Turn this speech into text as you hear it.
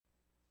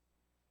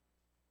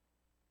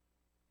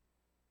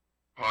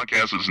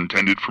Podcast is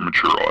intended for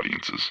mature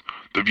audiences.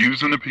 The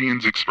views and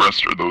opinions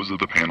expressed are those of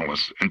the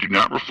panelists and do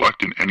not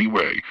reflect in any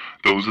way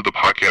those of the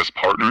podcast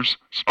partners,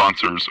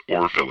 sponsors,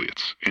 or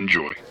affiliates.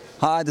 Enjoy.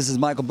 Hi, this is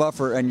Michael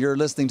Buffer, and you're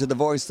listening to the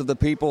Voice of the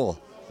People.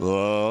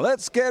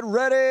 Let's get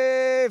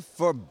ready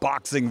for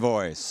Boxing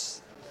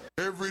Voice.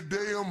 Every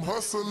day I'm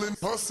hustling,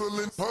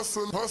 hustling,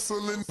 hustling,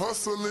 hustling,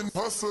 hustling,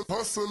 hustling,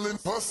 hustling,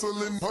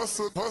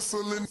 hustling,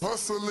 hustling,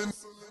 hustling.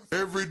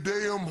 Every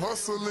day I'm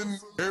hustling,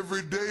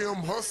 every day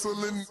I'm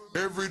hustling,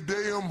 every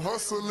day I'm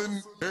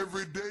hustling,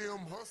 every day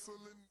I'm hustling.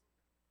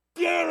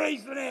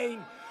 Fury's the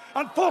name,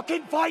 and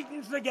fucking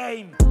fighting's the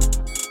game.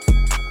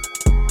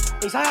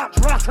 His heart's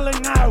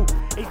rattling now,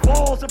 his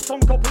balls have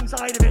sunk up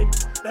inside of him.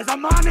 There's a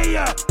man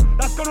here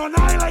that's gonna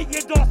annihilate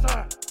you,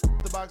 Dosser.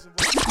 The Boxing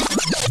Voice.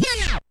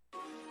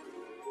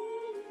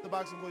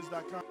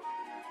 TheBoxingVoice.com.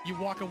 You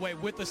walk away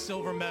with a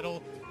silver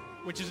medal,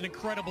 which is an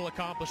incredible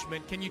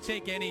accomplishment. Can you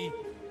take any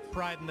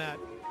pride in that?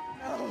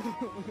 No.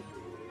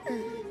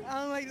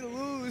 I don't like to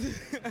lose.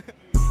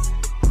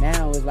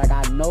 Now it's like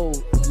I know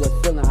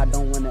what feeling I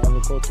don't want to ever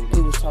go through.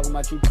 He was talking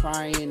about you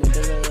crying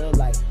and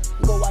like,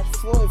 you go watch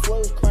Floyd. Floyd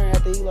was crying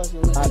after he lost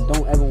his leg. I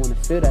don't ever want to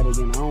feel that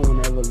again. I don't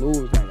want to ever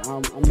lose. Like,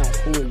 I'm not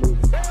cool with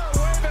losing.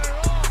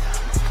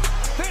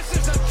 This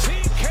is a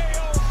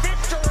TKO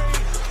victory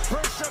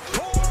for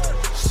Shakur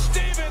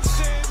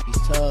Stevenson.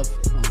 He's tough.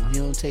 He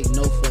don't take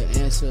no for an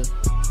answer,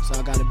 so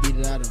I gotta beat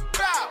it out of him.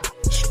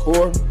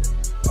 Shakur,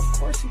 of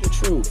course he the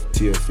truth.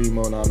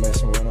 Teofimo not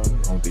messing with him. I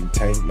don't think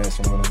Tank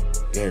messing with him.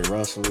 Gary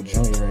Russell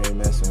Jr. ain't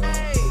messing with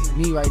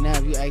him. Me right now,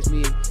 if you ask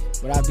me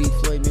would I beat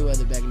Floyd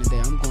Mayweather back in the day,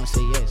 I'm gonna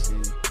say yes.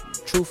 And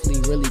truthfully,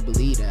 really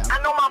believe that.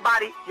 I know my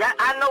body. Yeah,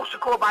 I know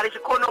Shakur body.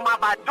 Shakur know my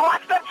body. Do I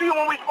step to you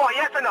when we fought?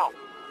 Yes or no?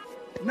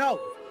 No.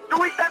 Do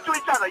we step to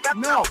each other? Yes or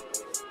no?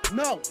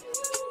 No.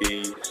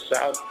 The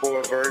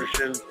southpaw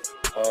version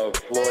of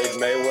Floyd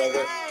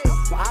Mayweather.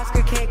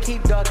 Oscar can't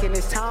keep ducking.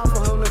 It's time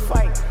for him to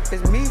fight.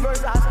 It's me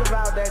versus Oscar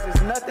Valdez.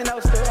 There's nothing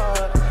else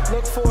to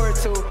look forward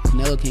to.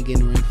 Canelo can't get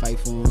in the ring fight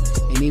for him.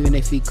 And even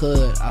if he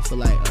could, I feel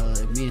like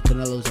if me and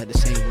Canelo's at the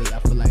same weight, I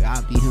feel like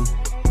I'll beat him.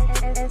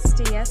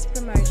 SDS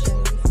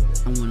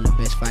Promotions. I'm one of the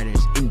best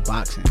fighters in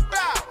boxing.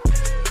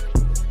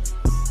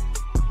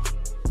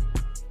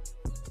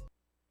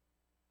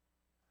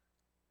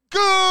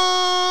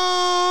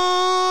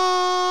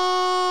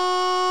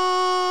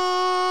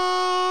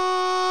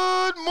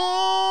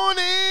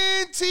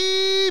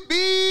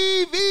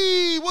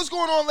 What's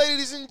going on,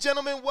 ladies and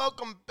gentlemen?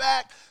 Welcome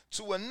back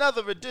to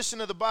another edition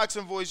of the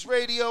Boxing Voice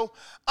Radio.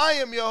 I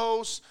am your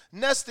host,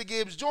 Nestor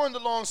Gibbs, joined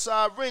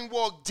alongside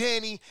Ringwalk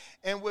Danny,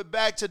 and we're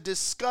back to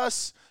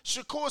discuss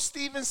Shakur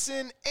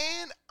Stevenson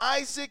and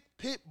Isaac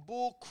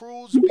Pitbull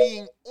Cruz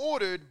being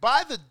ordered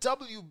by the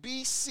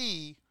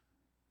WBC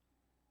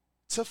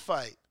to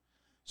fight.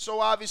 So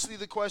obviously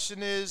the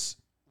question is,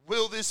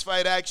 will this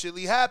fight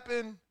actually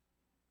happen,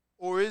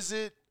 or is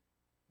it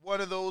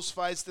one of those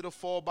fights that'll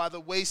fall by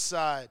the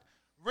wayside?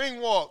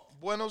 Ringwalk,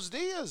 buenos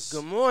dias.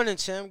 Good morning,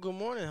 champ. Good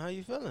morning. How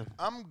you feeling?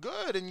 I'm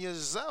good, and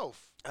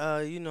yourself?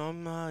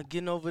 I'm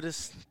getting over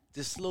this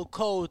little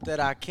cold that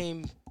I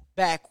came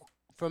back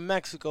from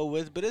Mexico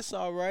with, but it's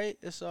all right.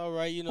 It's all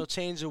right.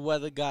 Change of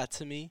weather got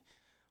to me,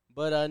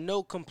 but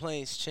no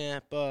complaints,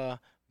 champ.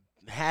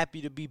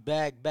 Happy to be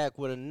back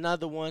with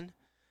another one.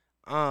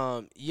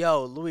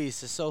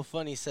 Luis, it's so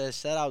funny. Says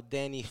shout out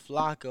Danny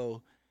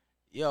Flacco.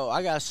 Yo,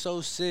 I got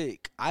so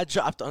sick. I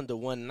dropped under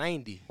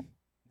 190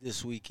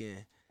 this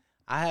weekend.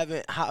 I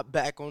haven't hopped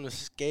back on the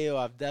scale.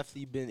 I've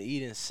definitely been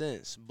eating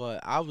since,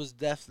 but I was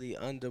definitely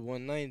under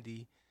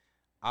 190.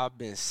 I've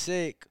been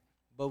sick,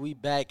 but we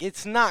back.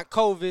 It's not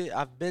COVID.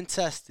 I've been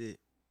tested.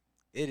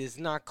 It is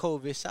not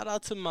COVID. Shout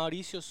out to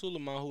Mauricio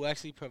Suleiman, who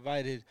actually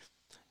provided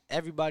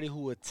everybody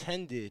who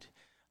attended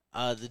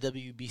the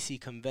WBC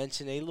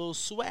convention a little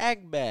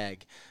swag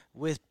bag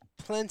with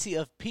plenty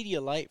of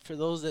Pedialyte for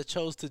those that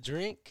chose to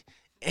drink,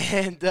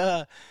 and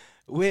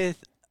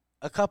with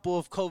a couple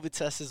of COVID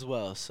tests as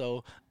well.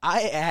 So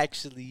I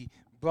actually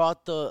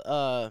brought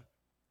the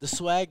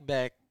swag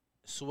bag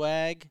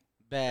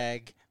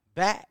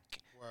back.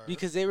 Word.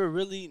 Because they were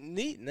really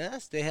neat and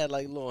nice. They had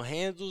like little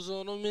handles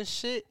on them and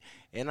shit.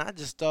 And I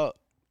just thought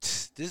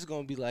this is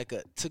gonna be like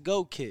a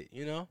to-go kit,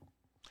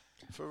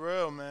 For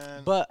real,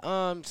 man. But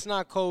it's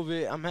not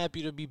COVID. I'm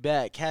happy to be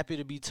back. Happy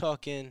to be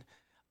talking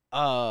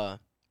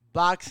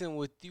boxing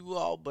with you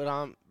all. But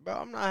I'm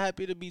not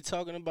happy to be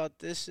talking about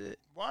this shit.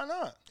 Why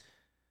not?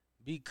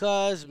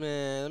 Because,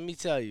 man, let me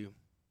tell you.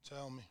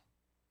 Tell me.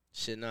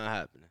 Shit not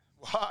happening.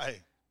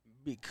 Why?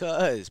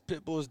 Because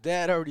Pitbull's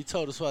dad already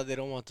told us why they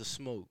don't want to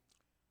smoke.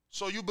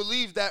 So you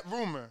believe that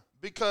rumor?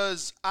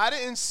 Because I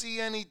didn't see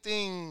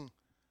anything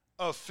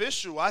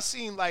official. I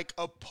seen like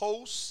a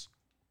post,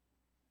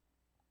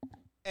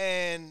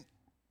 and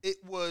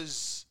it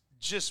was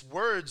just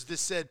words that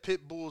said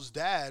Pitbull's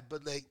dad,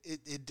 but like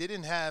it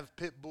didn't have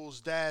Pitbull's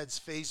dad's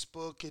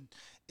Facebook.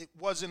 It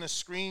wasn't a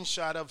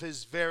screenshot of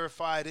his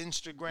verified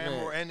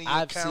Instagram or any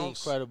accounts. I've seen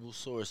credible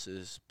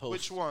sources post.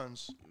 Which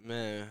ones?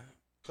 Man.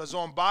 Because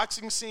on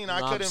Boxing Scene,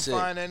 I couldn't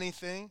find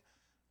anything.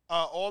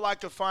 all I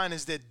could find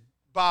is that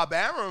Bob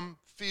Arum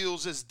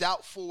feels as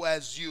doubtful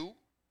as you,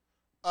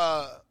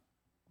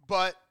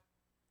 but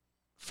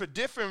for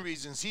different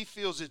reasons. He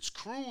feels it's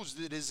Cruz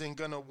that isn't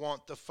going to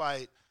want the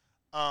fight.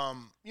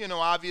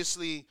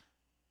 Obviously,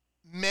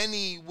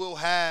 many will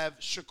have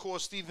Shakur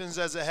Stevens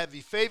as a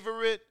heavy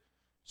favorite,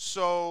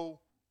 so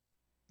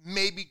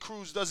maybe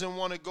Cruz doesn't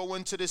want to go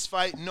into this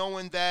fight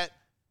knowing that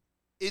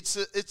it's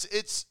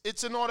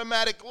an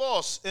automatic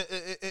loss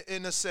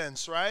in a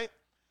sense, right?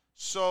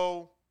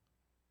 So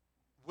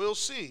we'll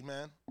see,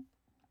 man.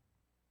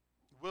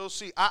 We'll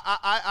see.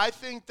 I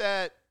think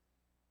that.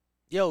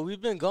 Yo,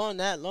 we've been gone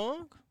that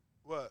long?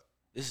 What?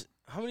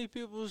 How many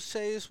people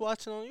say it's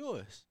watching on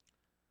yours?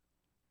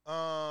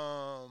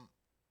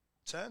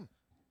 10.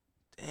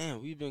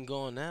 Damn, we've been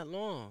going that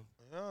long.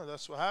 Yeah,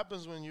 that's what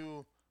happens when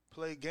you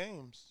play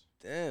games.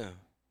 Damn.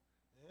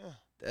 Yeah.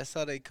 That's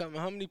how they come.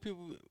 How many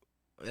people?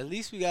 At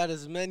least we got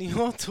as many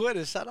on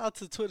Twitter. Shout out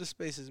to Twitter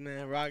Spaces,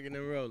 man. Rocking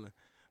and rolling.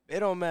 It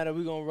don't matter.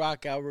 We're going to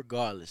rock out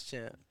regardless,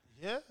 champ.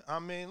 Yeah, I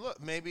mean, look,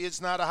 maybe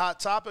it's not a hot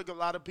topic. A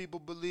lot of people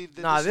believe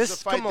that this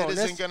is a fight that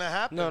isn't going to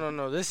happen.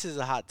 No. This is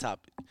a hot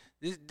topic.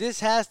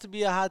 This has to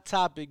be a hot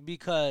topic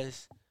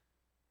because,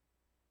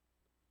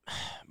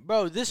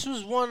 bro, this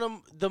was one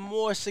of the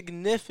more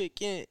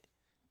significant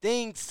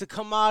things to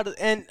come out of,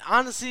 and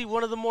honestly,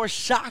 one of the more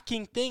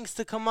shocking things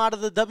to come out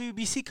of the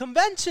WBC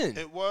convention.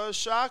 It was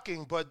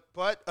shocking,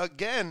 but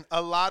again,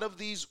 a lot of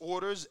these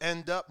orders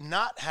end up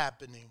not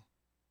happening.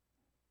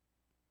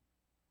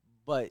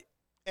 But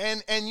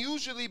and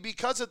usually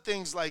because of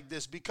things like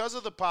this, because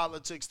of the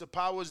politics, the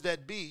powers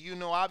that be,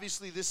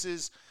 obviously this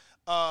is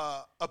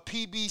a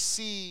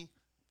PBC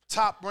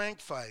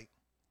top-ranked fight.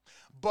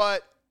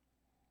 But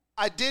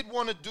I did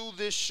want to do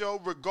this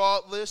show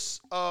regardless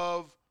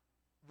of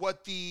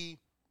what the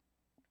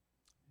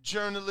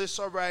journalists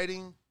are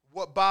writing,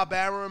 what Bob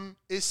Arum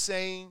is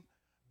saying,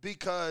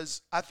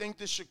 because I think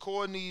that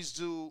Shakur needs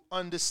to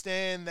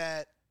understand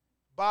that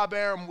Bob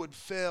Arum would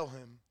fail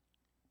him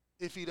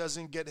if he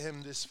doesn't get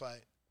him this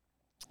fight.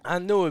 I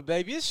knew it,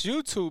 baby. It's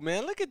YouTube,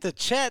 man. Look at the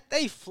chat.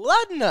 They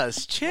flooding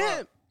us,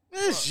 champ.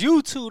 It's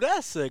YouTube.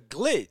 That's a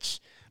glitch.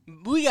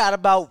 We got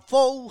about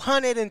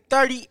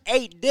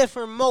 438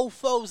 different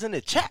mofos in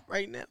the chat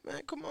right now,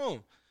 man. Come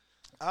on.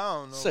 I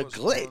don't know. It's a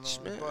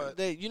glitch, man.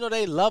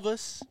 They love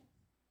us.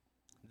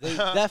 They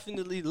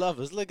definitely love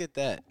us. Look at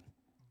that.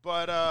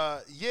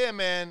 But, yeah,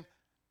 man,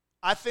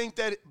 I think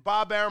that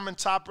Bob Arum and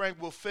Top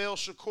Rank will fail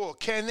Shakur.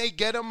 Can they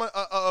get him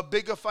a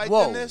bigger fight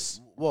than this?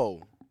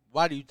 Whoa.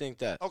 Why do you think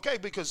that? Okay,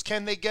 because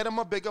can they get him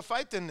a bigger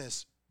fight than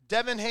this?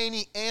 Devin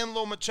Haney and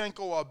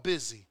Lomachenko are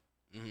busy.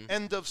 Mm-hmm.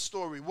 End of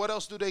story. What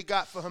else do they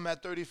got for him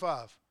at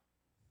 35?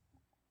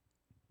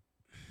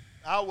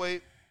 I'll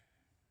wait.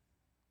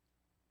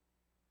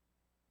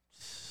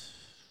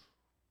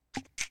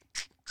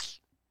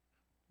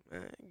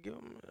 Man,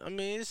 I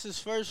mean, it's his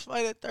first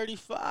fight at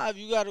 35.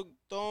 You got to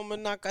throw him a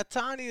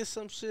Nakatani or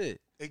some shit.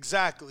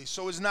 Exactly.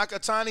 So is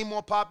Nakatani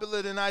more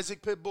popular than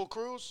Isaac Pitbull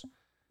Cruz?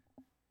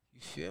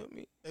 You feel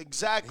me?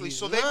 Exactly. He's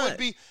so not.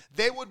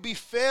 they would be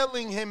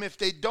failing him if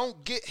they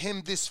don't get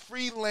him this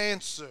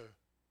freelancer.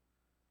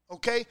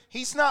 Okay?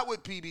 He's not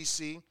with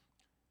PBC.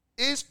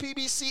 Is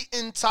PBC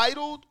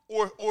entitled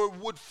or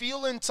would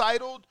feel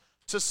entitled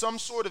to some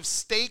sort of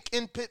stake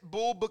in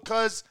Pitbull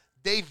because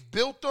they've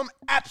built them?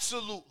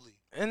 Absolutely.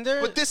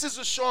 But this is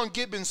a Sean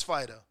Gibbons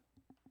fighter.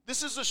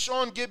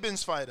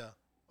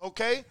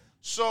 Okay?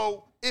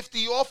 So if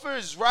the offer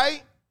is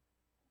right,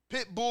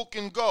 Pitbull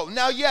can go.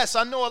 Now, yes,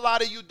 I know a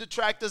lot of you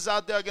detractors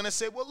out there are going to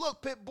say, well,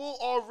 look, Pitbull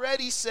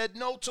already said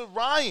no to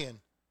Ryan.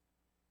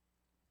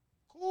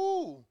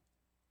 Cool.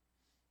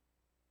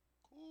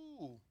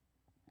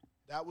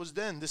 That was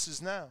then. This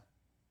is now.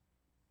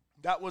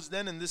 That was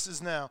then and this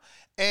is now.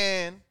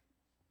 And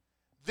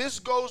this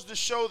goes to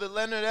show that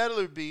Leonard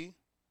Ellerbe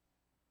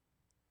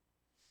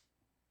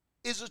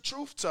is a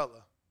truth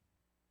teller.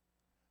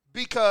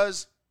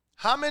 Because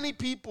how many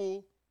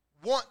people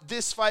want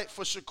this fight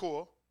for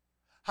Shakur?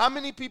 How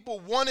many people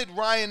wanted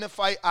Ryan to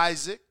fight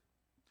Isaac?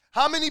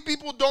 How many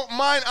people don't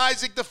mind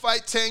Isaac to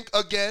fight Tank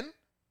again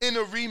in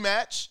a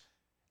rematch?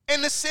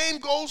 And the same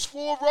goes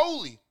for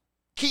Rolly.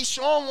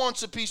 Keyshawn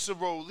wants a piece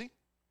of Rolly.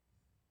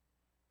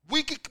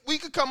 We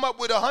could come up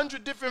with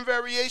 100 different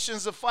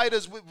variations of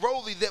fighters with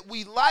Rolly that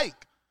we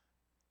like.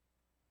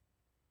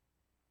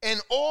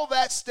 And all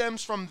that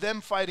stems from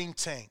them fighting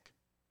Tank.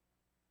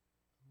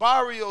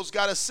 Barrios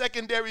got a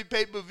secondary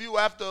pay-per-view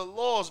after a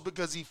loss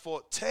because he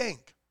fought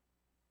Tank.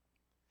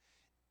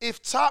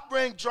 If Top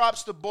Rank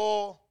drops the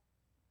ball,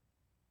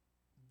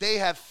 they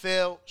have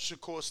failed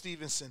Shakur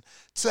Stevenson.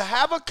 To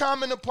have a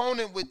common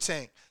opponent with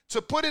Tank,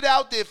 to put it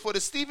out there for the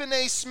Stephen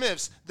A.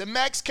 Smiths, the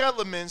Max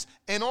Kellermans,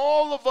 and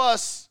all of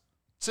us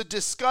to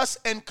discuss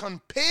and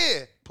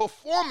compare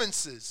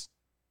performances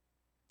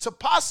to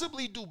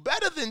possibly do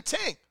better than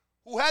Tank,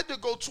 who had to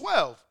go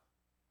 12.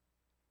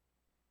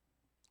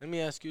 Let me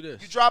ask you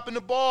this. You dropping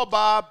the ball,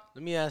 Bob.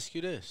 Let me ask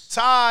you this.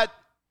 Todd,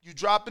 you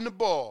dropping the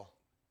ball.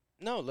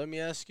 No, let me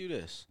ask you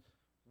this.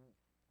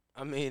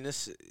 I mean,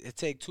 it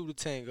take two to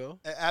tango.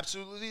 It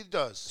absolutely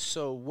does.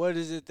 So what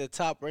is it that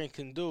Top Rank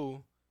can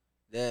do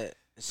that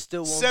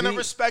still won't Send be? a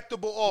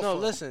respectable offer. No,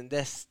 listen,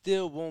 that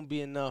still won't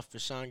be enough for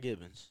Sean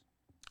Gibbons.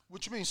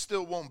 What you mean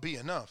still won't be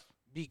enough?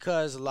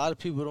 Because a lot of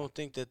people don't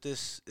think that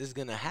this is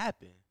going to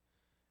happen.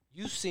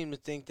 You seem to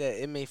think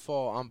that it may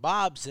fall on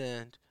Bob's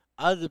end.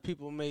 Other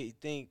people may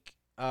think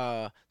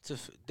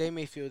they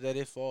may feel that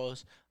it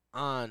falls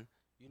on,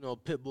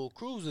 Pitbull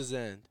Cruz's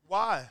end.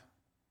 Why?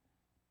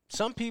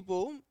 Some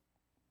people,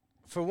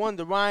 for one,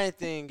 the Ryan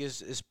thing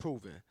is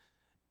proven.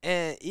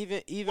 And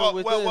even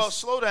with this. Well,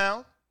 slow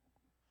down.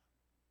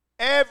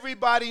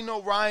 Everybody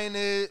know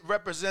Ryan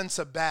represents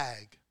a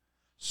bag.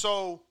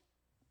 So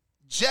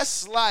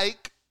just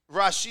like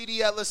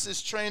Rashidi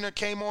Ellis's trainer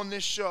came on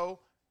this show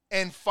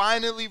and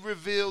finally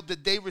revealed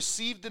that they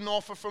received an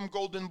offer from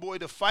Golden Boy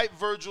to fight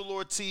Virgil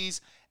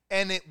Ortiz,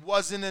 and it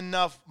wasn't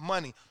enough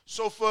money.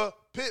 So for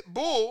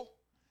Pitbull,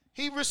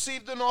 he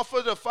received an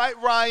offer to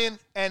fight Ryan,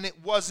 and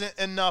it wasn't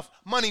enough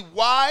money.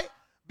 Why?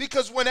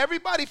 Because when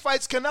everybody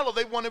fights Canelo,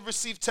 they want to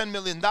receive $10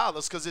 million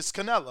because it's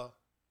Canelo.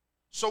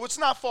 So it's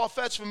not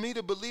far-fetched for me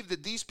to believe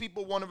that these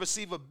people want to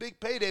receive a big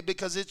payday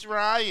because it's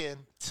Ryan.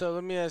 So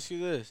let me ask you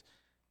this.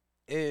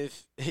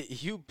 If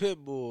you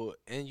Pitbull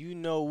and you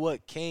know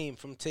what came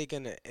from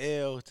taking the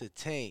L to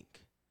Tank.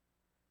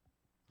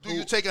 Do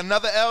you take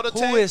another L to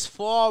Tank? Who is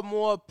far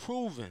more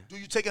proven? Do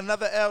you take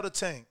another L to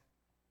Tank?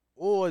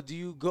 Or do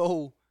you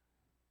go?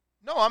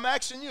 No, I'm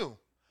asking you.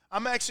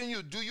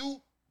 Do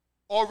you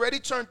already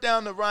turn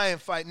down the Ryan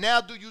fight? Now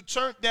do you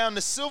turn down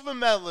the silver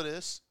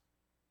medalist,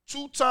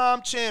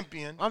 two-time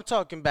champion? I'm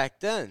talking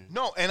back then.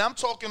 No, and I'm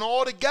talking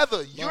all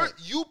together.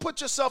 You put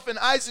yourself in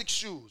Isaac's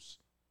shoes.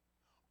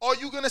 Are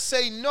you going to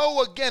say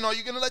no again? Are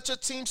you going to let your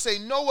team say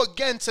no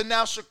again to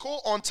now Shakur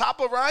on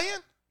top of Ryan?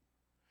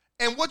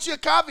 And what's your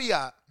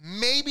caveat?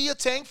 Maybe a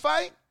Tank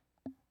fight?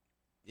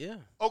 Yeah.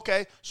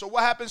 Okay, so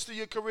what happens to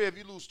your career if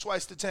you lose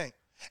twice to Tank?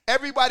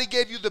 Everybody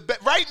gave you the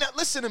right now.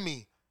 Listen to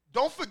me.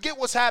 Don't forget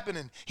what's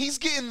happening. He's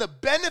getting the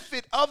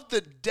benefit of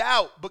the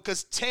doubt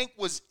because Tank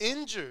was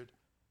injured.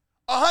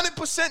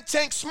 100%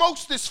 Tank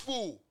smokes this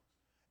fool.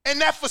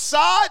 And that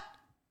facade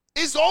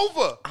is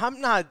over.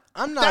 I'm not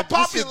that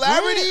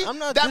popularity. I'm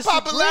not that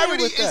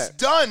popularity with is that.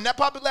 done. That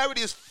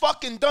popularity is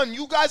fucking done.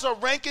 You guys are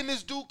ranking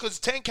this dude because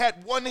Tank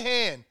had one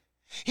hand.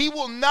 He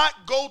will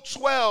not go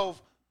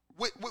 12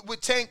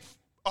 with Tank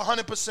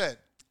 100%.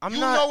 You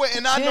know it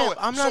and I know it.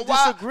 I'm not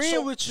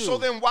disagreeing with you. So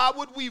then why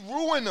would we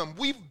ruin him?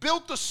 We've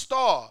built a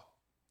star.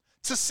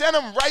 To send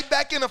him right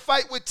back in a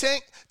fight with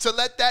Tank, to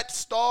let that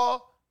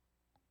star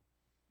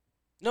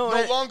no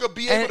longer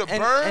be able to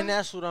burn? And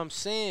that's what I'm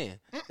saying.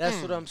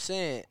 That's what I'm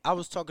saying. I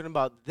was talking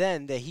about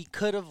then that he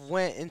could have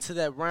went into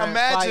that round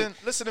fight.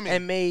 Listen to me.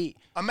 And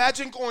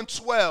Imagine going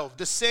 12,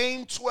 the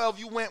same 12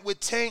 you went with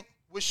Tank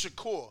with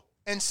Shakur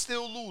and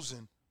still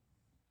losing.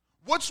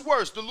 What's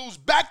worse, to lose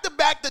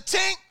back-to-back to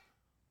Tank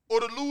or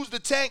to lose the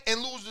Tank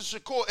and lose the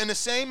Shakur in the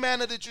same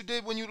manner that you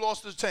did when you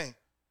lost the Tank?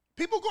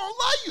 People gonna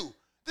lie you.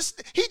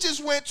 He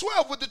just went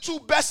 12 with the two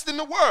best in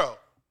the world.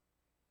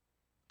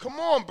 Come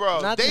on,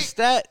 bro. Not just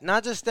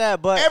that,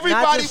 but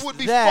everybody would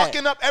be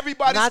fucking up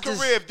everybody's Not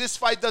career if this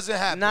fight doesn't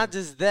happen. Not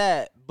just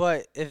that,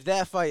 but if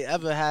that fight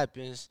ever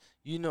happens,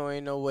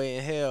 ain't no way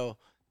in hell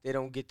they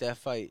don't get that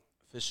fight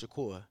for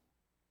Shakur.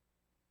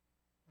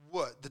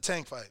 What? The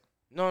Tank fight?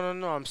 No.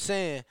 I'm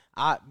saying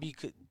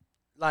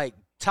like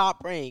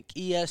Top Rank,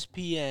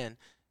 ESPN,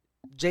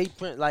 J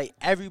Print, like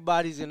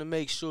everybody's gonna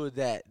make sure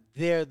that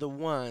they're the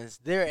ones.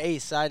 They're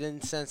A-side in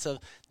the sense of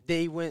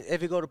they win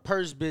if it go to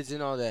purse bids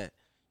and all that.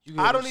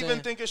 I don't even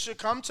think it should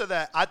come to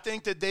that. I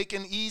think that they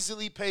can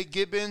easily pay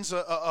Gibbons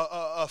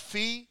a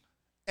fee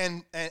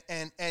and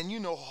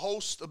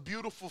host a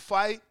beautiful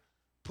fight,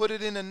 put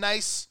it in a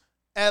nice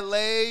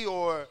LA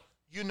or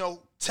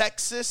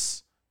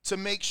Texas to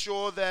make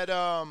sure that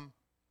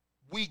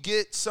we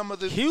get some of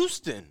the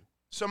Houston.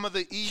 Some of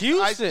the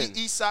Houston.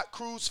 Isaac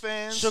Cruz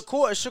fans.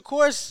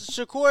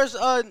 Shakur's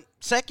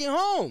second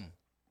home.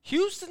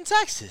 Houston,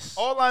 Texas.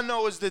 All I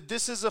know is that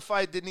this is a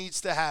fight that needs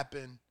to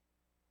happen.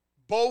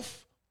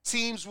 Both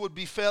teams would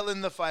be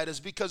failing the fighters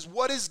because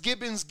what is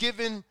Gibbons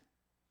giving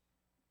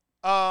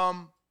Isaac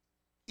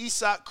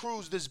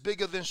Cruz that's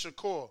bigger than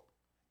Shakur?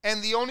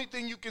 And the only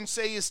thing you can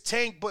say is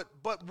Tank, but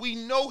we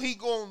know he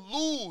gonna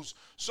lose.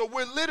 So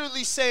we're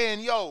literally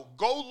saying,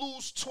 go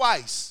lose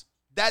twice.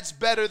 That's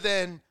better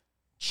than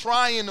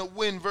trying to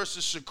win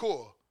versus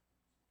Shakur.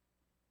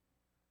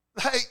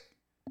 Like,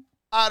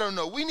 I don't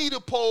know. We need a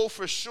poll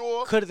for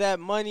sure. Could that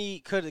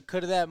money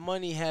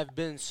have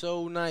been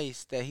so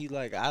nice that he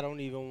I don't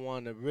even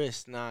want to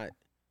risk not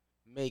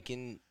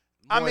making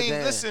more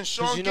than. Listen,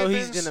 Sean Gibbons.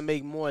 He's going to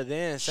make more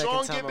than second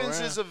time Sean Gibbons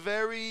around. is a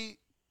very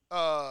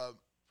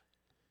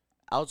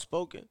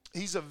outspoken.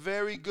 He's a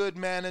very good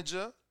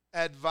manager,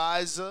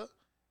 advisor.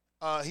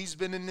 He's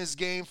been in this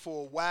game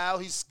for a while.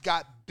 He's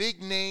got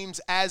big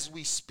names as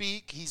we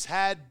speak. He's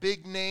had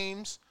big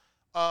names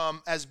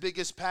as big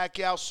as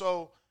Pacquiao.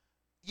 So,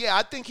 yeah,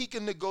 I think he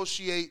can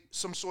negotiate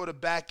some sort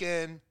of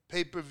back-end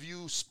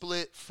pay-per-view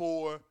split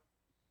for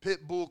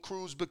Pitbull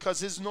Cruz because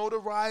his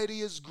notoriety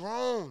has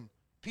grown.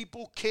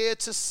 People care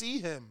to see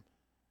him.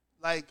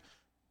 Like,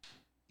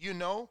 you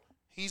know,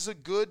 he's a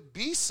good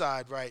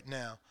B-side right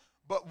now.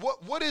 But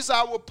what is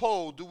our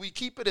poll? Do we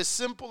keep it as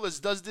simple as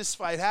does this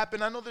fight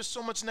happen? I know there's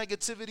so much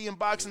negativity in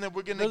boxing that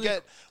we're gonna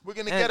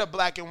get a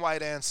black and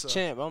white answer.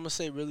 Champ, I'm gonna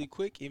say really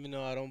quick, even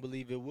though I don't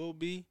believe it will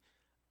be.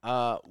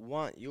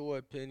 Want your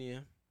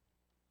opinion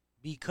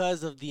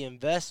because of the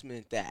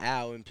investment that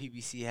Al and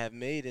PBC have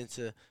made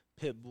into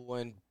Pitbull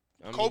and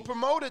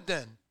co-promoted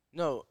then.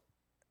 No,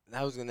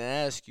 I was gonna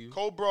ask you.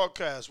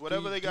 Co-broadcast,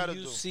 whatever they gotta do.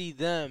 Do you see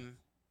them,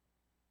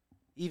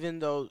 even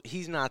though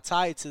he's not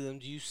tied to them?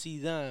 Do you see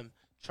them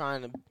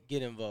trying to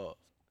get involved?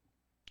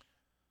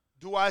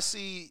 Do I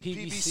see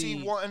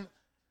PBC wanting?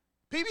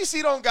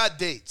 PBC don't got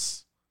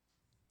dates.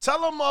 Tell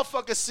them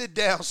motherfuckers sit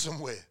down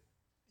somewhere.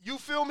 You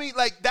feel me?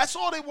 Like, that's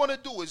all they want to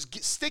do is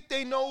stick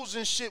their nose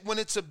and shit when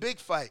it's a big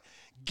fight.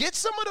 Get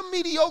some of the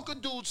mediocre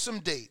dudes some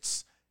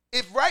dates.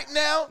 If right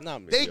now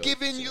they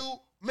giving you,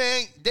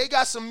 man, they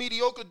got some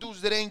mediocre dudes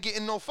that ain't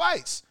getting no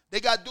fights. They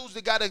got dudes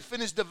that got to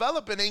finish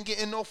developing, ain't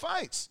getting no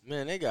fights.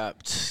 Man, they got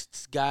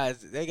guys,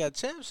 they got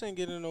champs ain't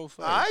getting no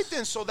fights. All right,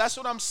 then. So that's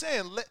what I'm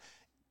saying.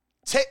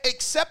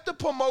 Accept the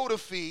promoter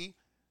fee.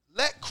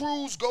 Let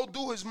Cruz go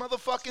do his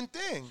motherfucking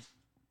thing.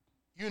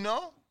 You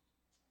know?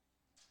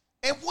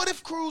 And what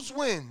if Cruz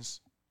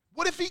wins?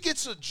 What if he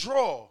gets a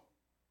draw?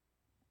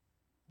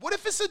 What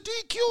if it's a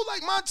DQ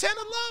like Montana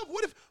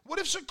Love? What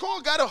if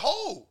Shakur got a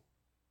hold?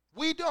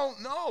 We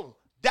don't know.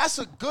 That's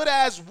a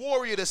good-ass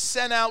warrior to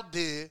send out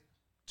there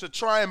to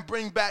try and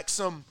bring back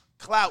some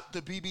clout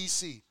to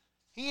BBC.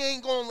 He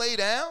ain't going to lay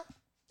down.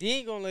 He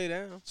ain't going to lay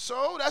down.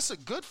 So that's a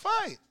good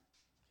fight.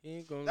 He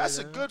ain't gonna That's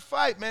lay a down. good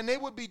fight, man. They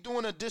would be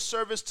doing a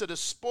disservice to the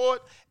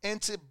sport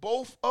and to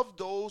both of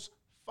those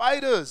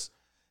fighters.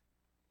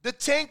 The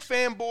Tank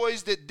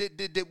fanboys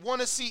that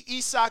want to see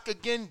Isak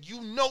again,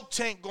 you know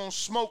Tank going to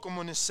smoke him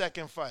on his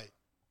second fight.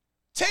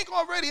 Tank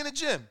already in the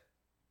gym.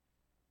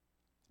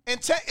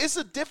 And Tank, it's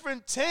a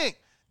different Tank.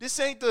 This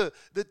ain't the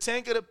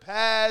Tank of the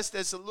past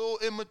that's a little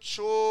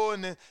immature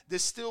and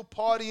that's still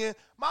partying.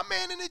 My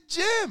man in the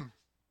gym.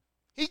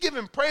 He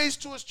giving praise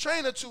to his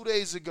trainer 2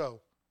 days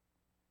ago.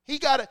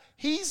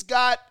 He's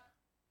got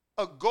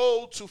a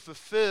goal to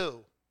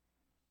fulfill.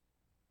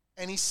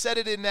 And he said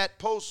it in that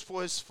post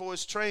for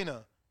his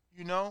trainer.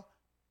 You know?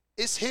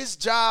 It's his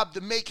job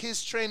to make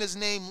his trainer's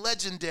name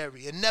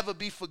legendary and never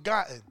be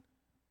forgotten.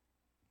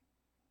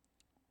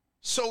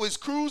 So is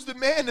Cruz the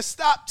man to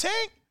stop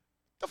Tank?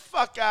 The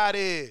fuck out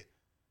of here.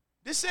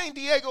 This ain't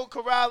Diego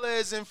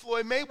Corrales and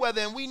Floyd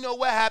Mayweather, and we know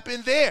what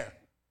happened there.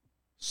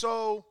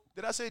 So,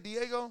 did I say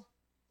Diego?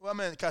 Well, I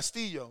meant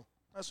Castillo.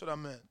 That's what I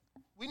meant.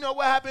 We know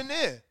what happened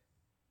there.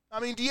 I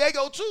mean,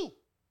 Diego too,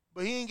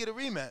 but he didn't get a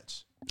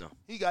rematch. No.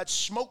 He got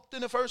smoked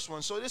in the first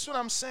one. So this is what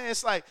I'm saying.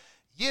 It's like,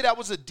 yeah, that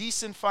was a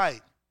decent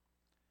fight.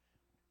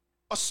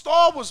 A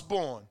star was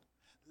born.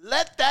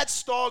 Let that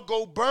star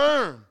go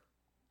burn.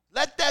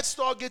 Let that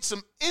star get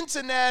some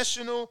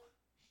international,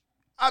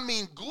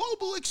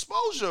 global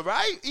exposure,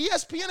 right?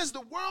 ESPN is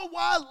the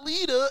worldwide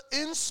leader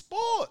in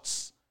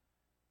sports.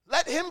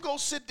 Let him go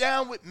sit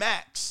down with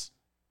Max.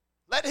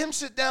 Let him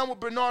sit down with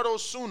Bernardo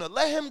Osuna.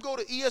 Let him go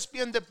to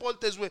ESPN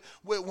Deportes with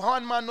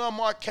Juan Manuel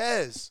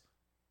Marquez.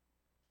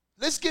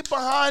 Let's get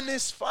behind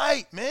this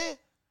fight, man.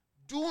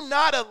 Do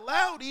not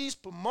allow these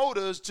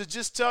promoters to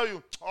just tell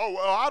you, oh,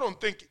 well, I don't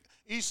think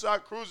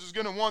Isak Cruz is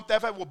going to want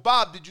that fight. Well,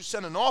 Bob, did you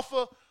send an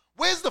offer?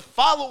 Where's the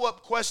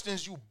follow-up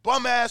questions, you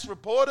bum-ass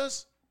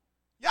reporters?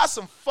 Y'all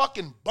some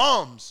fucking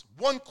bums.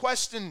 One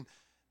question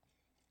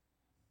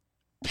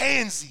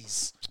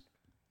pansies.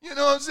 You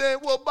know what I'm saying?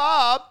 Well,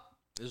 Bob.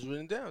 It's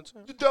written down, too.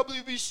 The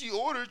WBC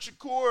ordered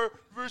Shakur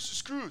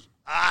versus Cruz.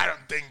 I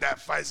don't think that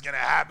fight's going to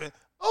happen.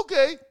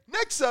 Okay,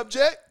 next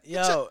subject.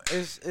 Yo,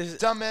 it's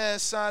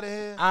dumbass out of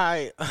here. All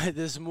right,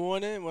 this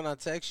morning when I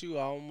text you,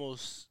 I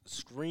almost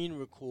screen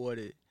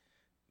recorded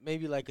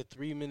maybe like a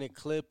 3-minute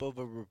clip of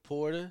a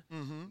reporter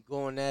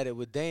going at it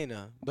with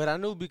Dana. But I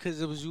knew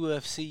because it was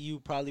UFC, you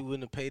probably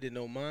wouldn't have paid it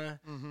no mind.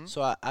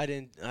 So I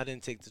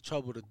didn't take the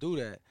trouble to do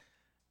that.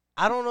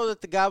 I don't know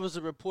that the guy was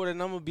a reporter,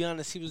 and I'm gonna be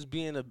honest, he was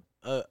being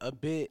a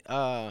bit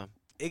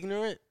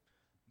ignorant,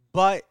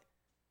 but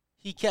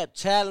he kept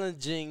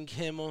challenging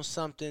him on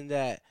something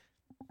that,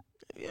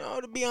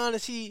 to be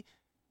honest,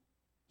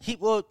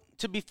 well,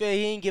 to be fair,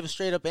 he didn't give a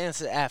straight up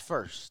answer at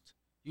first.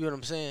 You know what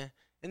I'm saying?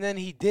 And then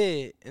he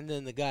did, and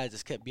then the guy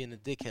just kept being a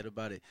dickhead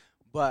about it.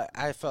 But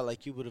I felt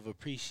like you would have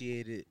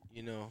appreciated,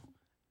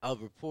 a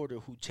reporter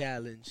who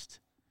challenged,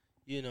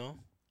 a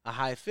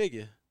high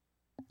figure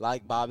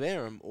like Bob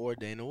Arum or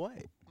Dana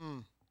White.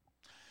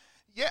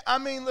 Yeah,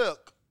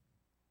 look,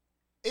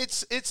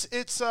 it's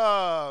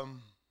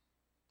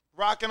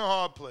rock in a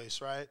hard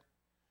place, right?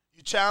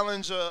 You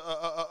challenge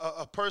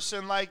a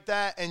person like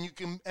that, and you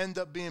can end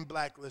up being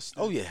blacklisted.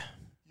 Oh, yeah.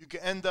 You can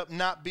end up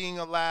not being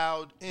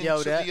allowed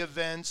into the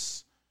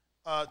events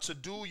to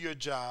do your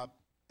job.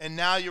 And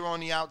now you're on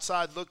the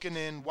outside looking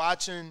in,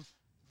 watching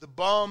the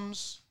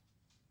bums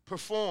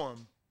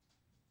perform.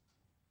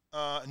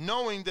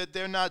 knowing that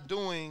they're not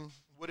doing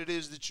what it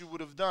is that you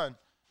would have done.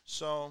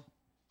 So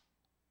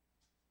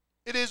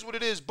it is what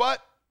it is.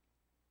 But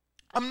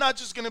I'm not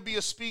just going to be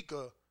a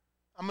speaker.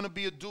 I'm going to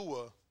be a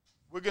doer.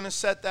 We're going to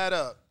set that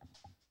up.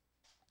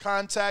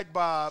 Contact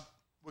Bob.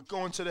 We're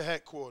going to the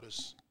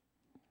headquarters.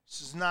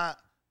 This is not,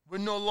 we're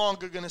no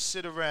longer going to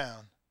sit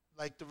around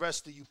like the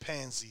rest of you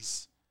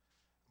pansies.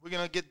 We're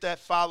going to get that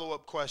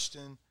follow-up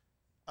question.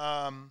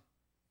 And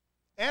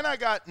I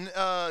got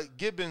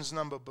Gibbons'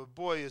 number, but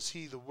boy, is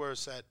he the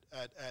worst at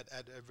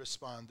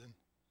responding.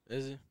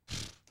 Is he?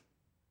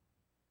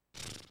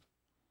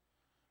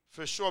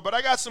 For sure. But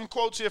I got some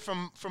quotes here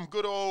from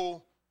good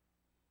old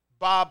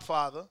Bob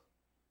Father.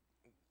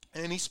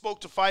 And he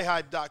spoke to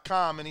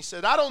FightHype.com, and he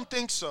said, I don't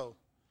think so,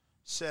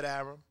 said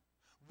Arum.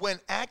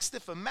 When asked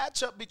if a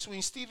matchup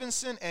between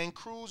Stevenson and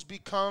Cruz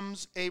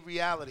becomes a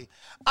reality.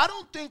 I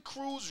don't think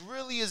Cruz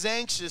really is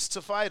anxious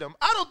to fight him.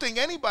 I don't think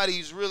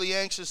anybody's really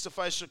anxious to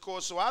fight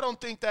Shakur, so I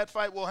don't think that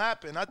fight will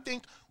happen. I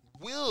think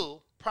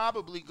we'll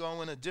probably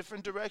go in a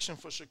different direction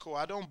for Shakur.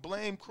 I don't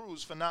blame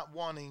Cruz for not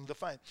wanting the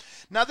fight.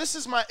 Now, this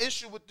is my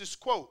issue with this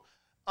quote.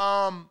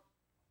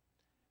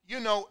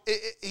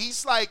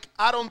 He's like,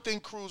 I don't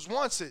think Cruz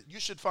wants it. You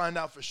should find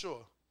out for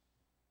sure.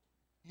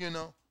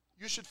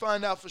 You should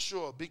find out for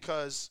sure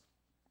because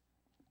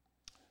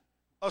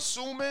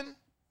assuming,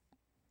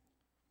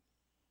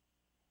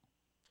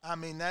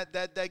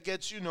 that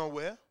gets you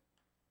nowhere.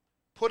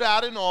 Put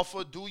out an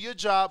offer, do your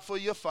job for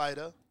your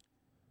fighter,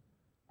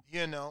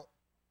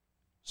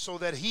 so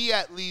that he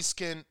at least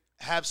can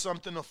have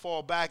something to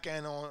fall back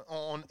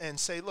on and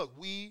say, look,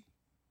 we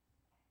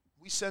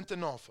sent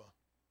an offer,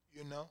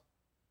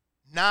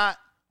 Not,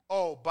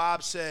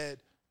 Bob said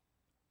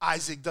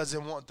Isaac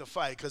doesn't want to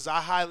fight, because I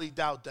highly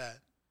doubt that.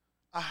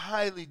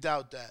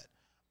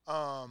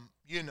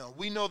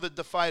 We know that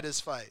the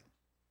fighters fight.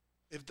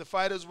 If the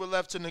fighters were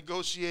left to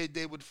negotiate,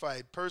 they would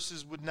fight.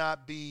 Purses would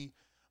not be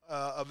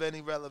of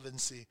any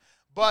relevancy.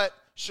 But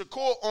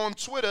Shakur on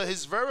Twitter,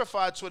 his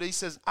verified Twitter, he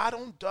says, I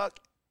don't duck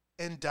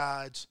and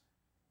dodge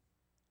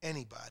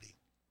anybody.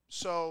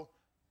 So,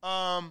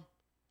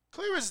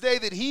 clear as day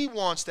that he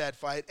wants that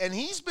fight. And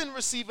he's been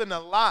receiving a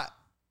lot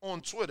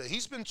on Twitter.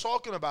 He's been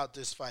talking about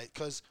this fight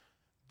because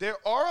there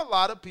are a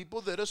lot of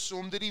people that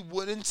assume that he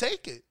wouldn't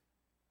take it,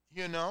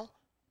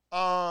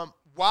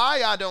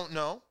 Why, I don't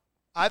know.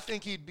 I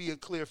think he'd be a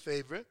clear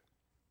favorite.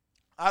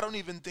 I don't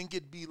even think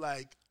it'd be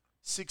like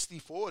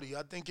 60-40.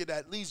 I think it'd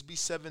at least be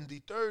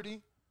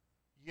 70-30,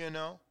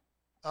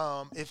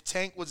 If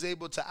Tank was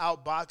able to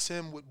outbox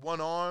him with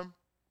one arm,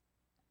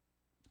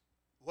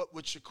 what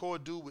would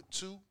Shakur do with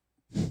two?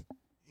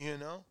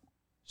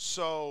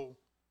 So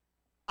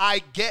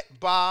I get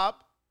Bob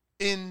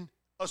in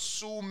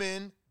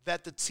assuming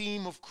that the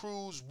team of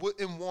Cruz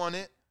wouldn't want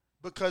it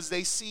because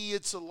they see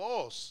it's a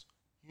loss,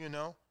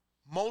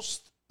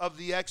 Most of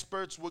the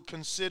experts would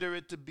consider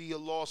it to be a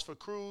loss for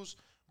Cruz.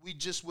 We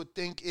just would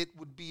think it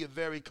would be a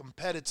very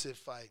competitive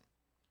fight.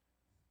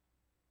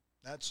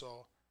 That's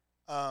all.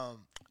 I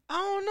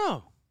don't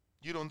know.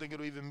 You don't think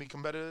it'll even be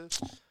competitive?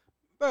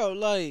 Bro,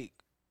 like,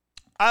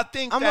 I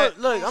think I'm gonna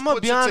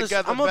be honest.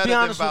 I'm gonna be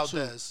honest with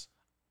you.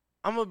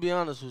 I'm gonna be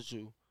honest with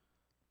you.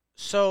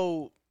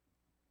 So,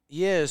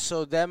 yeah,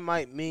 so that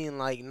might mean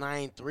like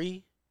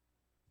 9-3.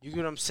 You get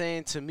what I'm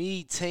saying? To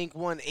me, Tank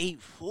won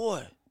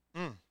 8-4.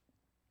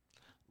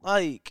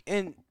 Like,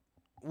 and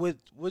with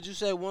what you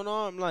said, one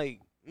arm,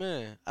 like,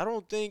 man, I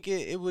don't think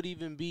it would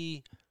even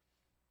be,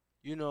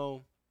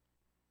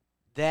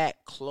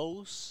 that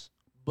close.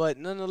 But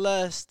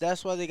nonetheless,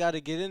 that's why they got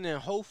to get in there.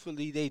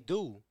 Hopefully they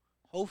do.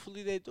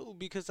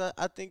 Because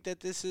I think that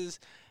this is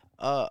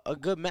a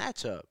good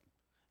matchup.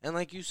 And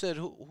like you said,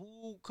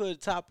 who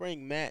could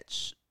top-rank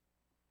match?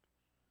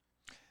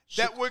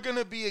 That we're going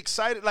to be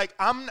excited. Like,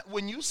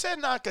 when you said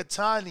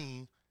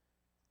Nakatani,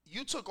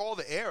 you took all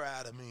the air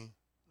out of me.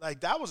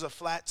 Like, that was a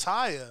flat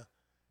tire.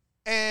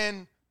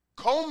 And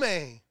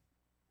Comey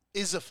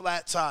is a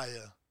flat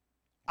tire.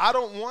 I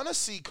don't want to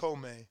see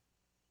Comey.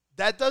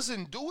 That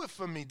doesn't do it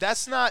for me.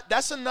 That's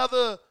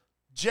another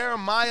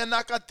Jeremiah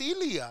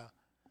Nakatilia.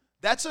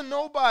 That's a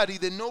nobody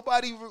that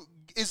nobody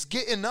is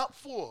getting up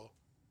for.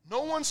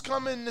 No one's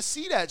coming to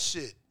see that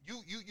shit.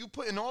 You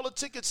putting all the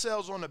ticket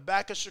sales on the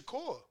back of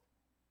Shakur.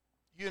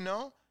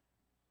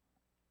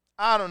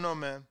 I don't know,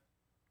 man.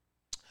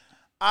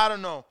 I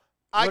don't know.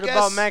 What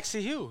about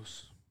Maxie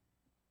Hughes?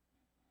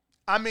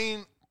 I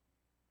mean,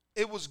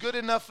 it was good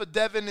enough for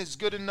Devin. It's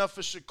good enough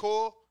for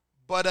Shakur.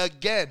 But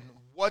again,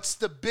 what's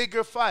the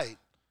bigger fight?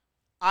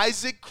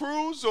 Isaac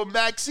Cruz or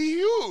Maxie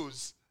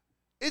Hughes?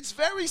 It's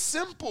very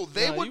simple.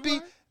 They would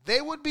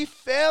be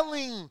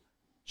failing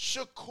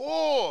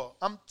Shakur.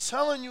 I'm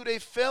telling you, they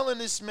failing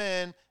this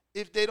man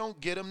if they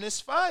don't get him this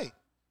fight.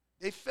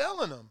 They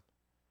failing him.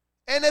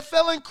 And they're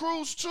failing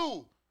Cruz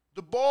too.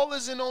 The ball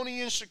isn't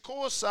only in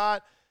Shakur's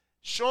side.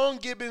 Sean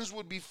Gibbons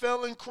would be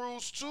failing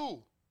Cruz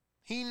too.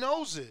 He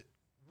knows it.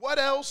 What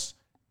else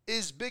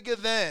is bigger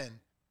than?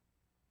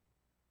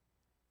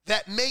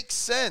 That makes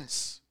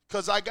sense.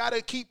 because I got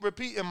to keep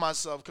repeating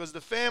myself because the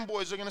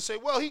fanboys are going to say,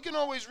 well, he can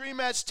always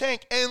rematch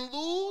Tank and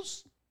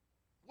lose?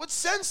 What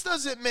sense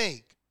does it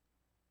make?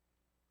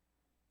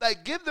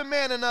 Like, give the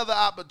man another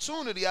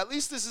opportunity. At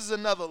least this is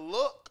another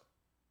look.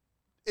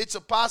 It's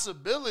a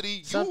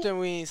possibility. Something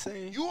we ain't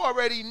saying. You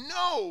already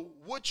know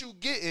what you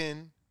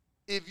getting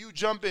if you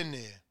jump in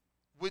there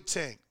with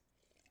Tank.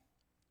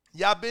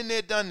 Y'all been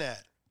there, done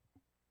that.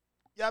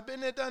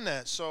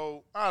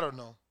 So, I don't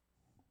know.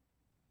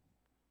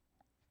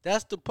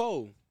 That's the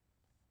poll.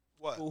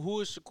 What? Well, who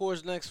is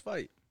Shakur's next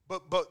fight?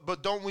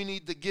 But don't we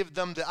need to give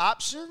them the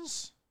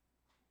options?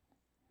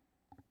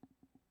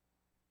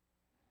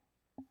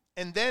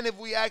 And then if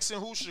we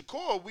asking who's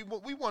Shakur,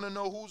 we want to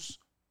know who's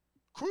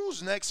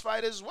Cruz' next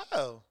fight as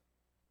well.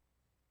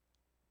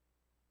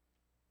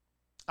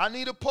 I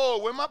need a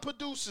poll. Where my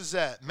producers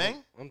at,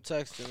 man? I'm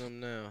texting them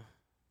now.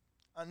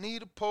 I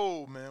need a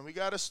poll, man. We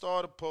got to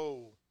start a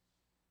poll.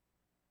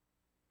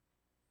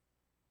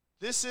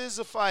 This is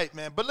a fight,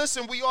 man. But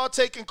listen, we are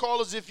taking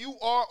callers. If you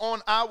are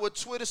on our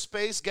Twitter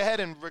space, go ahead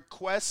and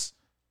request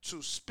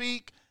to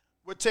speak.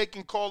 We're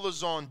taking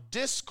callers on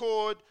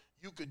Discord.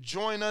 You could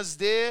join us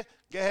there.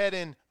 Go ahead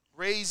and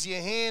raise your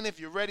hand if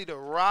you're ready to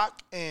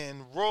rock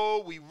and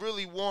roll. We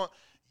really want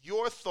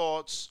your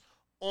thoughts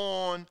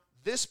on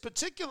this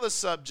particular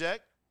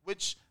subject,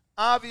 which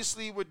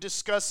obviously we're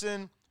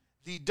discussing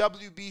the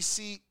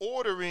WBC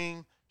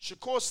ordering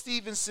Shakur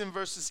Stevenson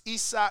versus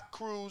Isaac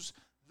Cruz,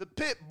 the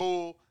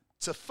Pitbull,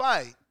 to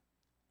fight.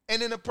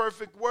 And in a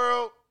perfect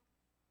world,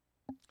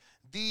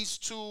 these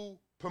two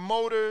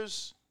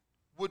promoters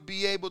would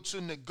be able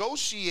to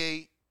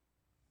negotiate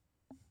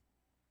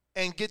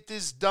and get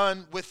this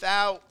done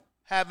without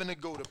having to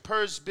go to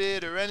purse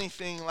bid or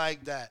anything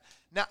like that.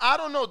 Now, I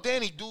don't know,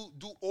 Danny, do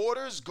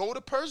orders go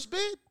to purse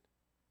bid?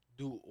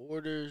 Do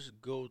orders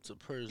go to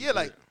purse bid?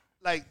 Yeah,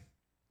 like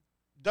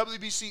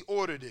WBC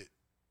ordered it.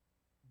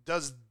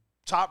 Does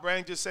Top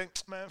Rank just say,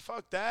 man,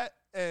 fuck that,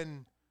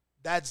 and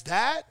that's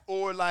that?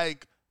 Or,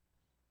 like,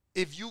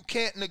 if you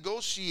can't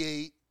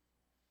negotiate,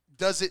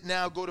 does it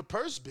now go to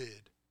purse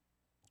bid?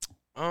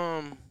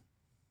 I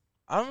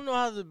don't know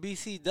how the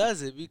BC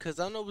does it because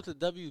I know with the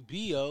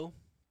WBO,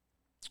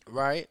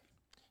 right,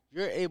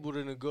 you're able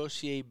to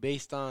negotiate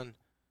based on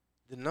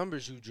the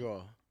numbers you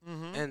draw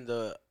and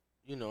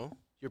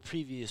your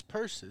previous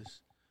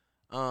purses.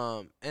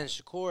 And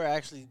Shakur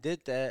actually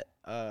did that.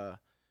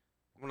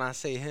 When I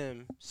say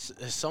him,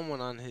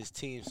 someone on his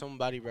team,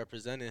 somebody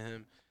representing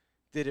him,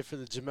 did it for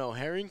the Jamel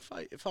Herring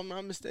fight, if I'm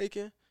not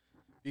mistaken,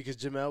 because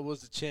Jamel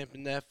was the champ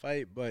in that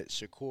fight, but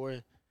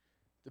Shakur,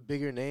 the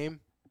bigger name.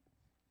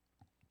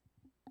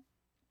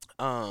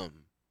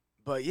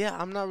 But yeah,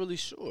 I'm not really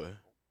sure.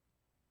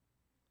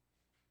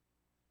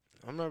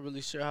 I'm not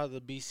really sure how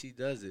the BC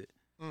does it.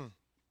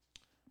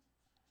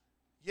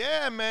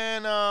 Yeah,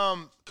 man,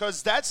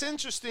 because that's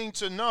interesting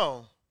to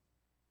know.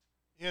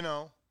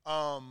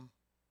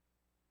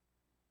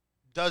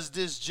 Does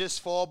this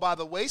just fall by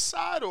the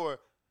wayside, or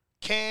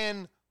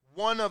can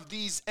one of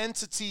these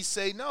entities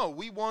say, no,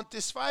 we want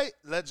this fight,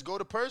 let's go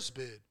to purse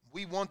bid.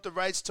 We want the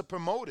rights to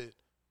promote it.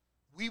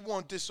 We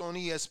want this on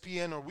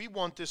ESPN, or we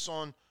want this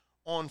on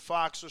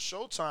Fox or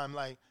Showtime.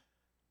 Like,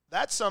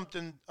 that's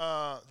something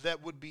that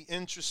would be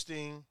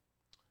interesting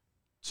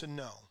to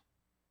know.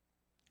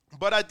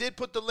 But I did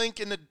put the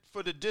link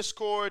for the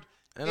Discord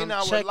in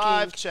our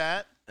live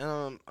chat.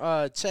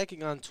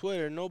 Checking on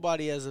Twitter,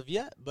 nobody as of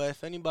yet. But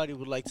if anybody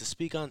would like to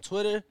speak on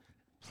Twitter,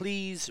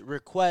 please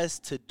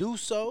request to do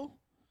so.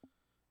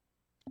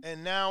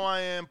 And now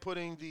I am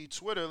putting the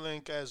Twitter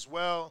link as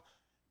well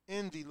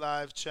in the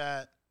live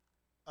chat.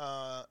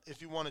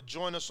 If you want to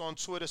join us on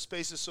Twitter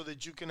Spaces so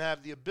that you can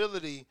have the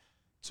ability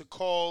to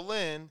call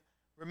in,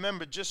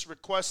 remember, just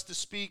request to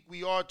speak.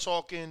 We are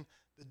talking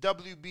the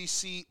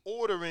WBC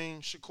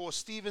ordering Shakur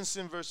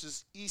Stevenson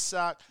versus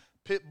Isaac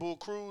Pitbull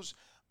Cruz.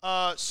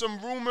 Some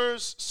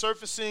rumors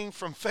surfacing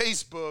from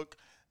Facebook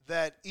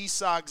that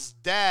Isaac's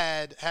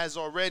dad has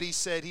already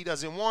said he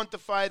doesn't want the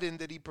fight and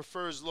that he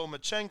prefers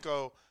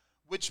Lomachenko,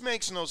 which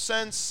makes no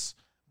sense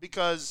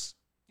because,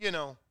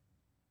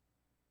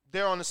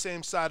 they're on the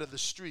same side of the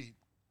street.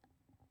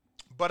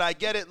 But I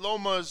get it.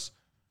 Loma's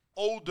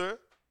older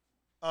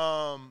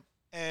and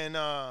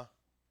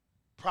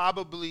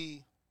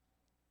probably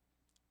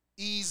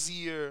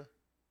easier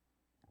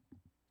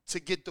to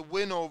get the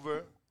win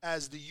over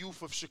as the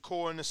youth of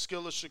Shakur and the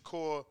skill of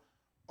Shakur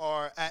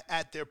are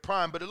at their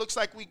prime. But it looks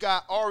like we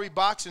got Ari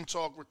Boxing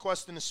Talk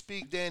requesting to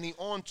speak, Danny,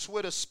 on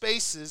Twitter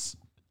Spaces.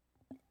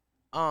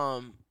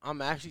 I'm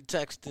actually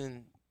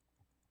texting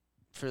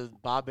for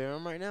Bob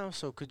Arum right now,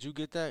 so could you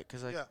get that?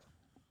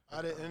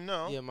 I didn't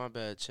know. Yeah, my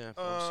bad, champ.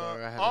 I'm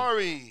sorry.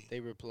 Ari, they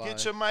replied.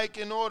 Get your mic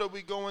in order.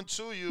 We going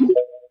to you.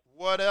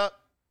 What up?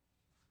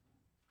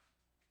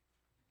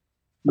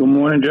 Good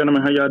morning,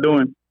 gentlemen. How y'all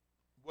doing?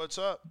 What's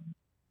up?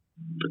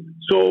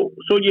 So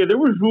yeah, there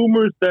was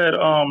rumors that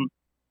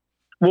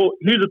well,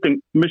 here's the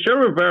thing. Michelle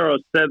Rivera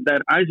said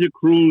that Isaac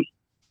Cruz,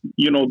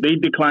 they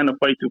declined to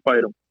fight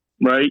him,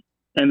 right?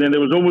 And then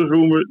there's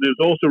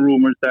also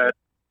rumors that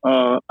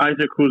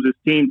Isaac Cruz's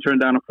team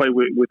turned down a fight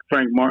with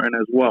Frank Martin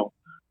as well.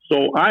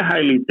 So I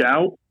highly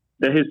doubt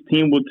that his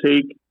team will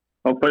take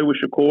a fight with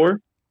Shakur.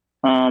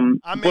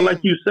 But like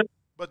you said,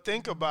 but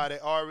think about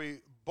it,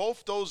 Ari.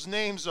 Both those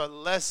names are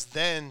less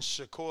than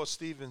Shakur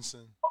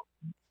Stevenson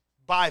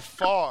by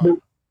far.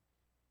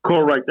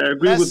 Correct. I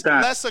agree with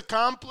that. Less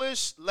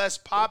accomplished, less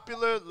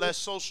popular, less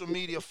social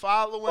media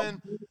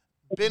following,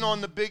 been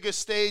on the bigger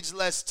stage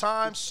less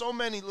time. So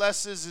many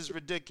lesses is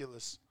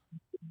ridiculous.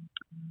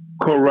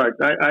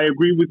 Correct. I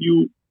agree with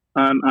you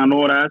on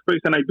all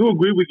aspects. And I do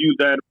agree with you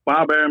that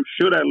Bob Arum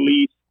should at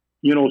least,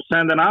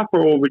 send an offer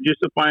over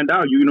just to find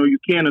out. You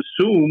can't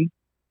assume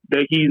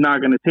that he's not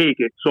going to take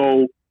it.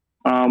 So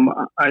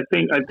I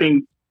think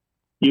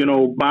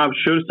Bob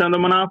should send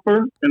him an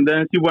offer and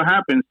then see what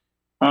happens.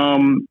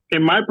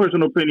 In my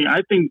personal opinion,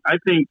 I think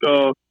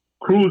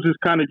Cruz is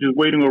kind of just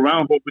waiting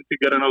around hoping to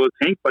get another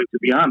Tank fight, to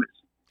be honest.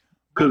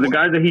 Because the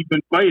guys that he's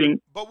been fighting.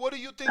 But what do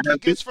you think he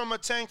gets from a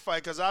Tank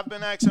fight? Because I've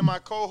been asking my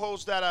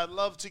co-host that. I'd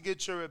love to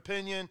get your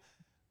opinion.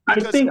 I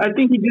think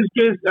he just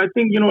gets. I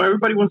think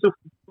everybody wants to.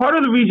 Part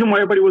of the reason why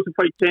everybody wants to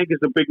fight Tank is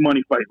a big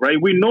money fight, right?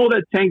 We know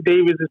that Tank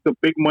Davis is a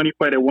big money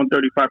fight at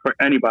 135 for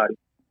anybody.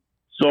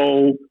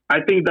 So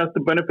I think that's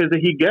the benefit that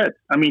he gets.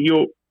 I mean,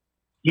 he'll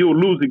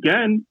lose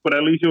again, but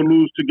at least he'll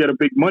lose to get a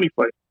big money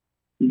fight.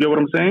 You get what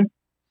I'm saying?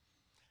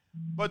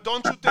 But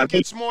don't you think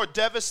it's more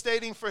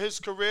devastating for his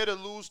career to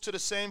lose to the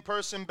same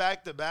person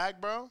back to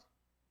back, bro?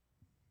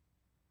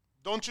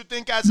 Don't you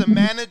think as a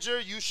manager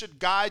you should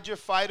guide your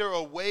fighter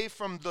away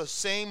from the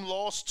same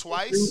loss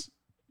twice?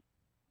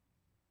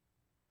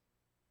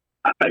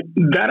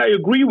 That I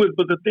agree with,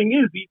 but the thing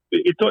is,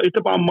 it's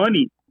about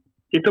money.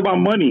 It's about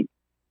money.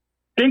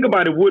 Think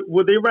about it.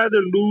 Would they rather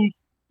lose?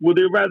 Would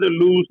they rather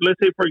lose? Let's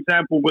say, for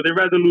example, would they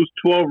rather lose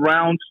 12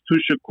 rounds to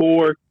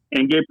Shakur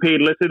and get paid?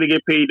 Let's say they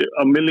get paid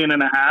 $1.5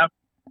 million,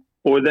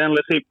 or then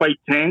let's say fight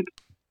Tank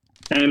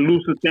and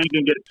lose to Tank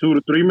and get $2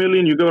 to $3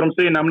 million. You get what I'm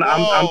saying? I'm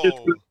just.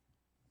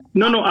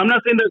 No, I'm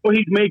not saying that's what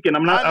he's making.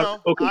 I'm not.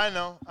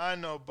 I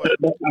know, but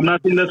I'm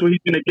not saying that's what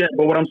he's gonna get.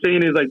 But what I'm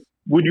saying is, like,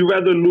 would you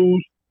rather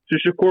lose to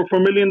Shakur for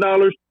 $1 million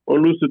or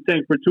lose to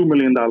Tank for $2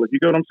 million? You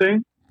get what I'm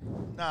saying?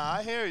 Nah,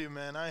 I hear you,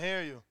 man. I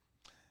hear you.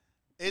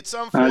 It's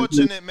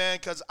unfortunate, man,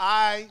 because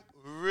I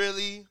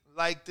really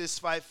like this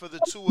fight for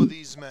the two of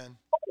these men.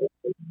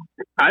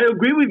 I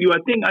agree with you. I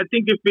think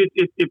if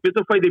it's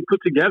a fight they put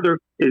together,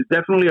 it's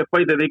definitely a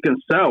fight that they can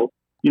sell.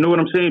 You know what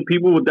I'm saying?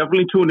 People will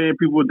definitely tune in.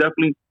 People will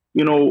definitely,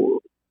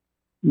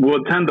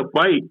 will attend the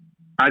fight.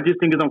 I just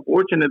think it's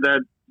unfortunate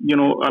that,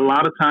 a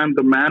lot of times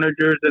the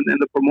managers and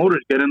the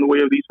promoters get in the way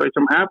of these fights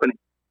from happening.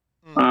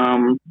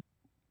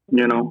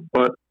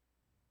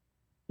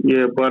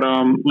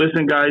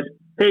 Listen, guys.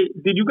 Hey,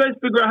 did you guys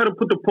figure out how to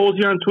put the polls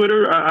here on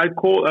Twitter?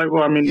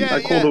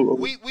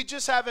 We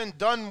just haven't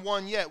done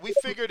one yet. We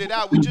figured it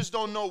out. We just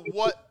don't know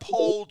what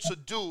poll to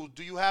do.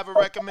 Do you have a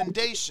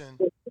recommendation?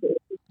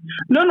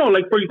 No.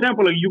 Like, for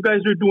example, like you guys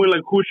are doing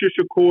like who should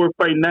Shakur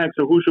fight next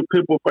or who should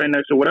Pitbull fight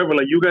next or whatever.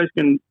 Like, you guys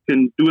can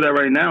do that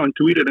right now and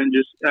tweet it and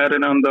just add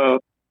it on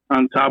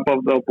top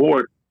of the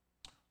board.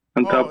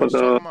 He's talking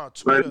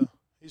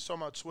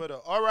about Twitter.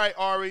 All right,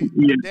 Ari.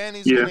 Yeah.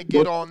 Danny's gonna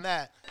get on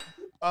that.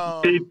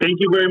 Hey, thank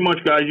you very much,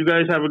 guys. You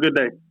guys have a good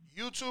day.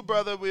 You too,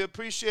 brother. We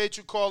appreciate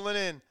you calling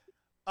in.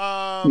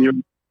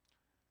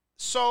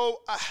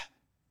 So,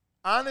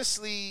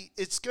 honestly,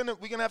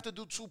 we're gonna have to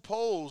do two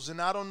polls, and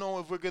I don't know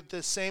if we'll get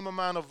the same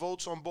amount of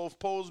votes on both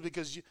polls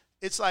because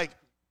it's like,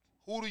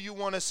 who do you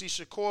want to see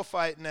Shakur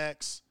fight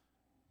next?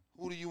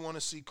 Who do you want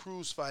to see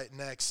Cruz fight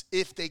next?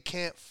 If they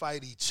can't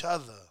fight each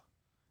other,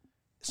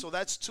 so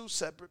that's two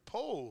separate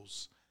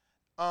polls.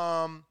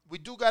 We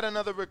do got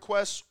another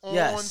request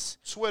on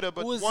Twitter,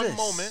 but one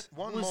moment.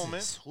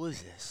 Who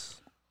is this?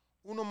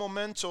 Uno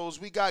momentos.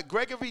 We got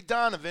Gregory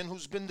Donovan,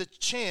 who's been the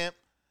champ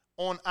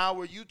on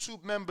our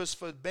YouTube members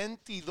for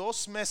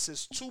 22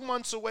 meses, 2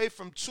 months away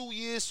from 2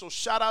 years. So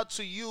shout out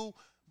to you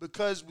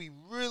because we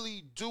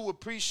really do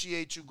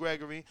appreciate you,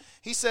 Gregory.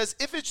 He says,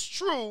 if it's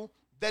true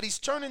that he's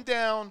turning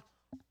down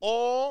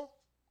all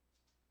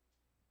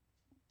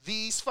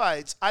these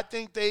fights, I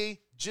think they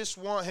just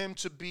want him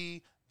to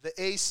be the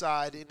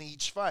A-side in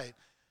each fight.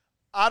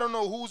 I don't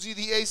know who's he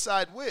the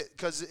A-side with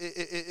because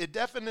it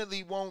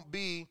definitely won't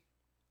be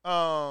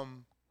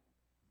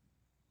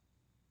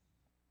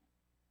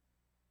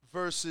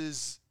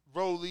versus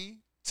Rolly,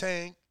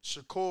 Tank,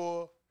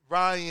 Shakur,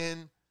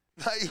 Ryan.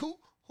 Like,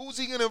 who's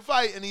he going to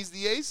fight and he's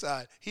the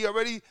A-side? He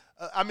already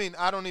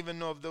I don't even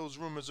know if those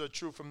rumors are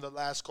true from the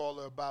last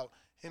caller about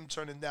him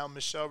turning down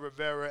Michelle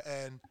Rivera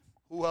and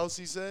who else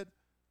he said?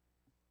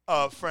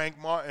 Frank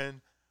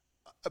Martin.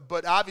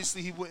 But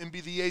obviously he wouldn't be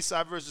the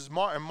A-side versus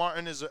Martin.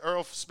 Martin is an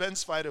Earl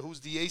Spence fighter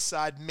who's the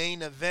A-side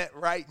main event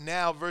right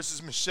now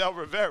versus Michelle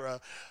Rivera.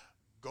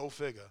 Go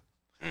figure.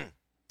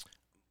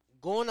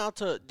 Going out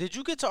to – did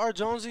you get to R.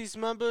 Jonesy's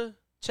member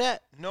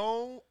chat?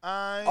 No,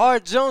 R.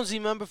 Jonesy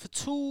member for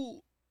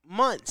 2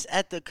 months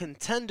at the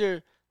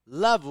contender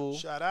level.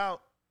 Shout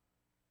out.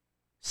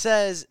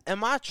 says,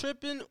 am I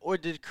tripping or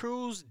did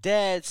Cruz'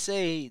 dad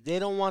say they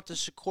don't want the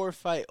Shakur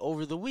fight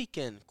over the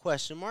weekend?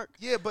 Question mark.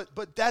 Yeah,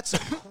 but that's a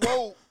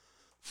quote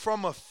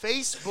from a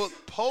Facebook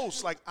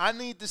post. Like, I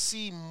need to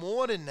see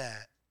more than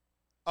that.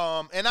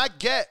 And I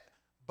get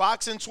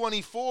Boxing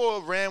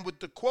 24 ran with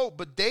the quote,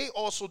 but they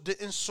also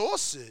didn't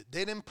source it.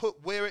 They didn't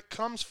put where it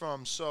comes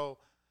from. So,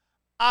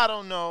 I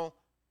don't know.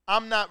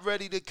 I'm not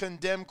ready to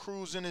condemn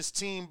Cruz and his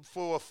team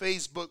for a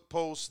Facebook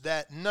post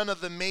that none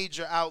of the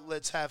major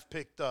outlets have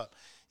picked up.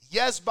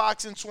 Yes,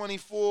 Boxing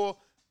 24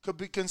 could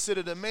be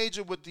considered a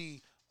major with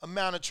the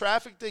amount of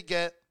traffic they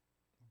get,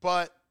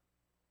 but,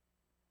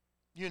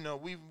 you know,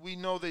 we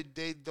know that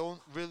they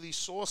don't really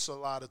source a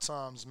lot of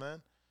times,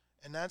 man.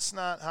 And that's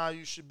not how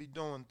you should be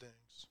doing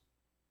things.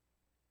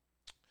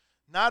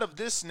 Not of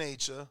this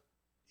nature,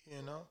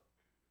 you know.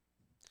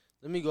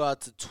 Let me go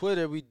out to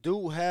Twitter. We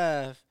do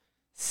have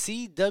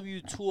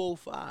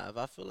CW205.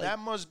 I feel like that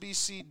must be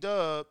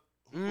C-Dub,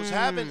 who was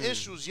having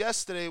issues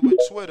yesterday with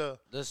Twitter.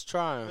 Let's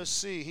try him. Let's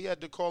see. He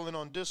had to call in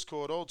on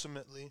Discord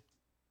ultimately.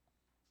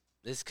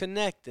 It's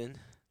connecting.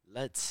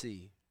 Let's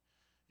see.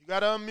 You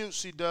got to unmute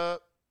C-Dub.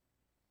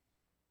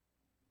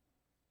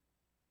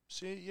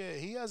 See, yeah,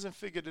 he hasn't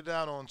figured it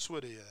out on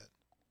Twitter yet.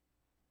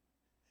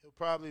 He'll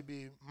probably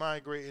be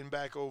migrating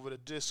back over to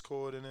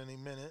Discord in any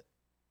minute.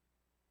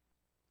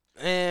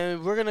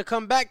 And we're going to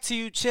come back to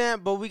you,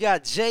 champ, but we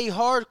got Jay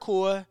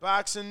Hardcore.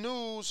 Boxing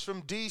news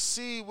from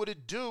D.C. What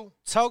it do?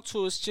 Talk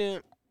to us,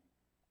 champ.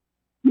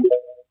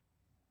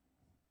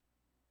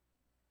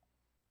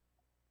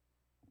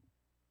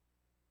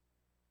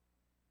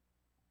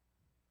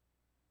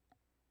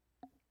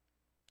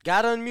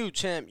 Got unmute,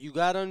 champ. You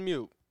got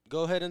unmute.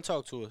 Go ahead and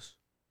talk to us.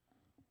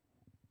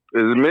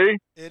 Is it me?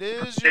 It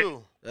is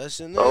you. That's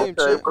your name,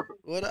 champ.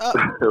 What up?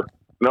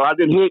 No, I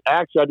didn't hear.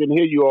 Actually, I didn't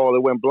hear you all.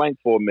 It went blank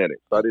for a minute,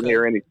 so I didn't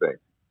hear anything.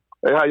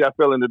 Hey, how y'all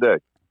feeling today?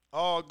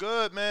 All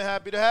good, man.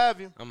 Happy to have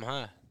you. I'm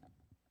high.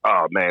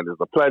 Oh man, it's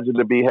a pleasure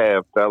to be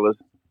had, fellas.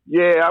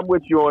 Yeah, I'm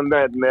with you on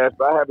that, Ness.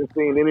 I haven't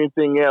seen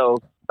anything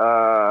else,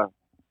 a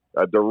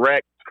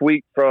direct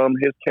tweet from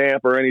his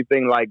camp or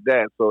anything like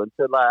that. So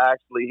until I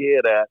actually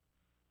hear that,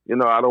 you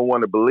know, I don't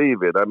want to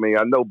believe it. I mean,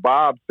 I know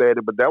Bob said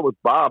it, but that was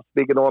Bob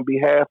speaking on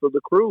behalf of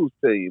the Cruz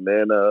team,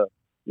 and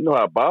you know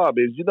how Bob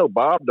is. You know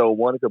Bob don't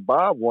want it because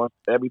Bob wants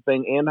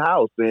everything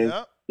in-house. And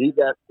he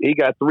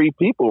got three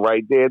people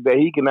right there that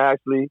he can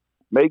actually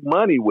make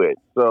money with.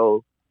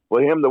 So for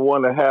him to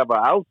want to have an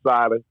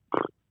outsider,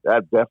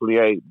 that definitely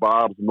ain't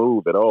Bob's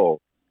move at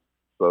all.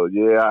 So,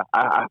 yeah,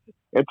 I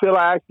until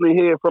I actually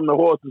hear from the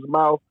horse's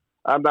mouth,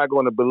 I'm not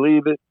going to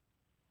believe it.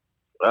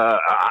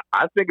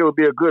 I think it would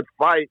be a good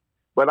fight,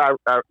 but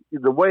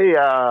the way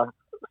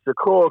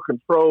Shakur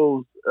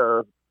controls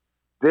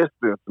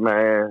distance,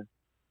 man,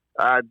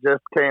 I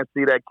just can't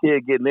see that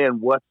kid getting in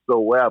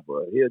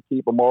whatsoever. He'll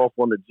keep him off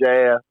on the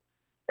jab,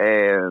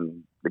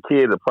 and the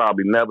kid will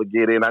probably never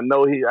get in. I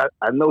know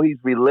he's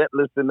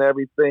relentless in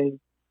everything,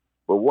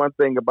 but one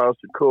thing about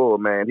Shakur,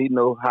 man, he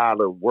knows how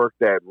to work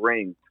that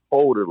ring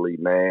totally,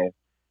 man.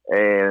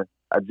 And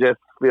I just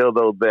feel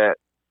though that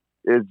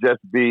it'd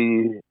just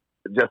be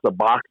a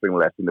boxing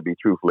lesson, to be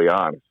truthfully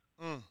honest.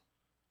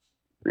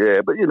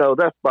 Yeah, but, you know,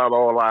 that's about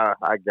all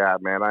I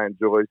got, man. I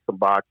enjoyed some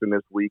boxing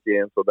this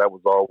weekend, so that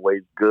was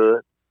always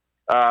good.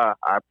 I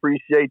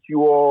appreciate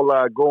you all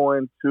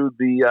going to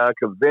the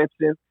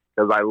convention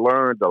because I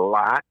learned a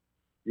lot,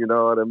 you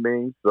know what I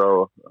mean?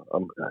 So I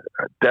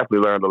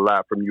definitely learned a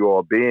lot from you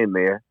all being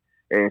there.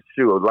 And,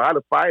 shoot, a lot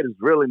of fighters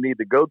really need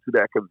to go to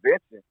that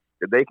convention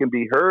so they can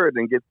be heard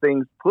and get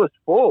things pushed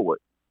forward.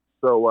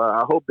 So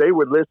I hope they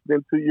were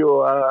listening to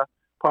your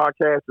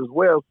podcast as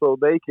well, so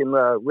they can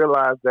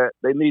realize that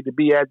they need to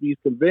be at these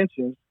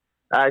conventions,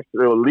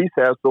 actually, or at least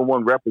have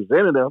someone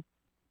representing them,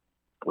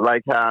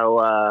 like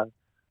how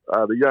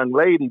the young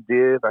lady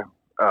did,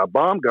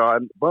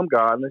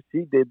 Bumgarner.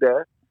 She did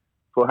that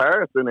for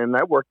Harrison, and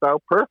that worked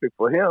out perfect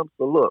for him.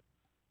 So look,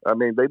 I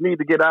mean, they need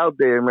to get out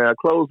there, man. A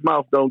closed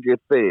mouth don't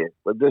get fed.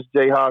 But this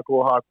Jay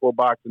Hardcore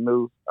Boxing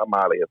News, I'm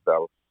out of here,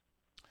 fellas.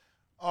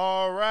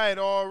 All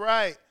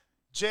right.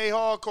 Jay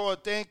Hardcore,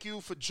 thank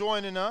you for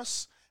joining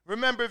us.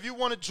 Remember, if you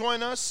want to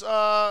join us,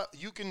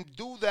 you can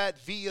do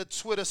that via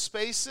Twitter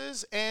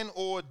Spaces and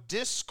or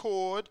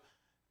Discord.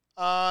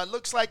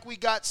 Looks like we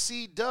got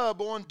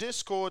C-Dub on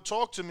Discord.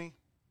 Talk to me.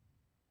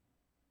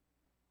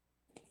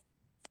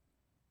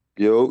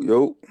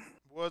 Yo.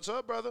 What's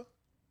up, brother?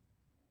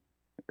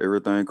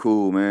 Everything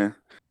cool, man.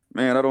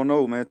 Man, I don't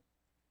know, man.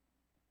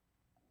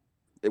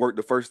 It worked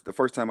the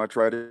first time I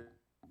tried it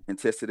and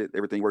tested it.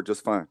 Everything worked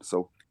just fine.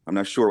 So I'm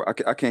not sure.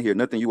 I can't hear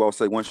nothing you all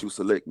say once you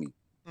select me.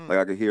 Like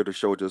I can hear the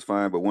show just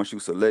fine, but once you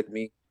select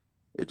me,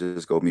 it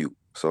just go mute.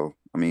 So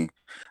I mean,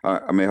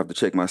 I may have to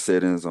check my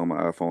settings on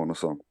my iPhone or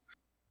something.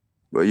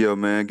 But yeah,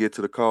 man, get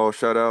to the call.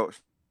 Shout out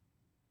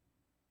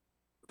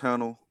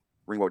panel,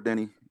 Ringwalk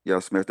Danny. Y'all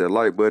smash that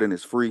like button.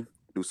 It's free.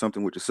 Do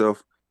something with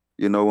yourself.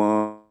 You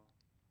know,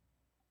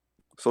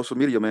 social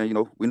media, man. You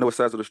know, we know what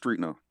sides of the street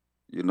now.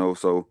 You know,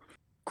 so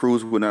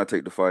Cruz would not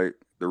take the fight.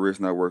 The risk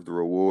not worth the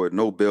reward.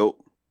 No belt.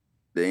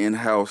 the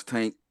in-house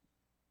Tank,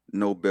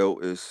 no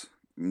belt is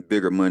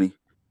bigger money.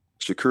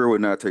 Shakur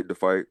would not take the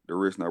fight. The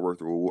risk not worth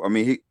the reward. I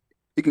mean,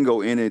 he can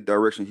go any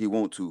direction he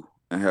want to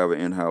and have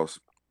an in-house.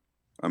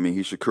 I mean,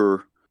 he's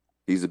Shakur.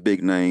 He's a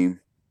big name,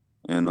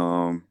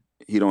 and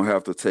he don't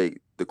have to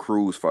take the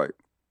Cruz fight.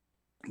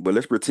 But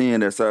let's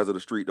pretend that sides of the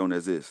street don't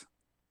exist.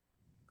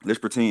 Let's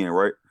pretend,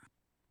 right?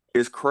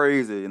 It's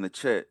crazy in the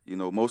chat. You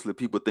know, mostly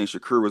people think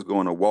Shakur is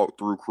going to walk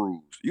through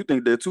Cruz. You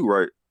think that too,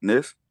 right,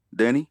 Ness?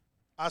 Danny?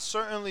 I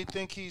certainly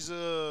think he's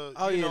a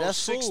that's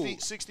 60, food.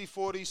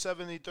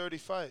 60-40, 70-30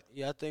 fight.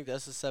 Yeah, I think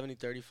that's a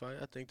 70-30 fight.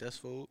 I think that's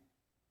food.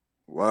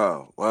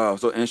 Wow.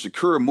 So, and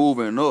Shakur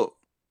moving up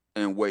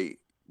in weight,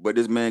 but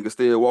this man can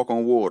still walk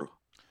on water.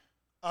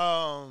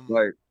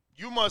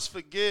 You must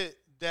forget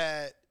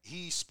that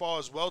he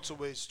spars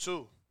welterweights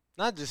too.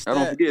 Not just I that.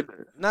 don't forget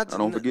that. Not I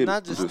don't forget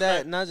Not just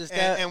that. Not just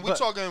that. And we're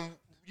talking,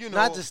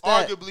 not just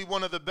that. arguably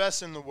one of the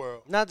best in the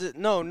world. Not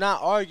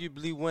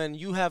arguably. When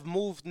you have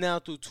moved now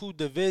through 2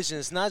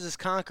 divisions, not just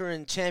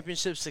conquering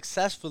championships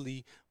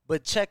successfully,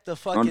 but check the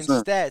fucking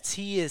stats.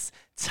 He is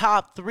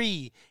top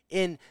 3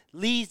 in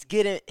least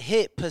getting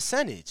hit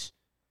percentage.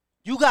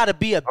 You got to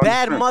be a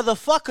bad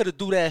motherfucker to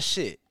do that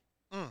shit.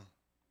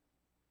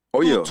 Oh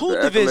yeah, 2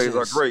 the divisions.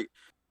 accolades are great.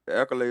 The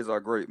accolades are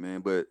great,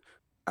 man. But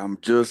I'm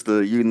just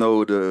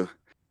the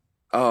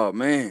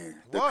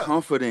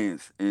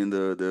confidence and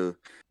the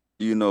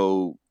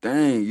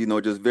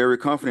just very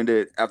confident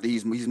that after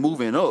he's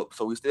moving up,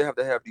 so we still have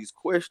to have these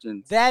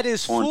questions. That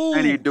is food.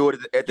 Can he do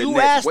it at the you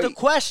next asked weight? the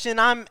question,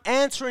 I'm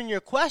answering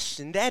your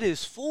question. That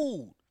is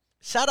food.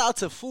 Shout out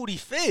to Foodie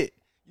Fit.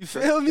 You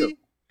feel me?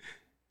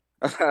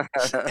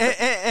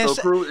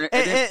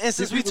 And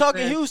since we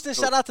talking Houston,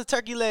 shout out to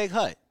Turkey Leg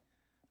Hut.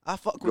 I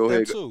fuck with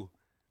them too.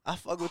 I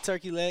fuck with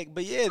Turkey Leg,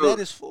 but yeah, that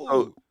is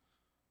food.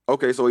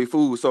 Okay, so he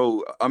food.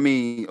 So I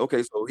mean,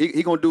 okay, so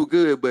he gonna do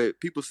good, but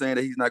people saying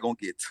that he's not gonna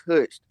get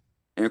touched.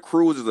 And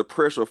Cruz is a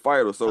pressure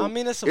fighter, so I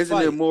mean, it's a isn't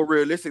fight. it more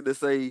realistic to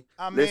say,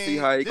 let's see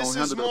how he gonna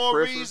handle the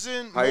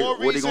pressure? More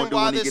reason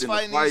why this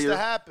fight needs to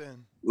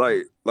happen.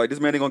 Like this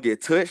man ain't gonna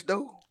get touched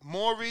though.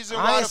 More reason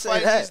why the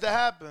fight needs to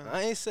happen.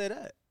 I ain't say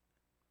that.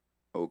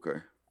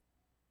 Okay.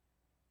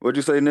 What'd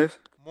you say, Ness?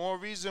 More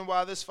reason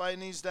why this fight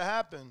needs to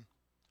happen.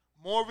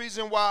 More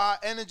reason why our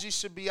energy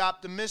should be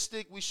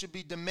optimistic. We should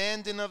be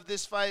demanding of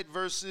this fight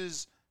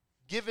versus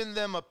giving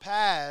them a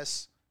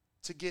pass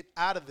to get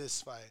out of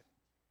this fight.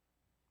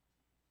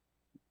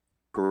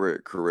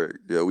 Correct.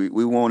 Yeah,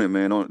 we want it,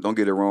 man. Don't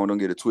get it wrong. Don't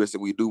get it twisted.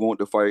 We do want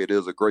the fight. It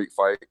is a great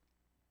fight.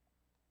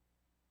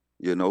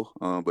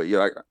 But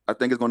yeah, I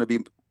think it's going to be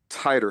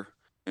tighter,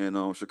 and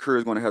Shakur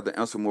is going to have to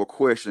answer more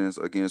questions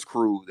against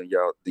Cruz than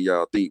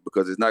y'all think,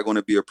 because it's not going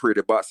to be a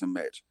pretty boxing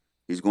match.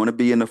 He's going to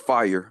be in the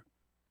fire.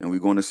 And we're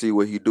going to see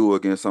what he do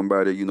against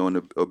somebody, in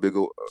a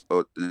bigger,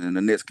 in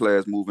the next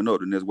class moving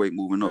up, the next weight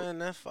moving up. Man,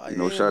 that fire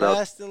shout out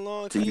lasting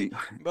long.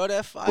 Bro,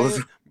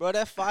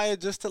 that fire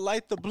just to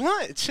light the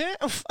blunt,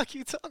 champ. What the fuck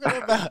you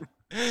talking about?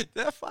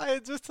 That fire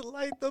just to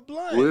light the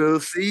blunt. We'll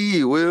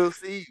see. We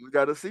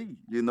got to see.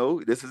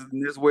 This is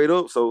this weight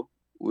up, so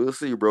we'll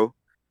see, bro.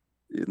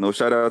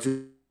 Shout out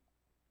to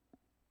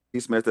he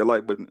smashed that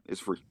like button. It's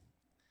free.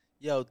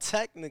 Yo,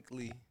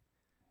 technically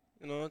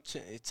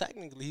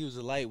he was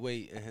a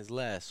lightweight in his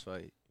last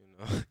fight.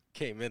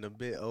 Came in a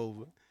bit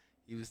over.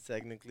 He was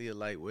technically a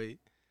lightweight.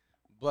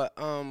 But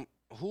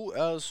who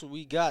else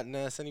we got,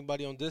 Ness?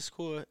 Anybody on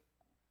Discord?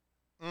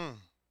 Well,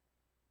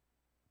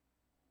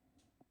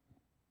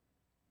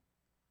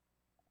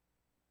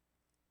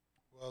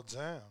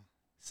 damn.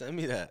 Send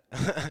me that.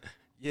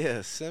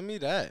 Yeah, send me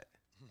that.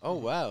 Oh,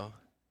 wow.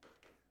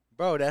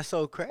 Bro, that's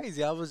so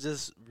crazy. I was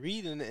just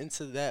reading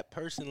into that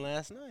person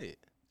last night.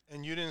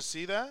 And you didn't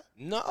see that?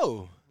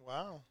 No.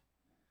 Wow.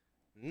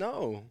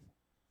 No.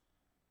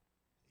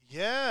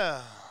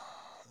 Yeah.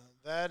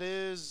 That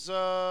is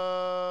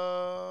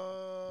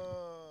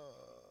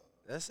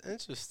that's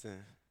interesting.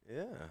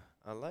 Yeah,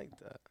 I like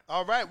that.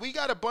 All right, we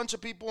got a bunch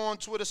of people on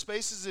Twitter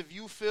Spaces. If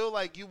you feel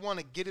like you want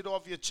to get it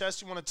off your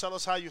chest, you want to tell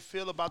us how you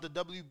feel about the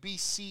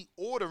WBC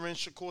ordering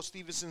Shakur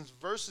Stevenson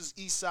versus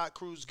Isaac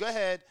Cruz, go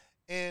ahead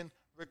and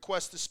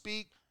request to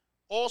speak.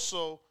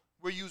 Also,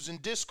 we're using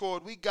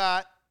Discord. We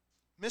got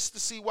Mr.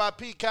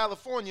 CYP,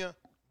 California.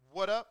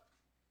 What up?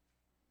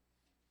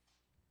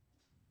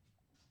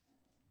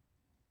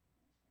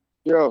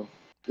 Yo,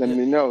 let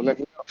me know.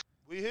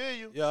 We hear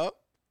you. Yo.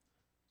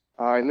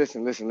 All right,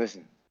 listen.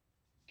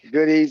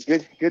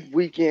 Good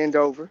weekend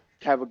over.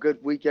 Have a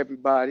good week,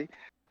 everybody. You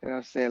know what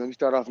I'm saying? Let me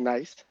start off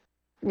nice.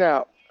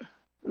 Now,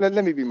 let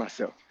me be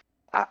myself.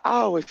 I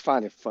always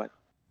find it fun.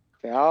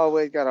 I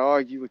always got to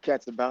argue with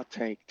cats about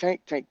Tank.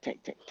 Tank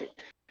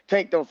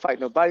don't fight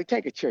nobody.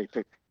 Tank a cherry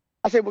picker.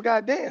 I said, well,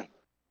 goddamn,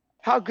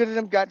 how good are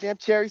them goddamn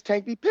cherries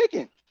Tank be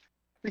picking?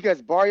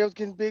 Because Barrio's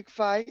getting big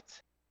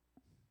fights.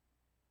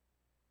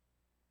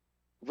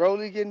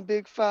 Rolly getting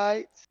big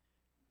fights.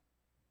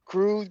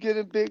 Cruz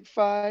getting big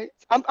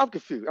fights. I'm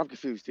confused. I'm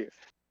confused here.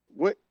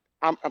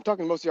 I'm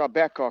talking to most of y'all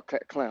backcard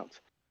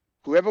clowns.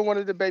 Whoever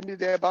wanted to debate me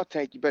there about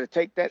Tank, you better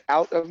take that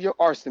out of your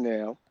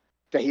arsenal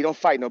that he don't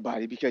fight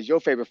nobody because your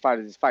favorite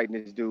fighter is fighting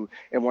this dude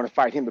and want to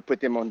fight him to put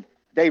them on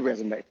their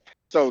resume.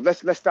 So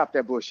let's stop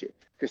that bullshit,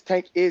 because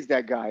Tank is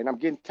that guy. And I'm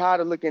getting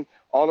tired of looking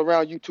all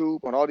around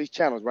YouTube on all these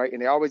channels, right?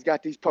 And they always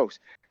got these posts.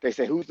 They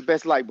say, who's the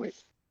best lightweight?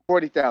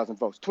 40,000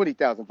 votes,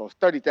 20,000 votes,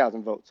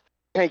 30,000 votes.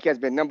 Tank has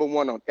been number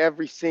one on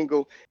every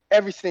single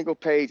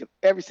page of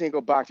every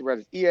single boxer,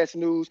 whether it's ES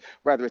News,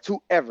 whether it's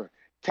whoever.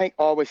 Tank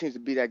always seems to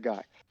be that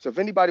guy. So if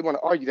anybody want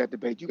to argue that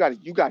debate, you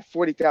got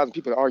 40,000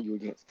 people to argue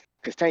against,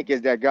 because Tank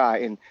is that guy.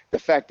 And the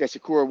fact that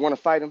Shakur want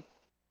to fight him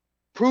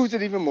proves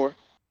it even more.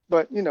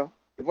 But, you know,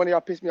 if one of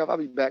y'all piss me off, I'll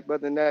be back. But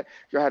other than that,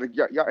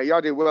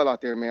 y'all did well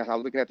out there, man. I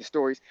was looking at the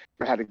stories.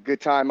 Y'all had a good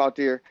time out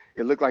there.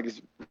 It looked like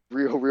it's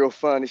real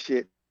fun and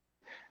shit.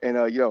 And,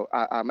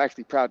 I'm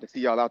actually proud to see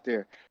y'all out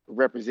there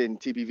representing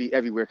TBV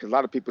everywhere, because a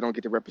lot of people don't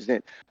get to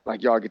represent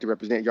like y'all get to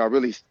represent. Y'all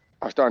really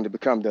are starting to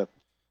become the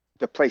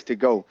place to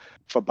go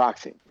for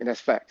boxing, and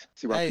that's facts.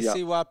 CYP, hey,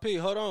 CYP,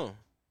 hold on.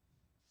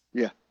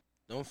 Yeah.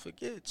 Don't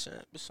forget,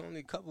 champ. It's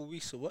only a couple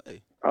weeks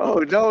away.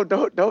 Oh no!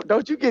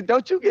 Don't you get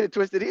it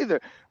twisted either,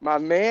 my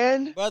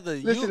man. Brother,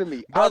 listen to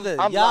me, brother.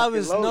 I'm y'all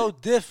was no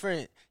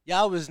different.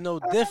 Y'all was no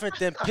different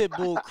than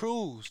Pitbull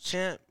Cruz,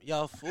 champ.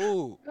 Y'all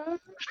fool.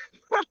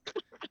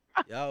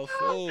 Y'all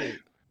fool.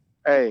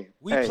 Hey,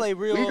 we play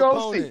real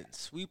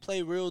opponents. We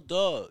play real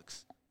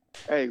dogs.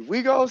 Hey,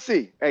 we gonna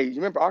see. Hey, you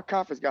remember our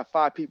conference got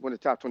 5 people in the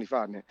top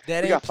 25 now.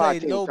 That we got 5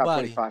 teams in the top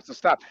nobody. 25. So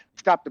stop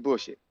the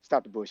bullshit.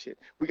 Stop the bullshit.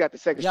 We got the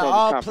second. Y'all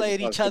all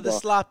played each other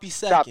sloppy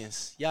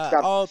seconds.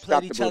 Y'all all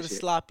played each other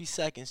sloppy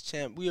seconds,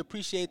 champ. We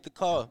appreciate the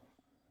call.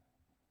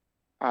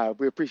 All right,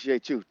 we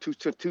appreciate you.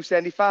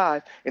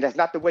 275, and that's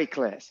not the weight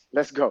class.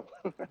 Let's go.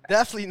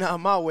 Definitely not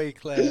my weight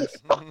class.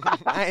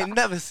 I ain't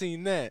never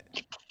seen that.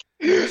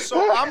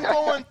 So I'm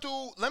going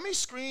through, let me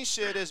screen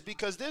share this,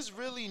 because there's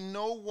really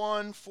no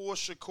one for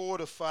Shakur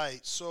to fight.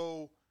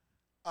 So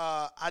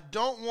I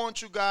don't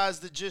want you guys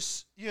to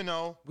just,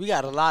 we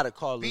got a lot of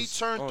callers be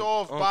turned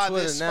off by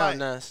Twitter this now, fight.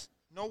 Nas.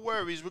 No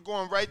worries. We're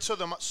going right to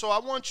them. So I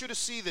want you to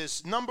see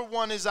this. Number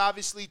one is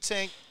obviously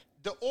Tank.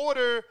 The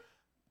order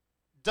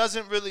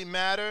doesn't really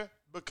matter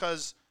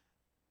because,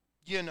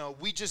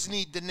 we just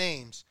need the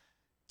names.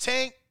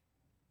 Tank,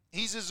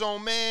 he's his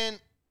own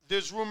man.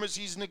 There's rumors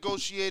he's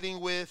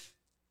negotiating with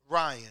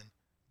Ryan.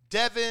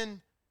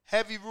 Devin,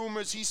 heavy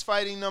rumors he's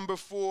fighting number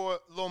 4,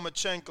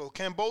 Lomachenko.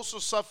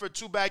 Kambosos suffered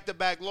 2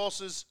 back-to-back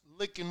losses,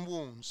 licking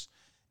wounds.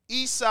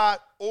 Isak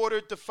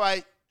ordered to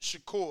fight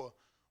Shakur.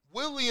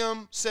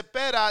 William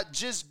Cepeda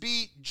just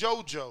beat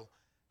JoJo.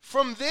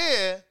 From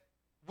there,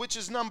 which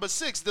is number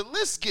 6, the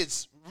list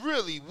gets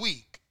really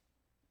weak,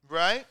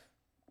 right?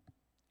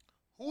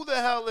 Who the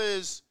hell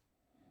is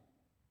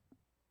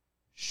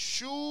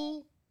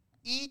Shuichiro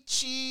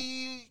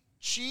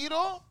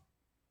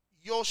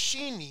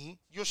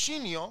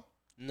Yoshinio?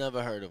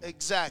 Never heard of him.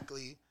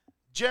 Exactly.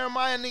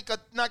 Jeremiah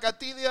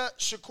Nakatilia,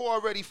 Shakur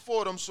already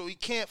fought him, so he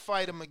can't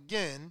fight him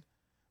again.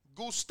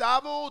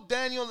 Gustavo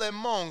Daniel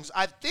Lemongs.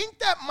 I think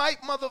that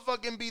might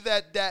motherfucking be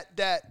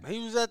that. He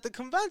was at the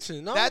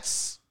convention, no?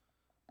 That's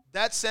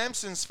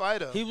Samson's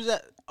fighter. He was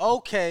at,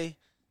 okay.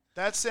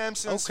 That's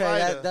Samson's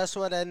fighter. That's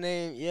what that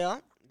name, yeah.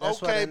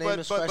 That's okay, why that name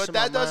is fresh but in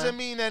that my doesn't mind.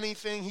 mean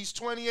anything. He's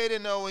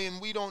 28-0,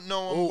 and we don't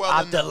know him Ooh,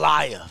 well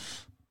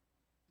Abdulayev.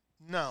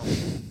 No.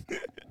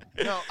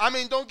 No, I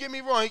mean, don't get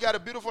me wrong. He got a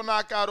beautiful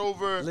knockout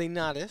over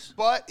Linares.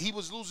 But he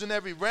was losing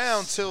every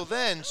round till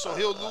then, so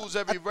he'll lose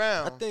every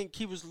round. I think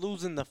he was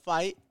losing the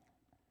fight.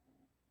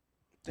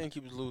 The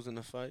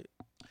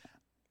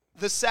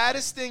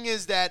saddest thing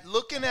is that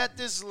looking at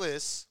this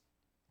list,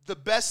 the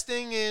best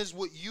thing is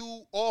what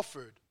you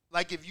offered.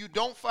 Like, if you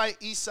don't fight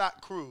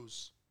Isak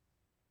Cruz,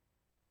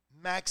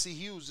 Maxie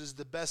Hughes is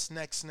the best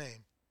next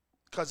name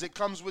because it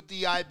comes with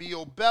the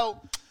IBO belt.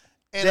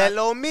 And De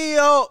lo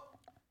mío.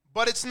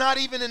 But it's not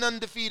even an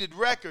undefeated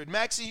record.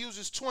 Maxie Hughes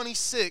is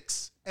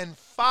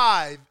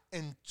 26-5-2.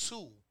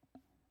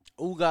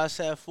 Ugas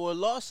had 4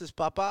 losses,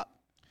 Papa.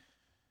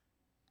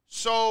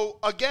 So,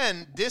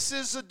 again, this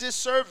is a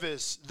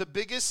disservice. The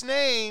biggest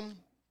name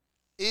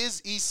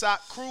is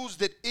Isak Cruz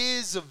that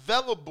is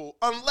available.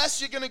 Unless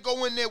you're going to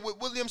go in there with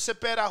William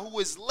Cepeda, who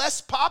is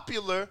less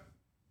popular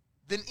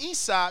than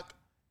Isak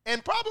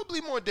and probably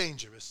more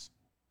dangerous.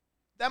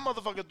 That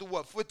motherfucker threw,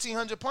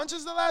 1,500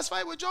 punches the last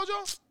fight with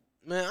JoJo?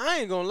 Man, I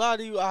ain't going to lie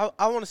to you.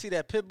 I want to see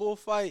that Pitbull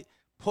fight,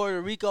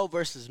 Puerto Rico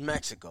versus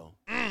Mexico.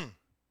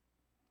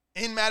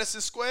 In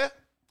Madison Square?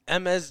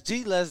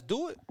 MSG, let's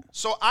do it.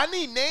 So I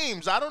need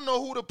names. I don't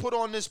know who to put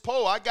on this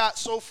poll. I got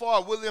so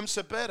far William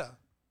Cepeda.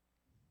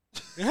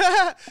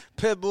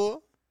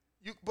 Pitbull.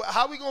 But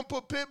how we gonna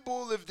put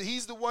Pitbull if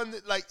he's the one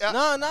that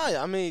No.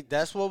 I mean,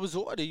 that's what was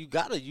ordered. You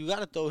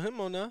gotta throw him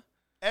on there.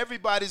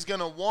 Everybody's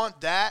gonna want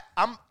that.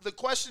 The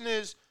question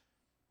is,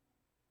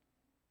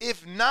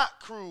 if not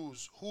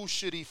Cruz, who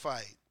should he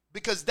fight?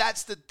 Because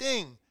that's the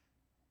thing.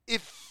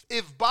 If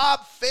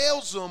Bob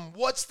fails him,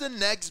 what's the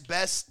next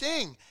best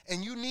thing?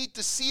 And you need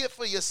to see it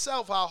for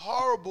yourself how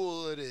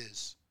horrible it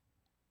is.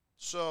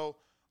 So,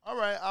 All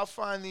right, I'll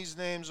find these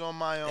names on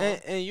my own.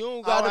 And you don't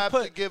I'll gotta have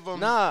put. to give them.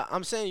 Nah,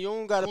 I'm saying you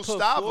don't gotta put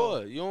Gustavo.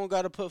 4. You don't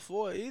gotta put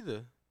 4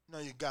 either. No,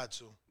 you got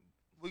to.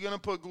 We're gonna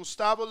put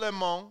Gustavo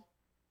Lemon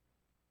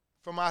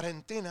from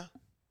Argentina.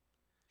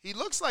 He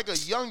looks like a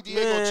young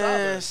Diego Man,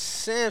 Chavez.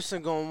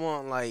 Samson gonna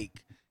want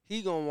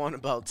he gonna want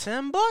about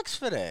 $10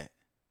 for that.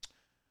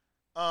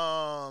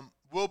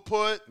 We'll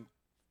put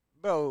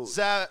Bro,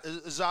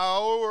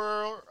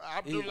 Zaur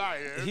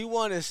Abdullahi. he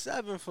wanted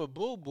 7 for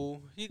Boo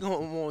Boo. He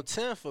gonna want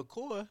 10 for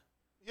Core.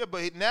 Yeah,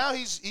 but now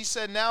he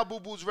said now Boo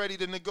Boo's ready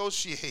to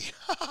negotiate.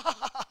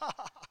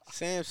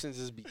 Samson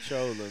just be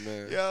trolling,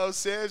 man. Yo,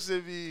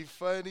 Samson be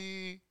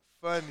funny.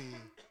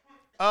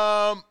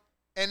 And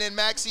then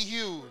Maxie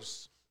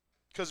Hughes,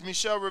 because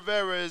Michelle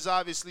Rivera is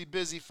obviously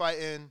busy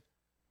fighting,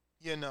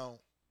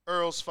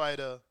 Earl's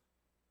fighter,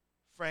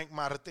 Frank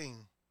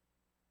Martin.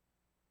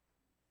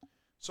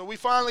 So we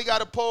finally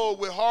got a poll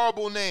with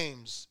horrible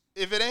names.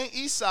 If it ain't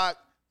Isak,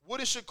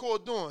 what is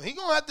Shakur doing? He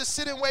gonna have to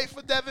sit and wait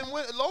for Devin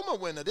Loma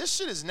winner. This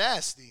shit is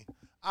nasty.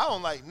 I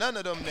don't like none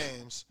of them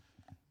names.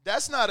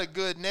 That's not a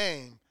good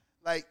name.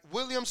 Like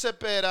William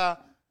Cepeda,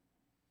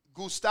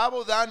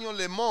 Gustavo Daniel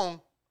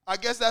Lemon. I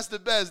guess that's the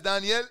best,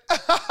 Daniel.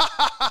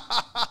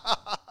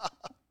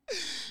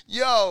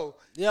 Yo,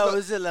 look,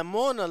 is it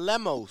Lemon or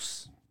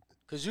Lemos?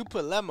 Because you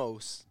put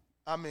Lemos.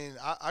 I mean,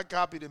 I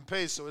copied and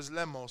pasted, so it's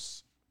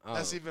Lemos. Oh.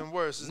 That's even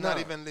worse. It's not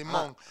even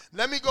Limon.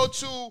 Let me go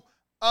to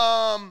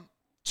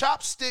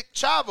Chopstick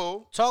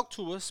Chavo. Talk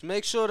to us.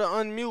 Make sure to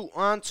unmute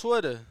on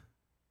Twitter.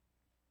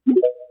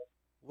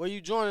 Where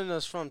you joining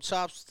us from,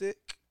 Chopstick?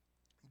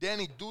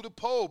 Danny, do the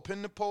poll.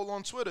 Pin the poll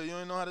on Twitter. You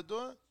ain't know how to do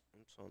it?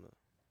 I'm trying to.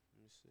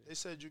 Let me see. They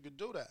said you could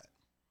do that.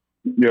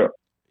 Yeah.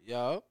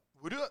 Yo.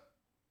 What up?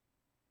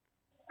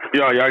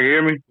 Y'all can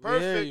hear me?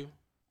 Perfect. We hear you.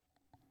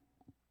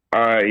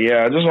 All right,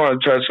 yeah. I just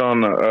want to touch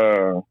on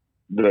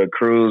the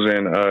Cruz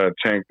and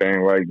Tank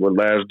thing, like what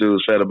last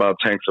dude said about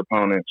Tank's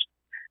opponents.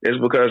 It's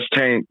because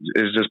Tank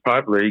is just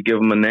popular. He give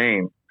him a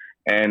name,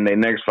 and their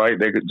next fight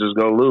they could just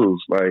go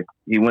lose. Like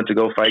he went to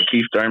go fight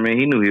Keith Thurman,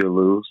 he knew he would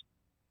lose.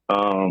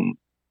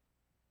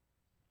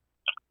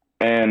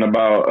 And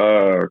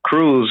about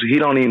Cruz, he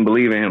don't even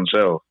believe in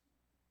himself.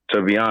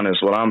 To be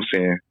honest, what I'm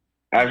seeing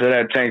after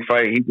that Tank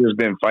fight, he just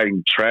been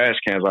fighting trash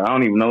cans. Like I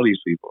don't even know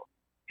these people.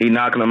 He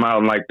knocking them out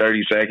in like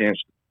 30 seconds.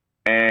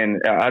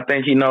 And I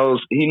think he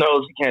knows he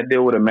can't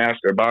deal with a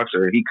master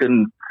boxer. He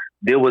couldn't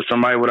deal with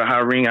somebody with a high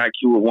ring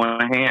IQ with one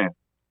hand.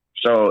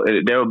 So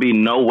there will be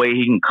no way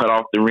he can cut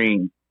off the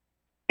ring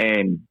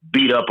and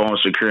beat up on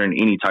Shakur in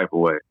any type of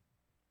way.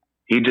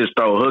 He just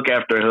throw hook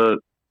after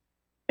hook,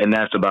 and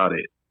that's about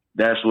it.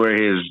 That's where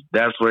his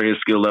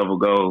skill level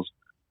goes.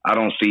 I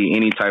don't see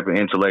any type of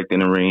intellect in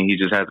the ring. He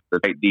just has to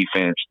take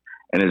defense,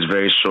 and it's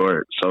very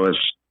short. So it's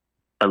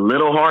a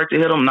little hard to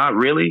hit him. Not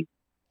really.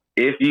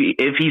 If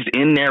he's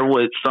in there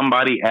with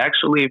somebody,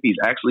 if he's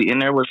actually in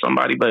there with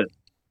somebody, but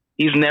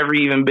he's never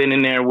even been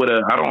in there with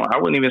I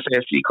wouldn't even say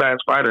a C-class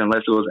fighter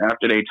unless it was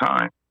after their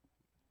time,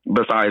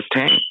 besides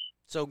Tank.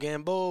 So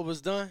Gamboa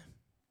was done?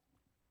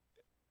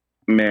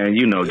 Man,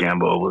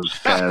 Gamboa was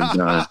past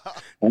done.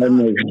 That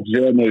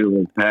nigga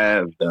was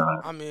past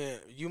done. I mean,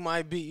 you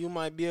might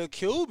be a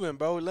Cuban,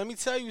 bro. Let me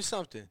tell you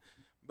something.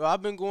 Bro,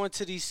 I've been going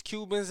to these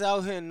Cubans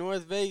out here in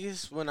North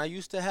Vegas when I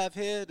used to have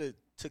hair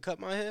to cut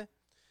my hair.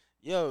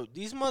 Yo,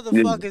 these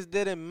motherfuckers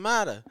didn't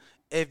matter.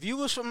 If you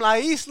was from La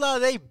Isla,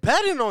 they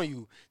betting on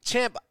you.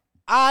 Champ,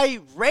 I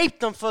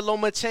raped them for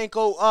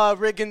Lomachenko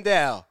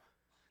Rigondeaux.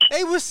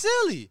 They was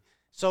silly.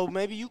 So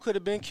maybe you could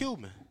have been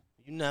Cuban.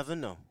 You never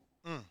know.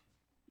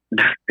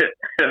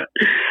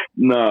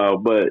 No,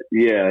 but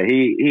yeah,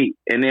 he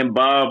and then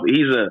Bob,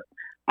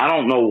 I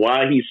don't know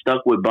why he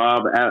stuck with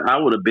Bob. I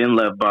would have been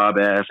left Bob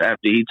ass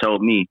after he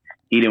told me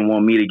he didn't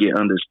want me to get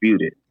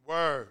undisputed.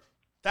 Word.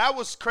 That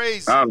was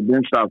crazy. I would have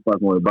been stopped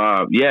fucking with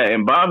Bob. Yeah,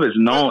 and Bob is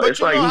known. But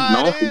it's like he's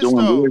known for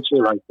doing weird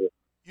shit like that.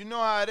 You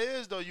know how it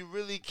is, though. You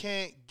really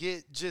can't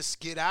get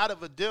out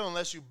of a deal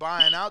unless you're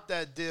buying out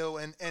that deal.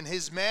 And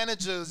his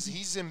managers,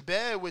 he's in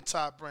bed with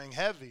Top Rank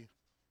heavy.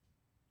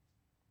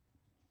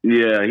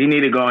 Yeah, he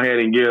need to go ahead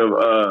and give,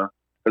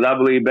 because I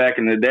believe back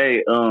in the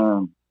day,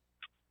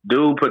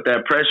 dude put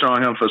that pressure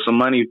on him for some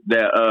money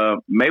that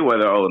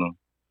Mayweather owed him.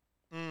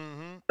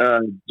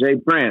 Jay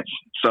Prince.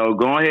 So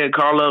go ahead,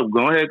 call up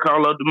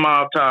the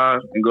mob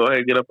ties and go ahead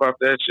and get up off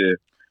that shit.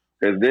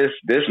 Because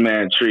this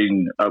man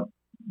treating a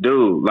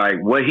dude like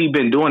what he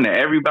been doing to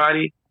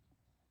everybody,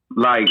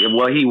 like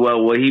what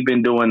he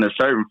been doing to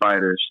certain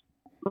fighters,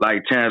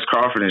 like Terrence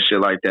Crawford and shit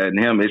like that. And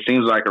him, it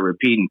seems like a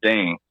repeating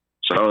thing.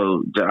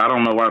 So I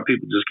don't know why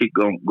people just keep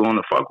going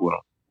to fuck with him.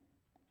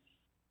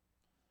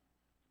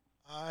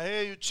 I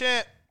hear you,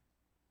 champ.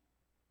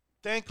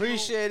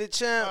 Appreciate it,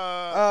 champ.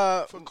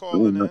 For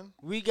calling in.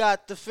 We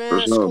got the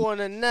Fans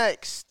Corner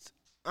next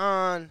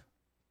on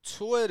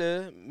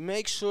Twitter.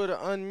 Make sure to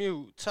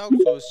unmute. Talk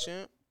to us,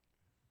 champ.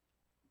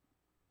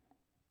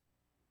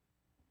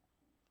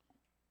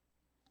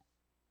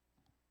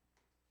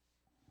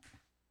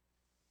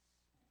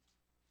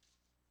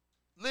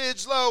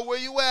 Lidge Low, where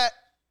you at?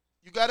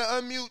 You got to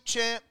unmute,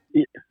 champ.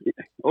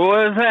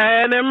 What's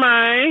happening,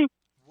 man?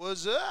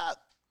 What's up?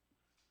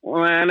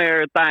 Man,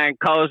 everything,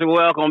 Coach.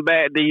 Welcome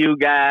back to you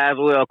guys.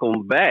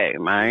 Welcome back,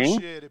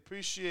 man.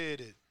 Appreciate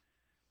it.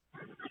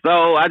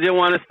 So I just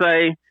want to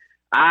say,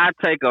 I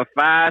take a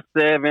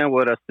 5'7"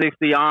 with a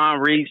 60 arm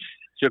reach,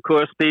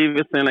 Shakur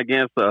Stevenson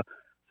against a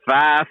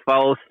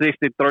 5'4",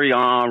 63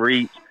 arm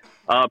reach,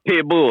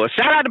 Pitbull.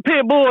 Shout out to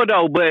Pitbull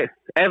though, but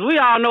as we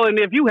all know, and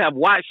if you have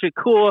watched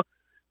Shakur,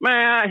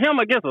 man, him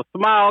against a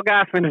small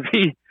guy finna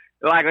be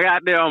like a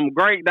goddamn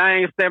Great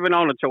Dane stepping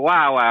on a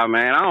Chihuahua,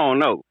 man. I don't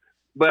know.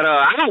 But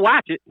I don't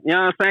watch it, you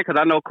know what I'm saying?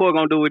 Because I know Core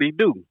gonna do what he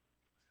do.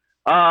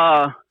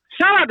 Shout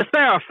out to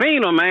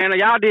Serafina, man.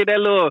 Y'all did that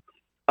little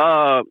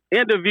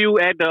interview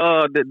at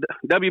the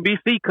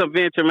WBC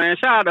convention, man.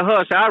 Shout out to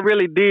her. I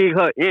really dig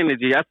her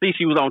energy. I see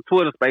she was on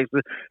Twitter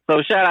Spaces.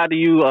 So shout out to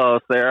you,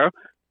 Sarah.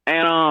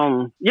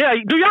 And yeah,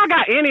 do y'all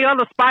got any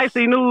other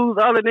spicy news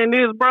other than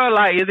this, bro?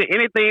 Like, is it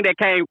anything that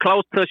came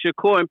close to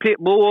Shakur and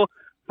Pitbull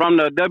from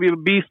the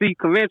WBC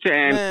convention?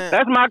 And Man,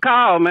 that's my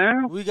call,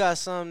 man. We got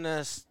something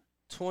that's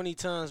 20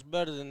 times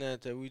better than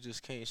that we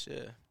just can't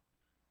share.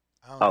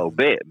 Oh,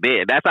 bet.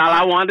 That's all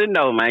I wanted to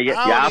know, man.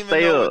 Y'all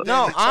stay up.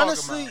 No,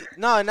 honestly,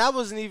 no, and that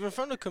wasn't even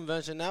from the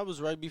convention. That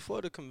was right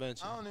before the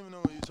convention. I don't even know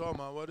what you're talking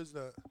about. What is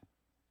that?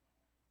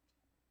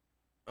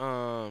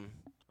 I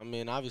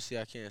mean, obviously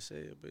I can't say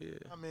it, but yeah.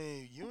 I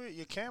mean,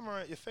 your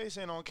camera, your face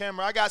ain't on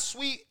camera. I got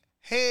Sweet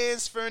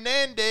Hands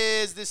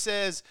Fernandez that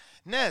says,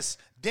 Ness,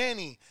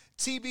 Danny,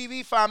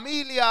 TBV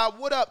Familia,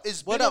 what up?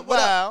 It's been a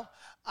while.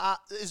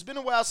 It's been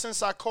a while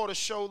since I caught a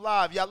show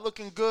live. Y'all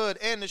looking good,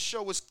 and the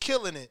show is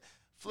killing it.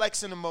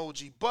 Flexing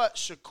emoji, but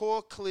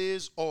Shakur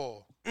clears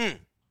all.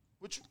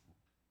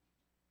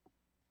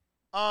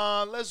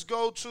 Let's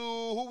go to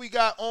who we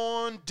got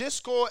on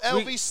Discord.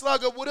 LV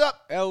Slugger, what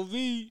up?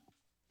 LV.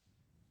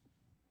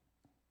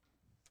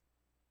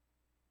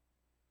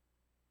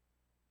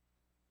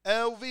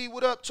 LV,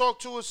 what up? Talk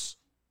to us.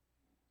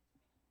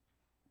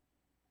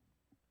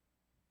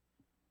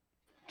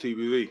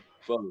 TBV,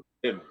 fellas.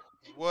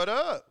 What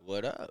up?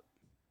 What up?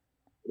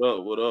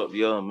 What up?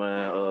 Yeah,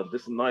 man.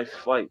 This is a nice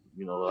fight.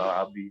 You know,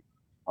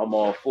 I'm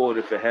all for it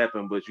if it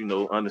happened, but you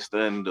know,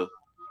 understanding the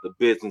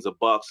business of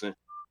boxing,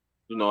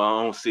 you know,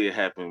 I don't see it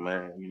happen,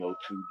 man. You know,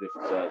 two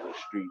different sides of the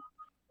street.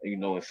 You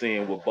know, and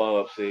seeing what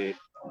Bob said,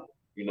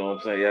 you know what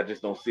I'm saying? I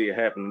just don't see it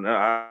happening.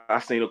 I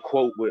seen a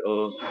quote with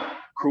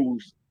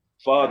Cruz'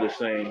 father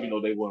saying, you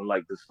know, they wouldn't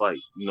like this fight,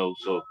 you know,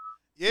 so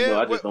yeah, you know,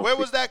 I just don't where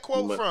was that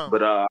quote from?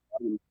 But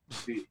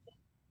see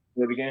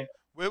it again?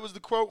 Where was the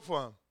quote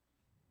from?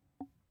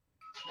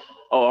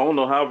 Oh, I don't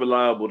know how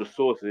reliable the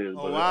source is,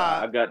 but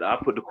wow. I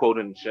put the quote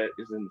in the chat.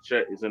 It's in the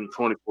chat. It's in the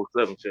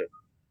 24/7 chat.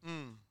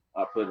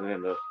 I put it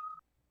in the.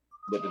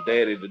 But the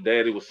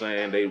daddy was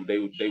saying they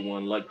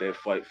wouldn't like that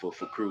fight for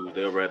Cruz.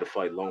 They'd rather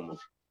fight Lomas,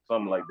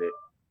 something like that.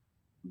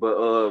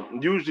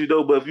 But usually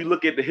though, but if you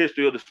look at the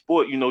history of the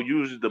sport, you know,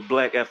 usually the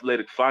black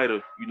athletic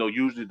fighter, you know,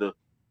 usually the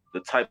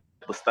type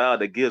of style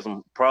that gives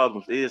them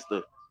problems is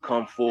the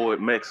come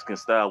forward Mexican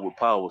style with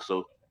power.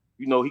 So,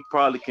 you know, he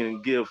probably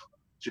can give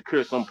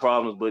Shakur some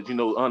problems, but you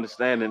know,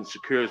 understanding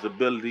Shakur's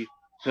ability,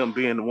 him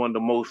being one of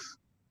the most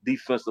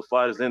defensive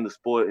fighters in the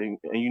sport, and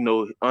you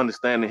know,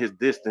 understanding his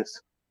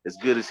distance as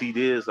good as he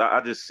is,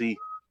 I just see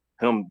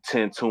him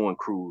 10-2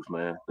 Cruz,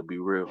 man, to be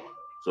real.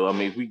 So I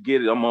mean, if we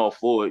get it, I'm all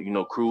for it. You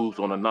know, Cruz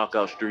on a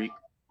knockout streak,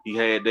 he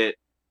had that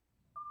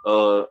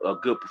a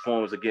good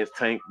performance against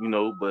Tank, you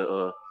know,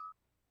 but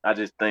I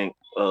just think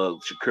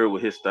Shakur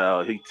with his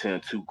style, he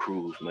 10-2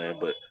 Cruz, man.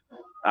 But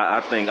I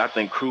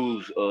think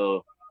Cruz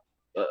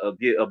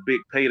get a big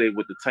payday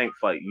with the Tank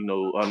fight, you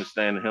know,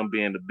 understanding him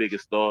being the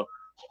biggest star.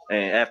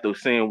 And after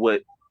seeing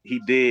what he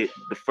did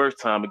the first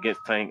time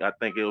against Tank, I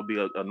think it'll be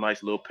a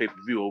nice little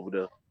pay-per-view over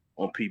there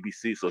on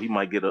PBC. So he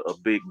might get a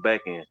big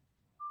back end.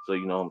 So,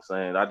 you know what I'm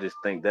saying? I just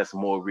think that's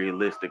more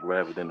realistic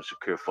rather than the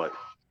Shakur fight.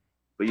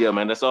 But yeah,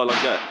 man, that's all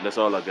I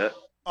got.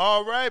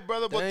 All right,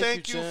 brother. Well,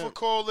 thank you champ. for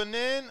calling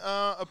in.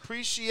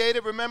 Appreciate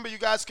it. Remember, you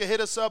guys can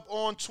hit us up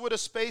on Twitter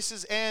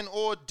Spaces and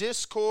or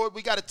Discord.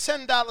 We got a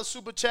 $10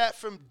 super chat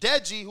from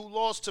Deji, who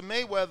lost to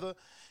Mayweather.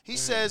 He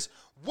says,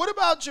 what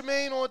about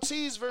Jermaine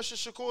Ortiz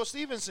versus Shakur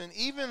Stevenson?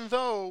 Even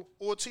though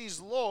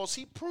Ortiz lost,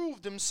 he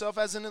proved himself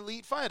as an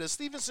elite fighter.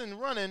 Stevenson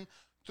running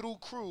through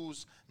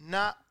Cruz,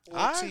 not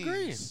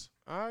Ortiz.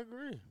 I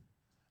agree.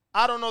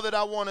 I don't know that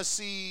I want to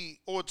see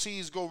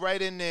Ortiz go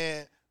right in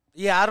there.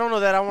 Yeah, I don't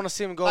know that I want to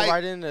see him go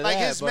right into that. Like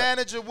his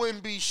manager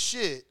wouldn't be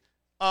shit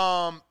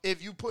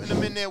if you putting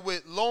him in there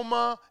with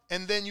Loma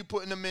and then you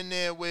putting him in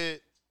there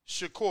with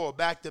Shakur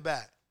back to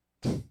back.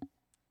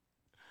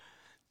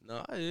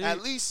 No,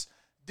 at least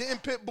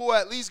didn't Pitbull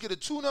at least get a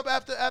tune-up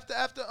after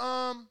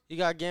He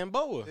got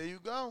Gamboa. There you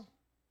go.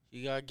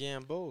 He got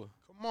Gamboa.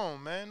 Come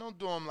on, man. Don't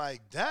do him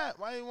like that.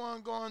 Why you want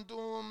to go and do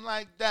him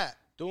like that?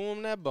 Do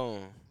him that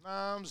bone.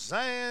 I'm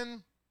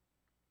saying.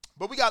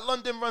 But we got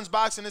London Runs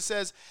Boxing. It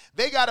says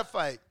they got to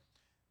fight.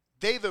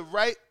 They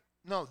right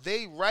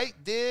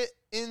there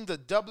in the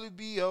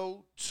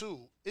WBO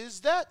too. Is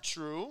that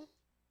true?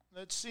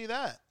 Let's see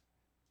that.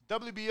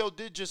 WBO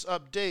did just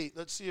update.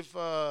 Let's see if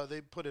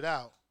they put it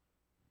out.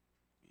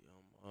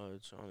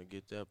 I'm trying to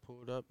get that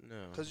pulled up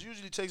now. Because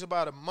usually it takes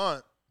about a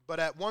month. But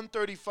at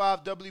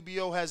 135,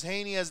 WBO has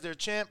Haney as their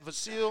champ,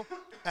 Vasil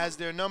as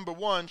their number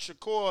 1,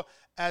 Shakur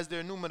as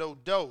their numero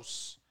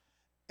dos.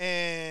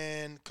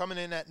 And coming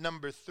in at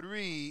number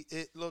 3,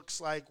 it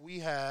looks like we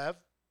have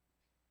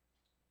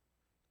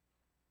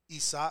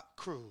Isaac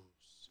Cruz.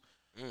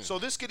 So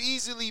this could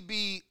easily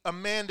be a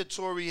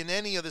mandatory in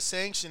any of the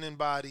sanctioning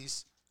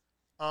bodies.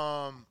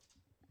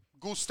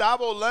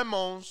 Gustavo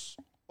Lemos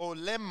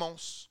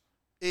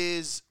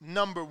is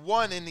number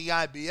 1 in the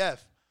IBF.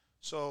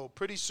 So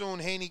pretty soon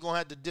Haney gonna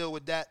have to deal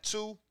with that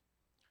too.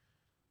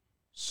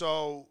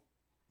 So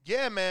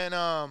yeah, man,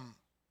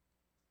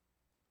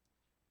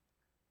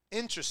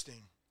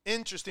 interesting.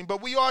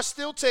 But we are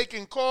still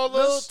taking callers.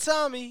 Lil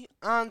Tommy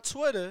on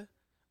Twitter,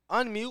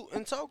 unmute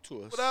and talk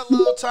to us. What up,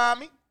 Lil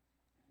Tommy?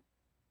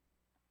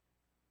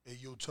 Hey,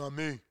 yo,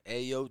 Tommy.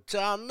 Hey, yo,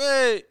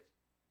 Tommy.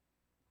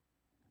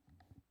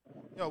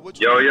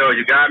 Yo,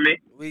 you got me?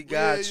 We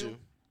got you.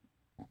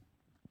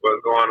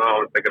 What's going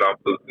on? Let's take it off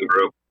Bluetooth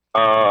real.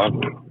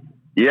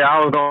 Yeah, I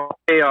was gonna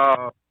say,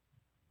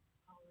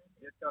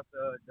 just because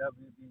the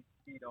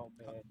WBC don't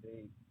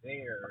mandate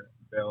their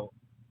belt,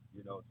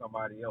 you know,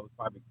 somebody else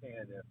probably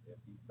can if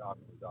he thought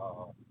it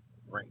was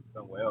ranked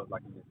somewhere else,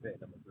 like you just said,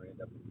 number 3 in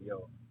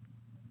WBO.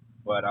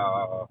 But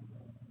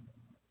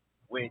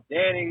with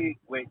Danny,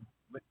 with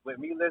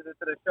me listening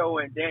to the show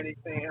and Danny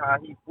saying how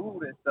he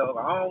booed and stuff,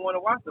 I don't want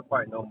to watch the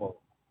fight no more.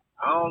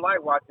 I don't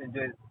like watching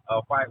just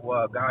a fight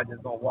where a guy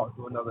just gonna walk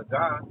to another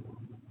guy.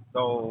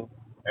 So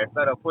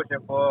instead of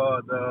pushing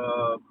for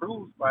the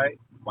Cruz fight,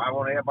 why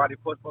won't everybody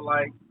push for,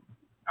 like,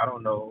 I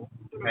don't know,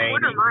 in a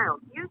quarter mile,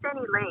 use any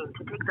lane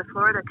to take the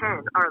Florida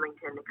 10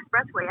 Arlington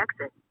Expressway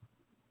exit.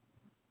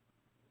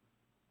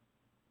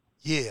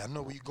 Yeah, I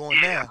know where you're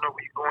going now.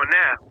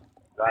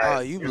 Oh,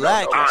 you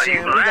lacking,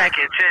 Chan. We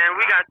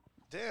got...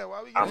 Damn,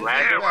 why we I'm getting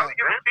lagging. feedback? Why we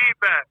getting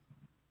feedback?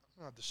 I'm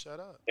gonna have to shut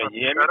up. Can you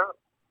hear me?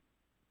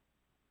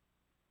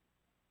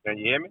 Can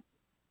you hear me?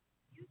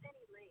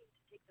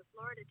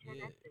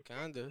 Yeah,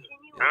 kinda.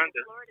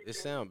 It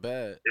sound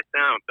bad.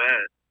 I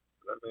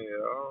mean,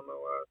 I don't know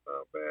why it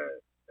sounds bad.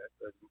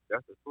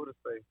 That's the Twitter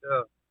space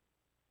there.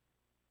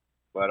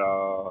 But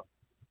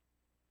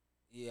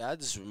yeah, I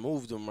just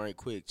removed them right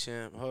quick,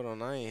 champ. Hold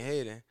on, I ain't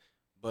hating,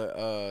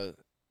 but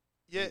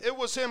yeah, it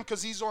was him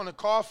because he's on the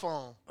car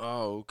phone.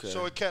 Oh, okay.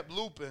 So it kept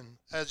looping.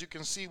 As you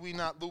can see, we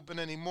not looping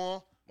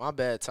anymore. My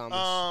bad,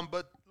 Thomas.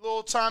 But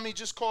little Tommy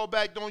just called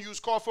back. Don't use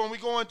car phone. We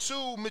going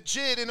to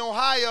Majid in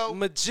Ohio.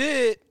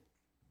 Majid.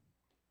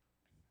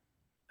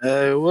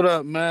 Hey, what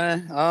up,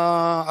 man?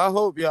 I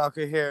hope y'all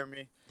can hear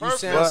me. You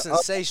sound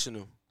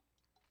sensational.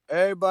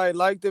 Everybody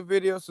like the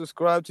video,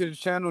 subscribe to the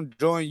channel,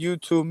 join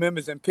YouTube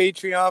members and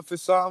Patreon for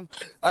something.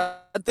 I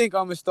think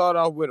I'm going to start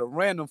off with a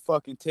random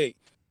fucking take.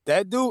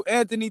 That dude,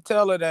 Anthony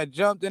Taylor, that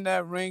jumped in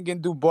that ring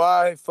in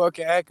Dubai,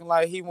 fucking acting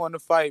like he want to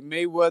fight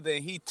Mayweather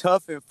and he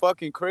tough and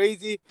fucking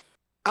crazy.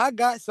 I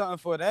got something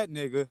for that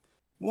nigga.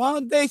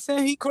 One day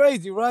saying he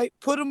crazy, right?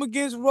 Put him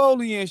against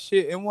Rolly and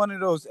shit in one of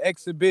those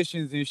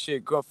exhibitions and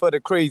shit for the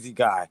crazy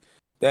guy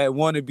that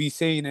want to be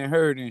seen and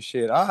heard and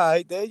shit. All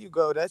right, there you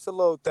go. That's a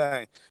little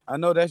thing. I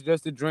know that's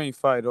just a dream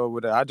fight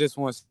over there. I just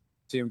want to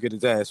see him get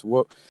his ass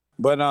whooped.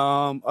 But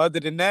other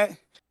than that,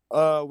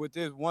 with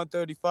this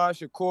 135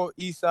 Shakur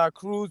Isaac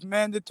Cruz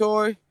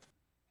mandatory,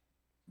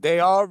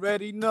 they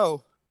already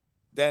know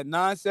that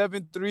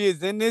 973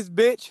 is in this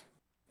bitch.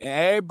 And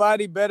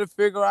everybody better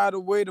figure out a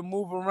way to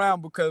move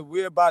around because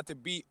we're about to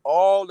beat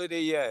all of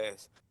their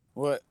ass.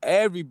 Well,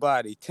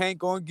 everybody. Tank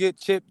gonna get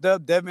chipped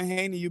up. Devin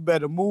Haney, you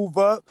better move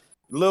up.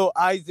 Lil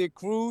Isaac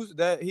Cruz,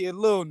 that he a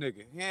little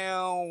nigga. He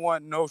don't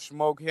want no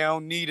smoke. He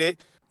don't need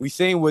it. We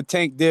seen what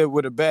Tank did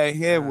with a bad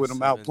head with him,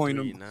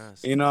 outpointing him.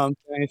 You know what I'm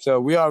saying? So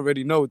we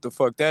already know what the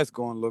fuck that's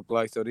going to look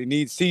like. So they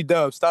need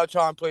C-Dub. Stop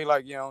trying to play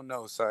like you don't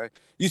know, son.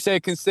 You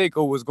said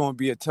Canseco was going to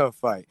be a tough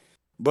fight.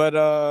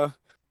 But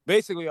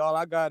basically all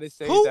I got to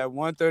say is that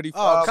 135.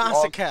 Oh,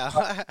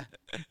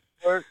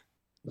 Consecal.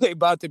 They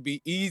about to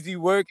be easy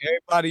work.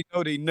 Everybody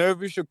know they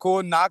nervous.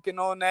 Shakur knocking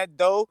on that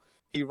door.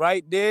 He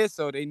right there,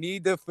 so they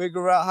need to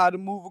figure out how to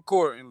move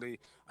accordingly.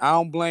 I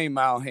don't blame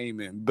Al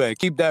Heyman, but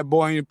keep that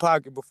boy in your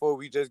pocket before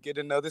we just get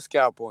another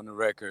scalp on the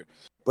record.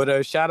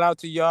 But shout out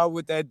to y'all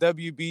with that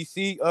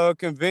WBC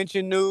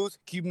convention news,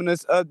 keeping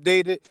us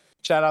updated.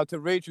 Shout out to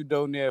Rachel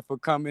Donaire for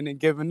coming and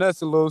giving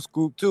us a little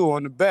scoop, too,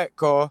 on the back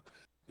call.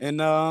 And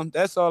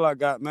that's all I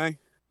got, man.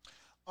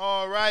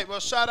 All right.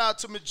 Well, shout out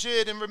to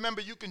Majid. And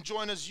remember, you can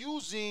join us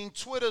using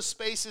Twitter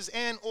Spaces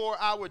and or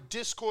our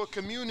Discord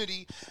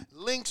community.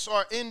 Links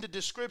are in the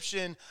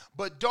description.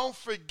 But don't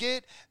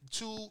forget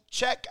to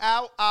check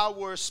out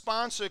our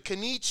sponsor,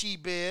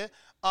 Kenichi Bear,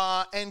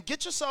 and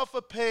get yourself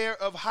a pair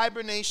of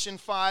Hibernation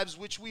 5s,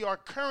 which we are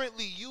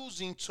currently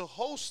using to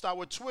host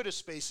our Twitter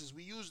Spaces.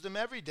 We use them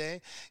every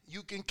day.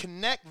 You can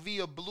connect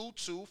via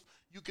Bluetooth.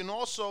 You can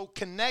also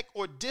connect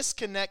or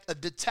disconnect a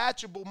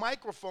detachable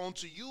microphone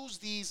to use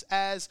these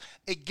as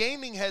a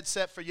gaming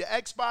headset for your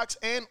Xbox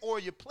and or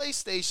your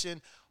PlayStation,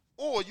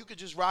 or you could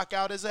just rock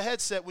out as a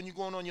headset when you're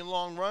going on your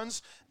long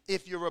runs.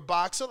 If you're a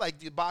boxer, like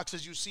the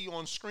boxers you see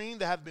on screen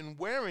that have been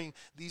wearing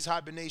these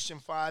Hibernation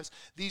 5s,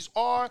 these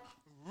are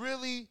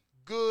really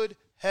good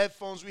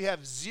headphones. We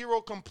have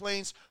zero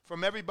complaints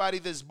from everybody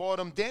that's bought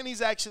them.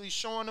 Danny's actually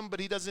showing them, but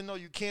he doesn't know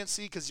you can't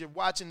see because you're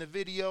watching the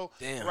video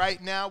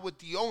right now with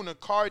the owner,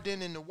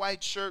 Cardin, in the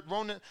white shirt,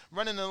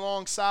 running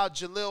alongside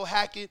Jalil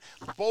Hackett,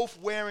 both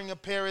wearing a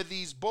pair of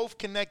these, both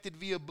connected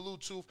via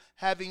Bluetooth,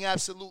 having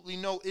absolutely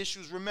no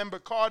issues. Remember,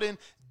 Cardin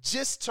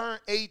just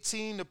turned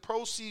 18. The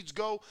proceeds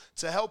go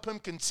to help him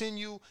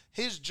continue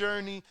his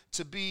journey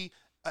to be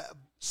a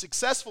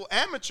successful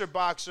amateur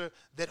boxer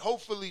that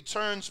hopefully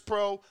turns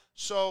pro.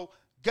 So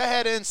go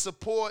ahead and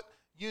support.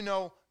 You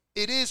know,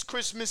 it is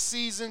Christmas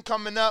season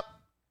coming up.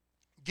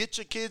 Get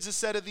your kids a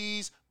set of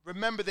these.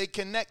 Remember, they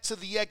connect to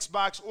the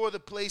Xbox or the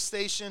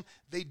PlayStation.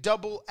 They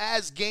double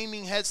as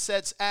gaming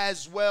headsets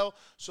as well.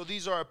 So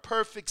these are a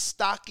perfect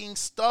stocking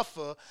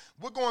stuffer.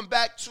 We're going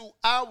back to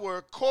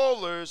our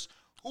callers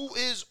who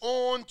is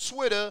on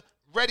Twitter,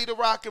 ready to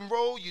rock and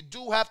roll. You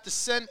do have to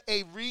send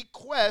a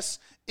request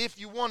if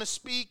you want to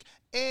speak.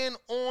 And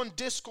on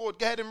Discord,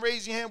 go ahead and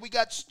raise your hand. We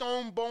got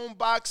Stone Bone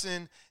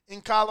Boxing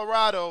in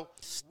Colorado.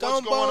 What's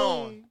going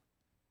on?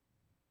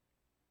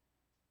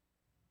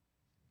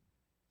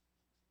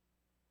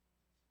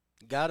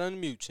 Got to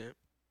unmute, champ.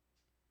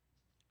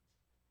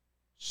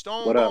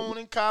 Stone Bone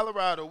in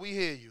Colorado. We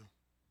hear you.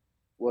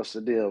 What's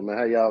the deal, man?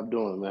 How y'all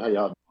doing, man? How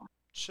y'all doing?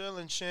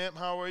 Chilling, champ.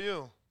 How are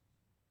you?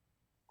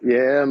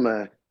 Yeah,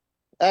 man.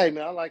 Hey,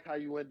 man, I like how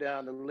you went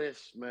down the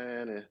list,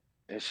 man,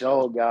 and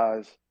showed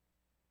guys.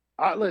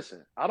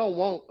 Listen, I don't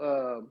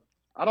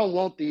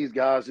want these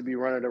guys to be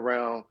running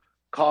around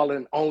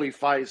calling only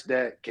fights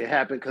that can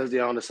happen because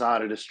they're on the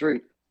side of the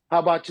street. How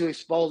about you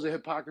expose the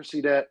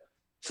hypocrisy that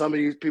some of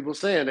these people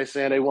saying? They're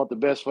saying they want the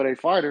best for their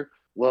fighter.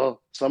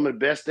 Well, some of the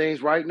best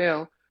things right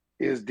now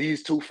is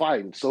these two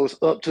fighting. So it's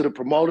up to the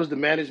promoters, the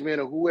management,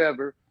 or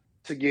whoever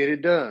to get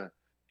it done.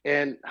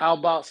 And how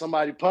about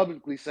somebody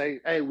publicly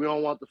say, hey, we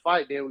don't want the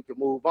fight, then we can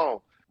move on.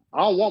 I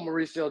don't want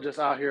Mauricio just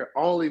out here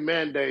only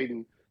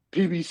mandating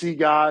PBC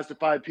guys to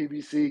fight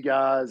PBC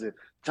guys and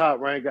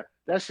top rank guys.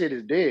 That shit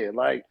is dead.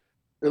 Like,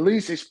 at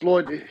least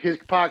exploit his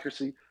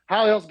hypocrisy.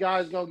 How else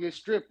guys gonna get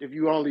stripped if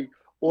you only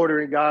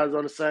ordering guys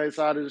on the same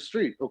side of the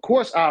street? Of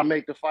course I'll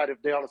make the fight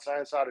if they're on the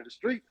same side of the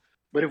street.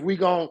 But if we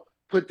gonna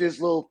put this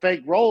little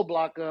fake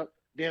roadblock up,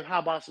 then how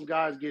about some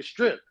guys get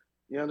stripped?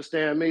 You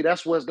understand me?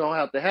 That's what's gonna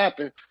have to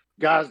happen.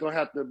 Guys gonna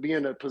have to be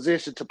in a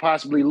position to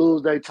possibly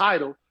lose their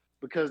title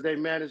because their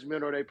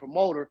management or their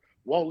promoter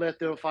won't let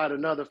them fight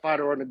another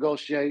fighter or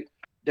negotiate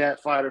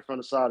that fighter from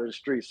the side of the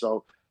street.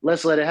 So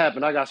let's let it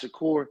happen. I got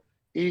Shakur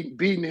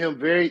beating him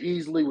very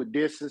easily with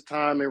distance,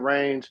 time, and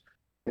range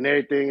and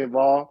everything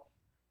involved.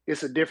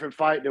 It's a different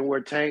fight than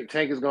where Tank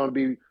is going to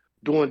be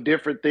doing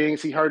different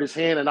things. He hurt his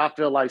hand, and I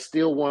feel like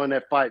still won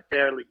that fight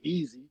fairly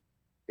easy.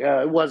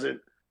 It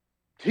wasn't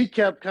 – he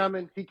kept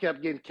coming. He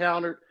kept getting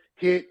countered,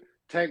 hit.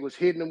 Tank was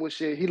hitting him with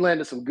shit. He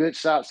landed some good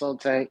shots on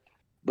Tank,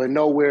 but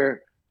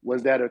nowhere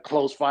was that a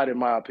close fight in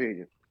my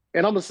opinion.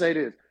 And I'm going to say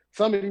this.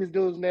 Some of these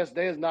dudes, Ness,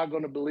 they're not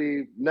going to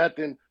believe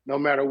nothing no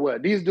matter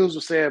what. These dudes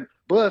were saying,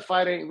 blood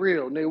fight ain't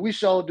real. Nigga, we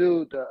showed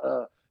dude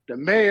the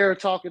mayor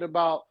talking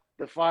about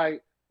the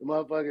fight, the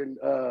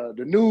motherfucking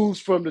the news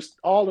from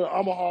all the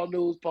Omaha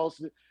news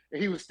posted it,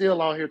 and he was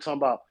still on here talking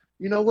about,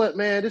 you know what,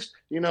 man, this,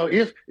 you know,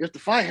 if the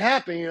fight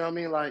happened, you know what I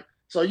mean? Like,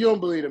 so you don't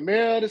believe the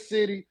mayor of the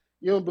city,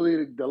 you don't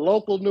believe the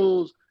local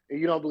news, and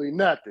you don't believe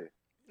nothing.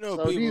 You know,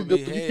 so these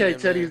dudes, you can't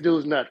tell these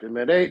dudes nothing,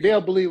 man.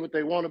 They'll believe what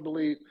they want to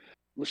believe.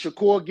 Let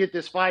Shakur get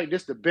this fight.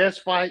 This the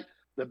best fight,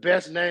 the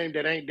best name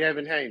that ain't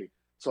Devin Haney.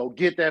 So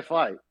get that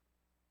fight.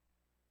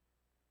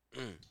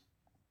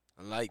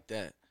 I like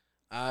that.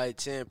 All right,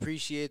 Tim.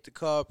 Appreciate the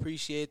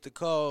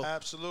call.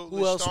 Absolutely.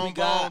 Who else we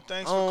got?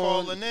 Thanks for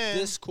calling in.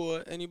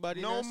 Discord.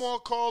 Anybody? No more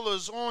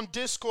callers on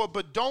Discord,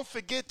 but don't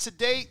forget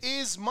today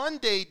is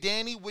Monday,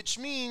 Danny, which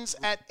means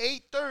at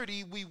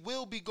 8:30 we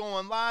will be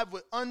going live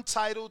with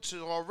Untitled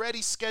to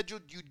already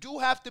scheduled. You do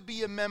have to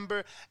be a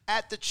member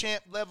at the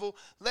champ level.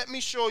 Let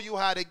me show you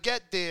how to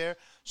get there.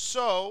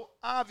 So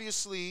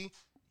obviously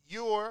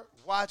you're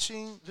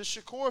watching the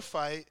Shakur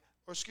fight,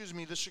 or excuse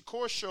me, the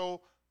Shakur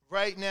show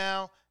right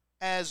now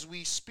as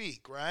we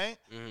speak, right?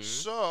 Mm-hmm.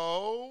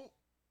 So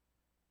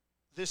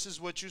this is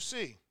what you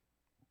see.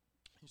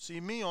 You see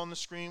me on the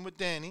screen with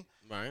Danny.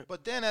 Right.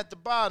 But then at the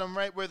bottom,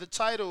 right where the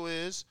title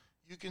is,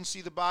 you can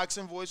see the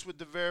Boxing Voice with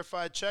the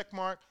verified check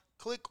mark.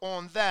 Click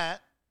on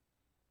that.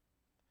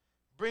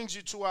 Brings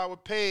you to our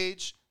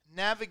page.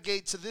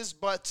 Navigate to this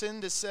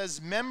button that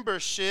says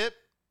membership.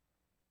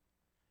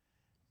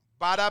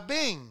 Bada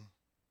bing.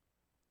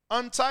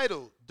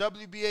 Untitled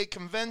WBA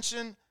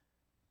convention.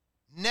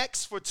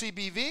 Next for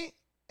TBV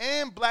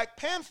and Black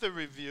Panther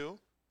review,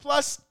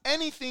 plus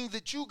anything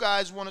that you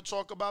guys want to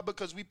talk about,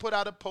 because we put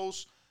out a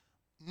post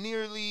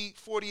nearly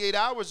 48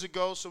 hours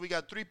ago. So we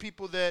got 3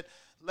 people that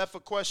left a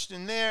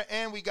question there,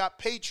 and we got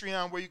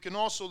Patreon where you can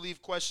also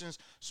leave questions.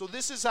 So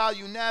this is how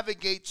you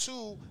navigate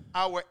to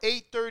our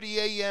 8:30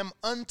 a.m.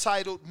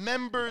 Untitled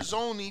members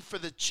only for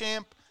the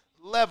champ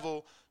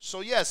level.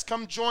 So yes,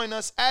 come join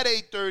us at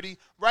 8:30.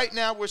 Right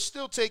now we're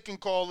still taking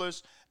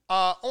callers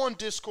on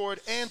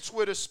Discord and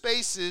Twitter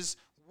Spaces,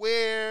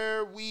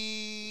 where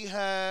we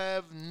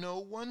have no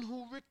one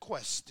who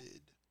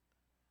requested.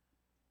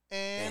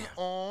 And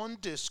on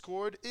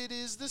Discord, it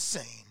is the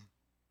same.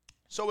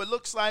 So it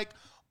looks like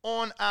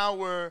on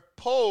our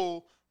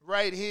poll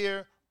right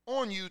here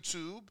on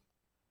YouTube,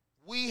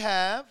 we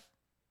have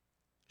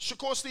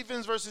Shakur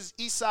Stevens versus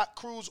Isaac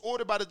Cruz,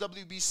 ordered by the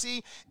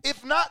WBC.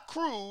 If not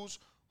Cruz,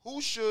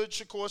 who should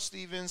Shakur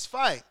Stevens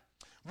fight?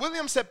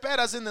 William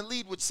Cepera's in the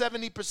lead with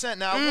 70%.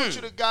 Now, I want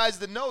you guys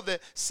to know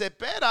that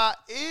Cepera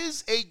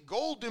is a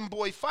golden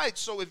boy fight.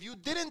 So if you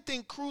didn't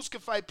think Cruz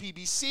could fight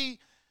PBC,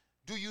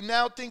 do you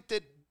now think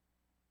that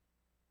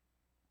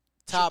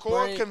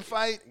Shakur can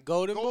fight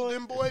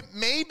Golden Boy?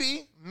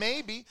 Maybe.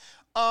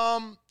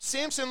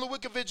 Samson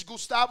Lewickovic,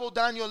 Gustavo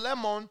Daniel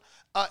Lemon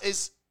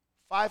is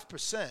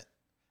 5%.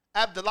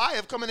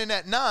 Abdulayev coming in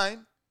at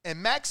 9%.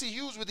 And Maxie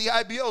Hughes with the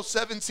IBO,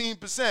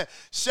 17%.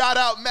 Shout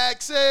out,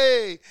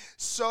 Maxie.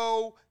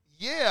 So,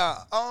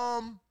 yeah,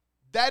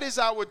 that is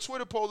our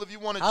Twitter poll if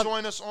you want to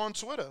join us on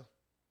Twitter.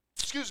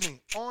 Excuse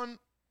me, on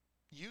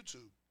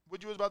YouTube.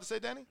 What you was about to say,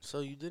 Danny?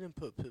 So you didn't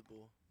put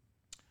Pitbull?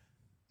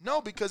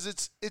 No, because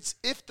it's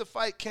if the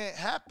fight can't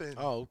happen.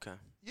 Oh, okay.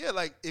 Yeah,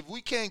 like if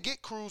we can't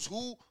get Cruz,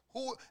 who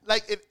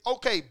like if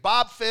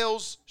Bob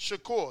fails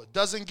Shakur,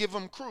 doesn't give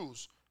him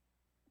Cruz,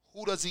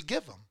 who does he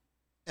give him?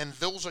 And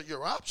those are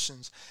your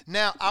options.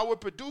 Now, our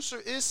producer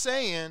is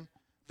saying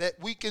that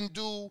we can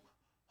do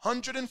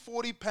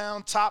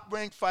 140-pound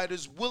top-ranked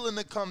fighters willing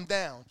to come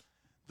down.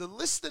 The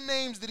list of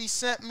names that he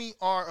sent me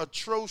are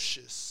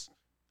atrocious.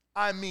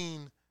 I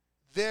mean,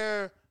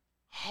 they're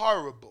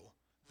horrible.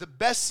 The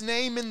best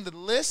name in the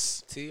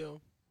list?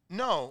 Tio?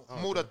 No,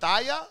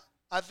 Murataya,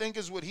 I think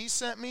is what he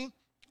sent me.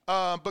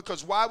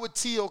 Because why would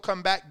Tio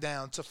come back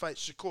down to fight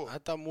Shakur? I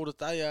thought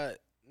Murataya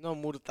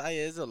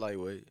is a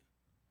lightweight.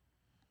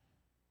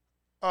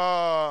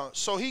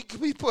 So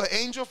we put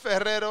Angel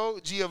Ferrero,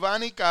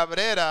 Giovanni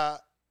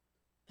Cabrera,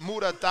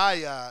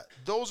 Murataya.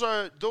 Those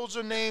are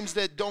names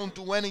that don't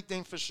do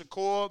anything for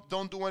Shakur,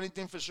 don't do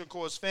anything for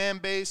Shakur's fan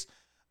base.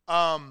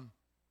 I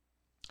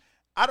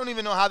don't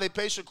even know how they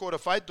pay Shakur to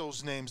fight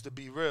those names, to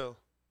be real.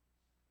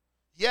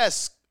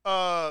 Yes,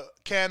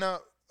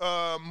 Canna,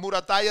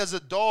 Murataya's a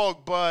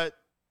dog, but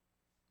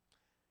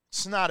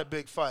it's not a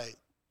big fight.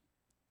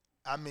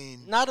 I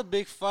mean, not a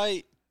big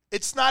fight.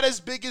 It's not as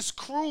big as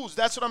Cruz.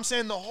 That's what I'm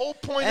saying. The whole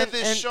point of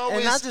this show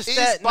is not just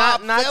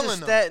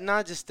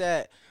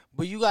that,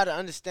 but you got to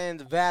understand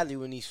the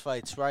value in these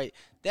fights, right?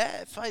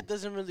 That fight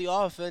doesn't really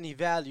offer any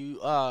value.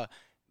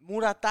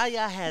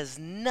 Murataya has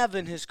never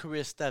in his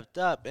career stepped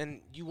up,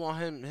 and you want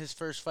him, his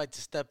first fight,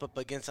 to step up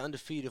against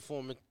undefeated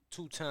former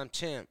two-time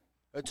champ,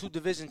 or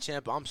two-division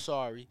champ, I'm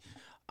sorry.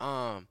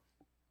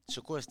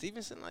 Shakur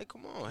Stevenson, like,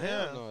 come on.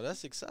 Hell no,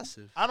 that's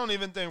excessive. I don't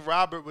even think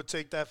Robert would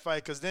take that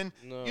fight because then,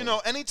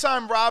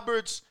 anytime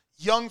Robert's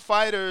young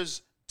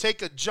fighters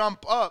take a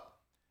jump up,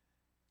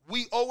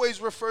 we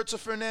always refer to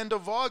Fernando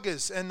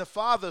Vargas and the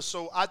father.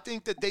 So I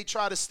think that they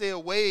try to stay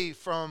away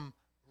from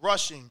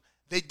rushing.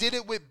 They did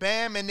it with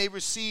Bam, and they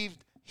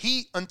received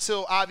heat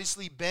until,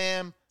 obviously,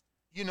 Bam,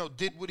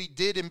 did what he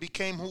did and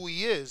became who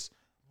he is.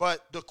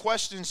 But the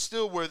questions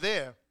still were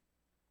there.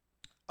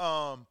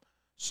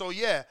 So,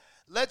 yeah.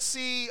 Let's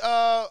see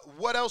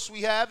what else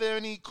we have. Are there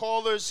any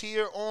callers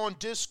here on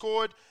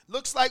Discord?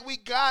 Looks like we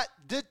got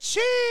the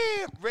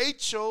champ,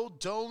 Rachel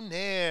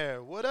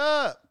Donaire. What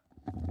up?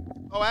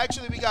 Oh,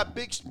 actually, we got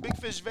Big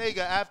Fish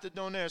Vega after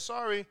Donaire.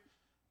 Sorry.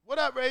 What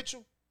up,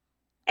 Rachel?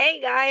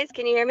 Hey, guys.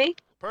 Can you hear me?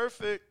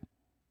 Perfect.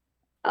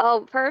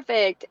 Oh,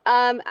 perfect.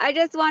 I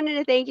just wanted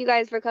to thank you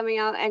guys for coming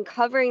out and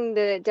covering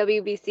the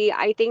WBC.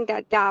 I think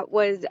that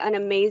was an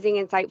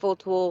amazing, insightful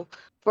tool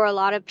for a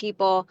lot of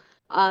people.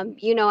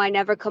 I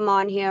never come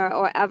on here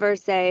or ever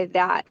say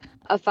that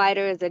a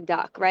fighter is a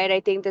duck, right? I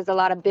think there's a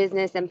lot of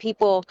business and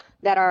people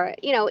that are,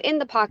 in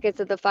the pockets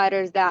of the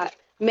fighters that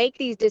make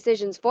these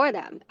decisions for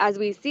them, as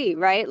we see,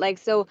 right? Like,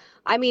 so,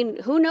 I mean,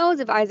 who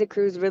knows if Isaac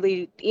Cruz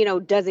really,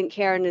 doesn't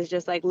care and is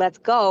just like, let's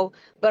go.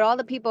 But all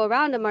the people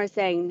around him are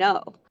saying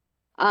no.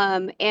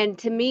 And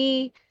to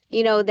me,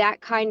 that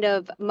kind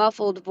of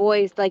muffled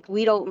voice, like,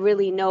 we don't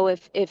really know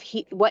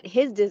what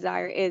his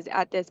desire is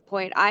at this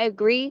point. I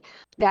agree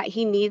that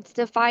he needs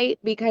to fight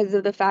because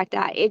of the fact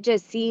that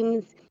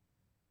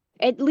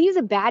it leaves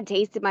a bad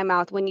taste in my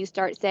mouth when you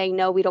start saying,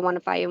 no, we don't want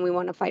to fight and we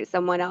want to fight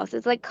someone else.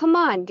 It's like, come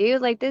on,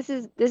 dude, like, this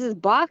is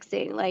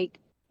boxing. Like,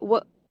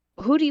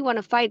 who do you want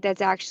to fight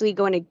that's actually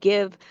going to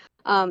give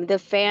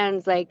the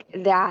fans like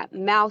that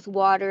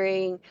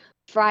mouth-watering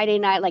Friday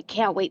night, like,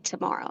 can't wait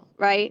tomorrow,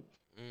 right?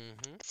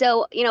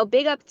 So,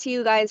 big up to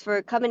you guys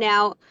for coming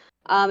out.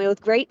 It was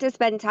great to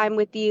spend time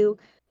with you.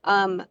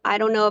 I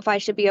don't know if I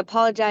should be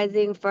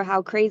apologizing for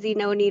how crazy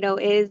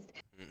Nonito is.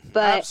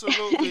 But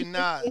Absolutely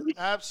not.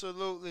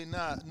 Absolutely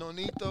not.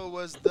 Nonito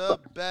was the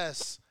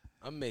best.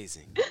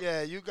 Amazing.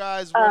 Yeah, you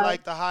guys were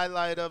like the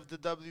highlight of the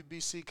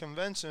WBC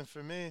convention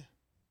for me.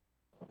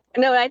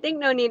 No, I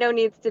think Nonito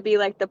needs to be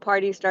like the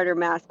party starter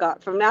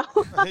mascot from now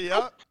on.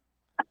 Yep.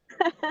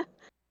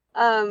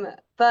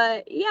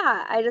 But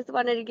yeah, I just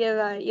wanted to give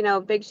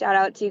a big shout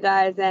out to you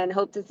guys and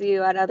hope to see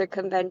you at other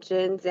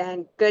conventions,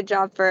 and good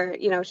job for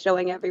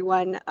showing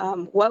everyone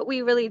what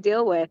we really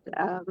deal with.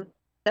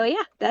 So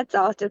yeah, that's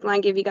all. Just want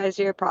to give you guys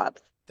your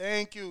props.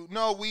 Thank you.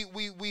 No,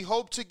 we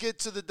hope to get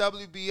to the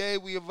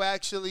WBA. We have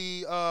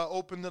actually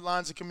opened the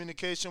lines of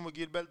communication with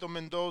Gilberto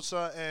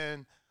Mendoza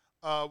and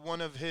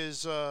one of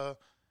his, I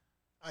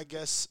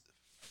guess,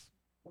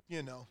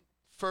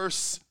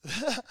 first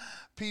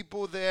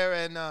people there.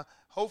 And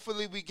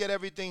hopefully we get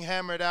everything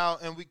hammered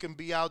out and we can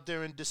be out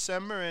there in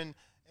December and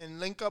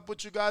link up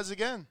with you guys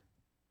again.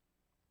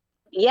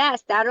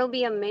 Yes, that'll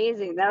be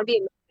amazing. That'll be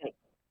amazing.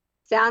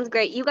 Sounds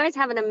great. You guys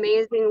have an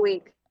amazing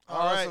week.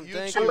 All right, you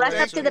too. And let's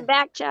up to the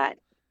back chat.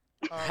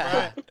 All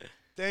right.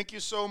 Thank you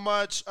so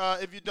much.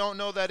 If you don't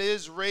know, that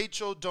is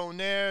Rachel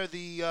Donaire,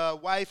 the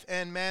wife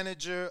and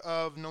manager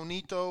of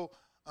Nonito.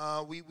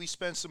 We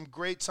spent some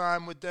great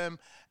time with them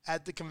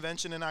at the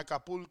convention in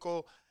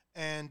Acapulco,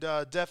 and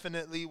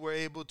definitely were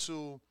able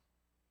to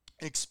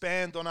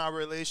expand on our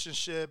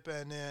relationship,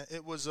 and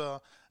it was an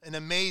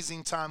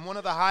amazing time. One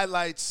of the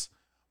highlights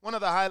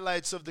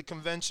of the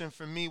convention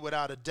for me,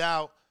 without a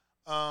doubt.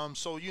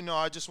 So,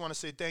 I just want to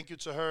say thank you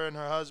to her and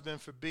her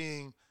husband for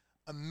being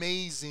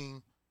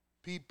amazing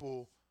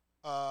people,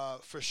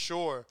 for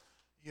sure.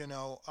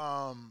 Not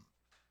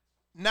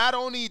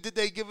only did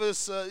they give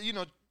us,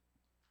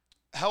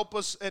 help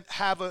us and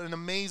have an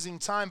amazing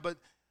time, but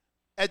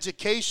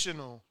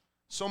educational.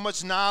 So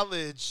much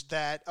knowledge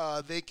that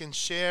they can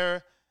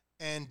share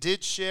and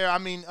did share. I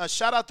mean,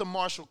 shout out to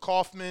Marshall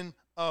Kaufman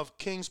of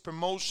King's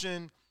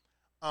Promotion.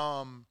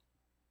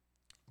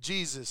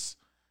 Jesus,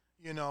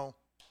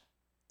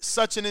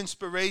 such an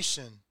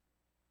inspiration.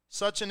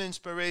 Such an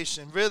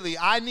inspiration. Really,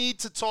 I need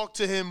to talk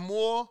to him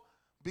more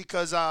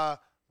because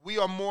we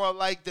are more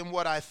alike than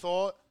what I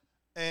thought.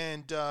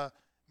 And,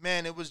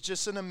 man, it was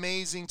just an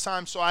amazing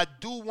time. So I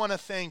do want to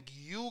thank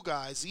you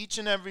guys, each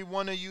and every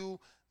one of you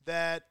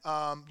that,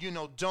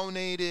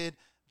 donated,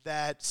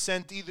 that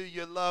sent either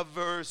your love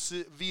verse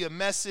via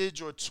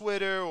message or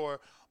Twitter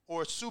or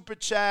Super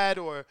Chat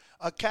or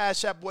a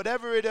Cash App,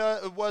 whatever it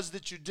was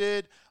that you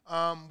did.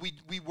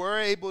 We were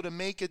able to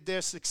make it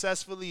there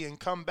successfully and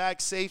come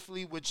back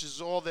safely, which is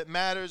all that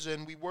matters.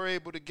 And we were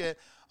able to get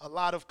a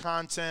lot of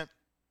content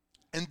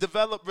and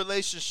develop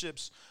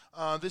relationships.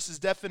 This is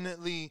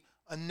definitely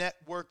a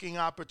networking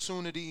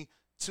opportunity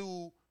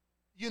to,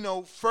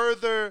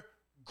 further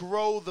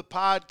grow the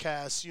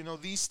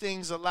podcast. These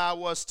things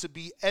allow us to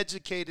be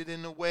educated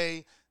in a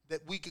way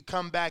that we could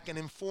come back and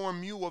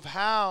inform you of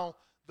how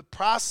the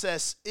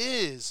process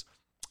is.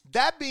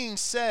 That being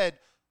said,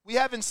 we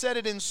haven't said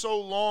it in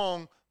so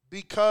long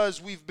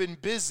because we've been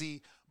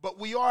busy, but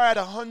we are at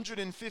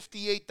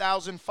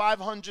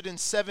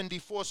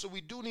 158,574, so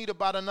we do need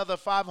about another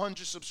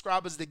 500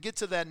 subscribers to get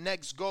to that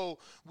next goal.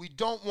 We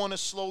don't want to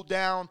slow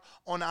down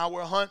on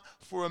our hunt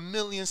for 1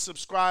 million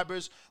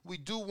subscribers. We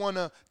do want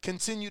to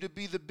continue to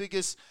be the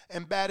biggest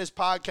and baddest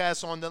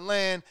podcast on the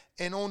land,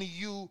 and only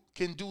you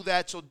can do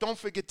that. So don't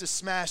forget to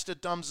smash the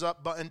thumbs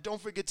up button.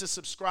 Don't forget to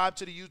subscribe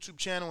to the YouTube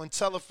channel and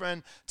tell a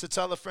friend to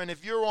tell a friend.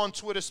 If you're on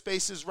Twitter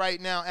Spaces right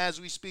now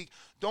as we speak,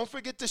 don't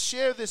forget to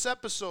share this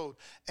episode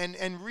and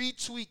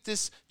retweet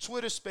this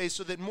Twitter Space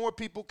so that more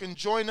people can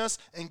join us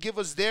and give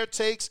us their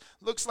takes.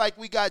 Looks like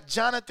we got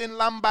Jonathan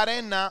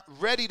Lambarena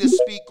ready to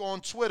speak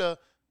on Twitter.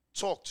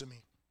 Talk to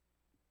me.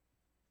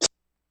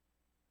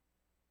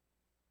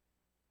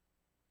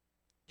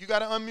 You got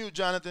to unmute,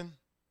 Jonathan.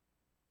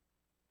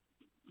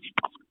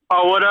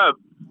 Oh, what up?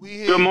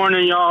 Good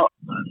morning, y'all.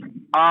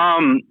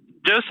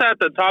 Just at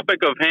the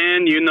topic of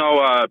hand,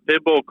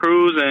 Pitbull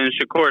Cruz and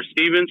Shakur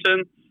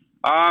Stevenson.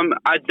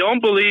 I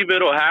don't believe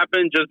it'll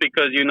happen just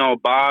because,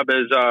 Bob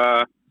is,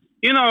 Bob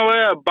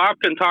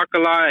can talk a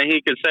lot and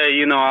he can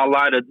say, I'll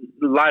lie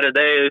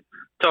today,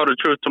 tell the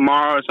truth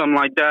tomorrow or something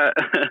like that.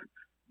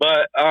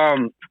 But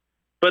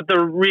the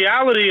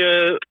reality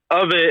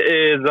of it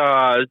is,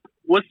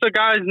 what's the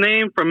guy's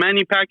name from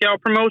Manny Pacquiao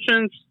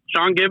Promotions?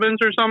 Sean Gibbons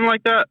or something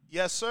like that?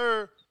 Yes,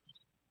 sir.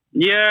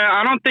 Yeah,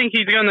 I don't think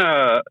he's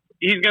gonna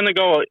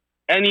go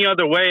any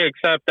other way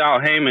except Al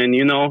Heyman,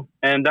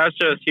 and that's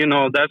just,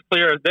 that's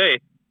clear as day.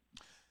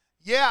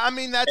 Yeah, I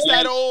mean, that's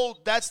that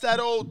old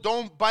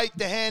don't bite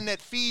the hand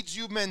that feeds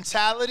you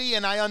mentality,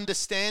 and I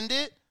understand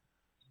it.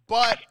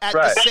 But at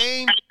the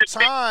same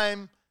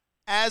time,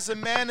 as a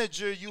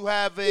manager, you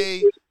have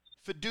a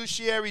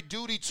fiduciary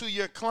duty to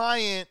your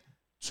client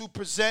to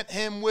present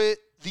him with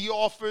the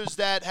offers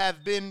that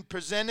have been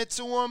presented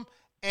to him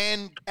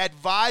and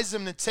advise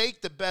him to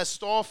take the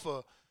best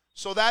offer.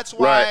 So that's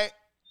why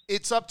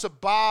it's up to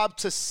Bob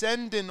to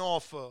send an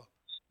offer.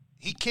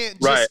 He can't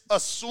just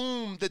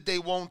assume that they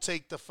won't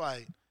take the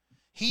fight.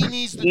 He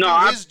needs to do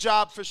his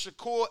job for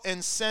Shakur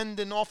and send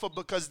an offer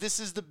because this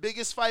is the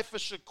biggest fight for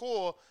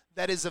Shakur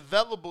that is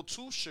available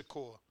to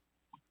Shakur.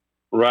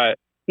 Right.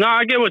 No,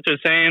 I get what you're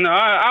saying.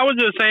 I was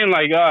just saying,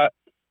 like,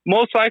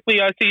 most likely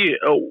I see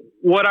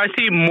what I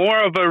see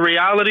more of a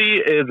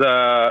reality is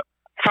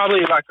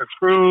probably like a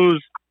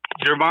Cruz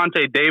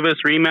Gervonta Davis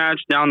rematch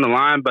down the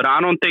line, but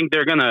I don't think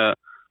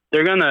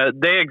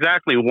they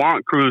exactly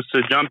want Cruz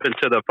to jump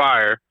into the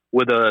fire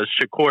with a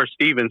Shakur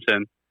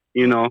Stevenson,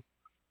 you know.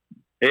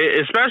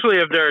 Especially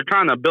if they're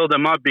trying to build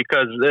him up,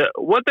 because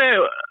what they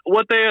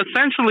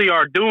essentially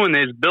are doing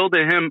is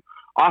building him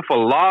off a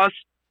loss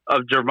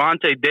of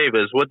Gervonta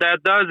Davis. What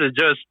that does is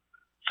just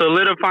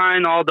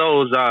solidifying all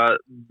those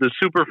the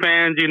super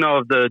fans, you know,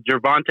 of the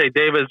Gervonta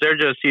Davis. They're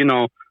just, you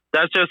know,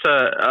 that's just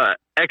a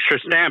extra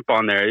stamp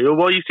on there.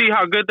 Well, you see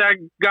how good that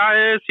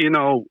guy is. You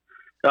know,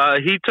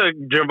 he took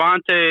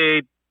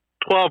Gervonta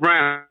 12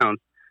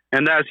 rounds,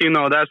 and that's, you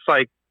know, that's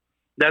like.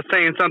 That's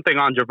saying something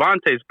on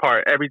Gervonta's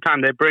part every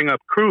time they bring up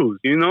Cruz,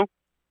 you know?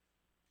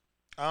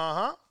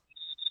 Uh-huh.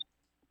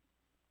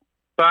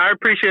 So I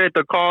appreciate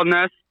the call,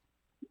 Ness.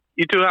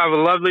 You two have a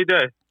lovely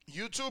day.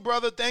 You too,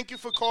 brother. Thank you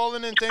for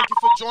calling and thank you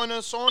for joining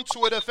us on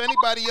Twitter. If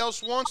anybody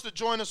else wants to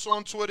join us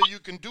on Twitter, you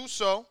can do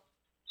so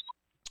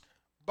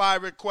by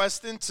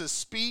requesting to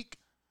speak.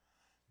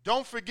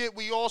 Don't forget,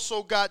 we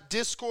also got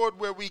Discord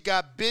where we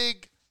got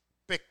Big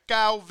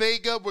Pecao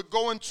Vega. We're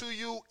going to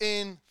you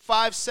in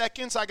 5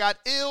 seconds. I got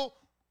Ill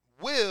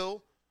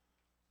Will,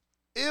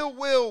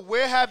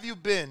 where have you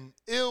been?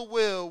 Ill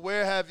Will,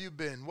 where have you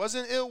been?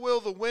 Wasn't Ill Will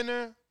the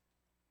winner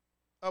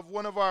of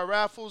one of our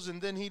raffles, and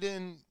then he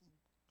didn't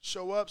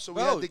show up, so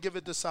we had to give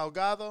it to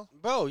Salgado?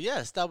 Bro,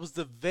 yes, that was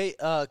the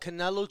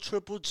Canelo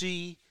Triple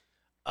G,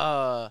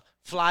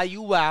 fly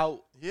you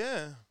out.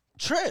 Yeah.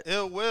 Trip.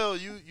 Ill Will,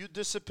 you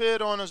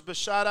disappeared on us, but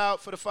shout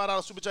out for the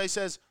 $5 Super Chat. He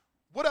says,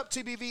 what up,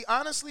 TBV?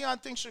 Honestly, I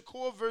think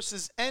Shakur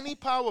versus any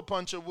power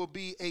puncher will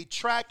be a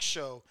track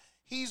show.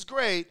 He's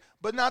great,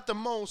 but not the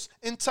most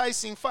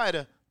enticing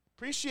fighter.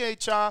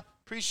 Appreciate y'all.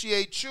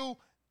 Appreciate you.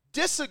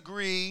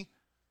 Disagree,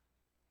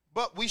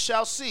 but we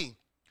shall see.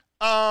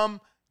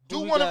 Do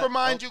want to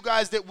remind you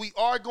guys that we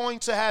are going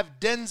to have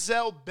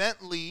Denzel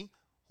Bentley,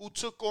 who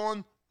took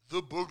on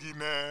the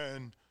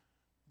boogeyman,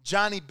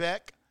 Johnny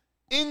Beck,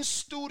 in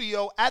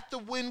studio at the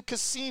Wynn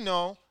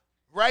Casino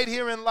right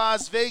here in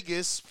Las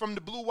Vegas from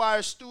the Blue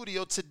Wire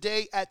studio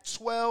today at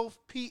 12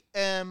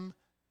 p.m.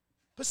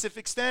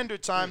 Pacific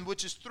Standard Time,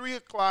 which is 3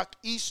 o'clock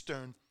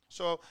Eastern.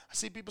 So I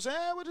see people saying,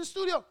 we're in the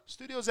studio.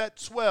 Studio's at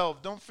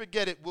 12. Don't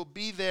forget it. We'll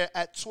be there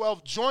at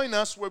 12. Join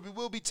us where we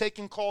will be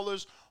taking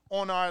callers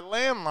on our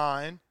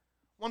landline,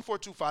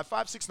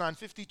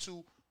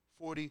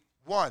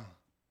 1-425-569-5241.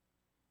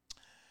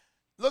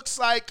 Looks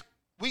like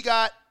we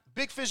got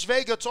Big Fish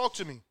Vega. Talk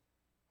to me.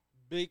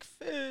 Big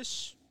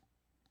Fish.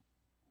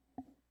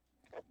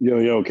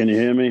 Yo, can you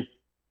hear me?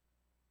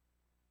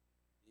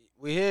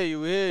 We hear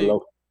you,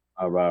 Hello?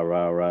 All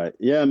right.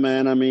 Yeah,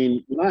 man, I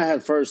mean, when I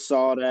had first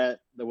saw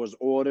that was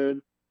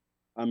ordered,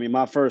 I mean,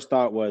 my first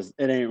thought was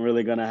it ain't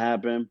really going to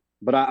happen.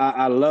 But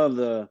I love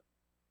I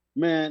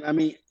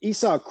mean,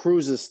 Esau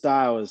Cruz's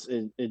style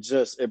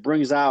it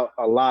brings out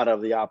a lot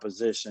of the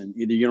opposition.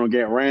 Either you're going to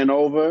get ran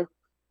over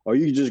or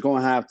you just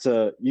going to have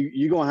to,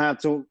 you're going to have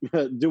to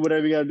do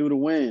whatever you got to do to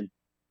win.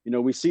 You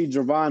know, we see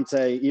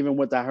Gervonta, even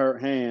with that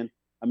hurt hand,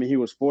 I mean, he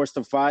was forced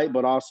to fight,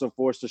 but also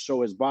forced to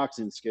show his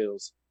boxing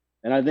skills.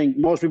 And I think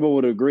most people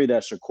would agree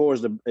that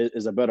Shakur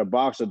is a better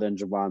boxer than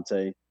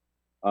Gervonta.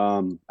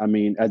 I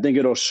mean, I think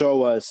it'll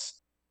show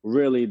us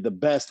really the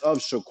best of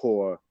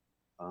Shakur.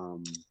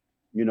 You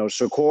know,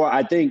 Shakur,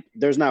 I think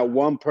there's not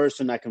one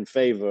person that can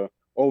favor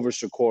over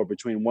Shakur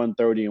between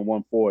 130 and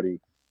 140.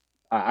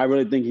 I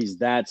really think he's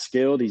that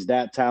skilled. He's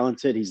that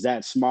talented. He's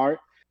that smart.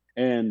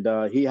 And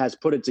he has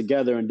put it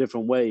together in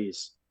different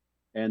ways.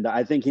 And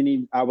I think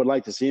I would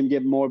like to see him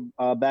get more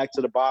back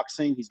to the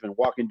boxing. He's been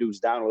walking dudes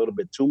down a little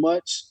bit too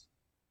much.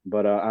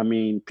 But, I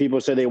mean,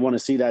 people say they want to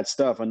see that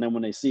stuff, and then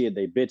when they see it,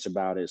 they bitch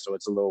about it, so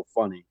it's a little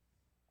funny.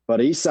 But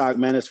Isak,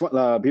 man, it's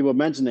people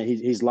mention that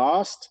he's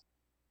lost,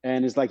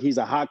 and it's like he's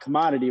a hot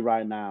commodity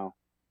right now.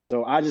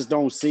 So I just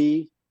don't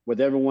see,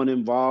 with everyone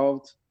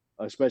involved,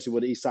 especially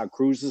with Isak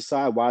Cruz's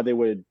side, why they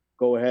would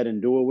go ahead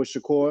and do it with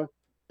Shakur.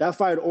 That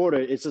fight order,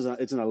 it's an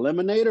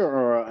eliminator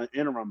or an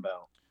interim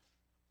belt?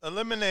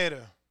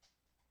 Eliminator.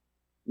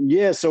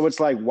 Yeah, so it's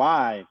like,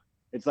 why?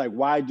 It's like,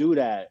 why do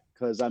that?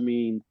 Because, I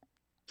mean,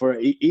 for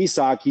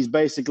Isak, he's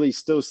basically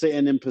still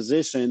sitting in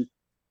position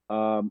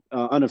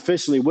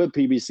unofficially with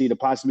PBC to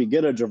possibly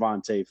get a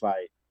Gervonta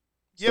fight.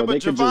 Yeah, so but they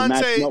could just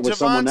match him up with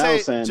someone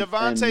else and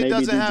maybe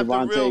doesn't do have the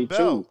real Gervonta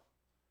belt.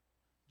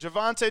 too.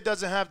 Gervonta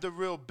doesn't have the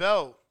real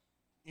belt,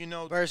 you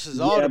know. Versus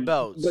all the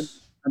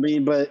belts.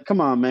 But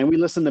come on, man. We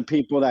listen to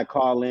people that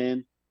call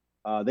in.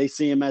 They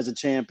see him as a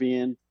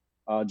champion.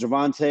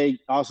 Gervonta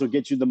also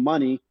gets you the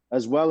money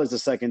as well as a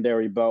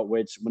secondary belt,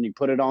 which when you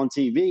put it on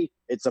TV,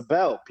 it's a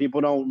belt. People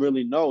don't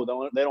really know.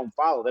 They don't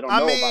follow. They don't know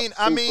about the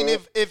I mean,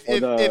 if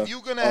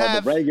you're gonna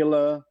have the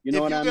regular, you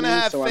know what I mean?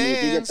 So I mean,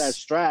 if you get that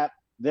strap,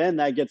 then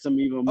that gets him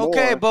even more.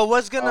 Okay, but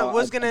what's gonna a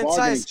bargaining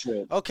entice?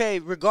 chip. Okay,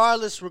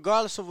 regardless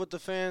of what the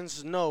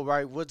fans know,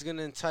 right? What's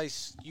gonna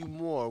entice you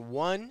more,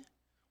 1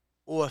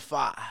 or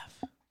 5?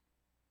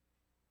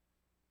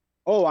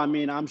 Oh, I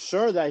mean, I'm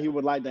sure that he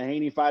would like the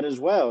Haney fight as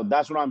well.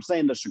 That's what I'm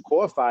saying. The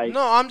Shakur fight.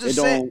 No, I'm just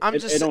saying.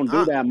 It don't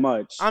do that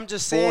much. I'm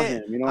just for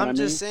saying. him, you know what I I'm mean?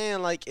 just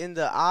saying, like in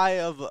the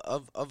eye of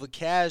a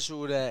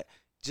casual that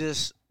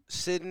just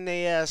sitting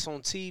their ass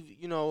on TV,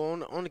 you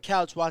know, on the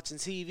couch watching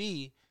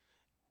TV,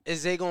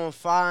 is they gonna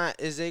find,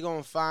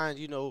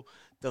 you know,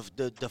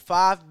 the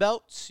 5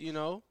 belts, you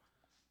know,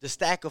 the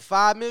stack of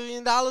 $5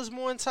 million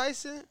more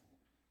enticing?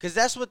 Because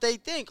that's what they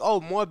think.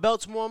 Oh, more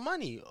belts, more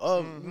money.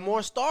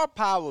 More star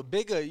power,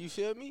 bigger. You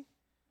feel me?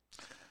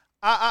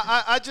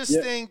 I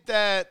just think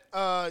that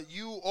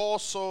you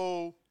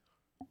also,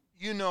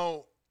 you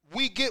know,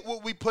 we get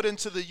what we put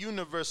into the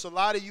universe. A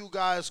lot of you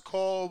guys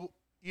call,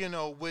 you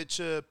know, with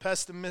your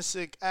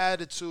pessimistic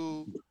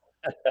attitude,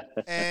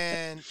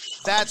 and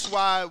that's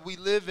why we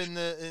live in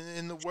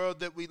the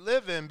world that we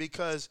live in,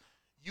 because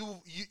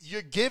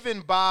you're giving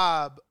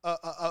Bob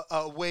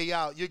a way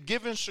out. You're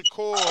giving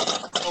Shakur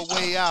a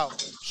way out.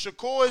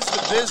 Shakur is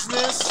the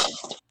business.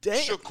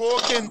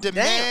 Shakur can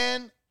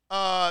demand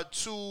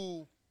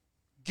to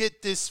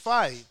get this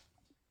fight.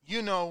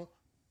 You know,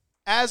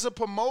 as a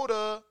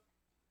promoter,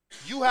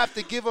 you have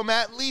to give him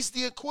at least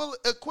the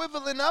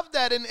equivalent of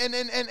that, and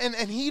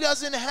he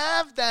doesn't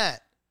have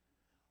that.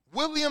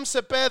 William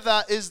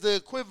Cepeda is the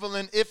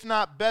equivalent, if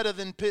not better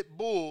than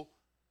Pitbull,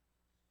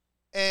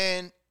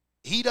 and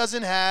he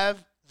doesn't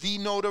have the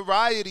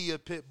notoriety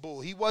of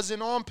Pitbull. He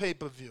wasn't on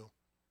pay-per-view.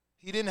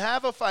 He didn't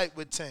have a fight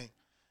with Tank.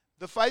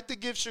 The fight to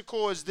give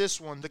Shakur is this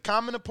one. The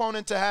common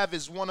opponent to have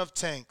is one of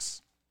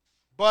Tank's.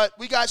 But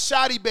we got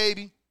Shotty,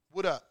 baby.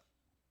 What up?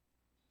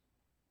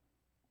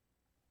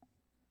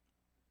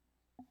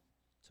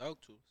 Talk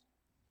to us.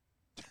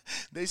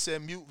 They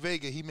said mute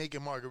Vega. He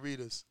making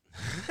margaritas.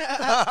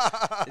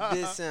 It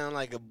did sound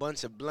like a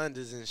bunch of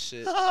blenders and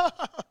shit.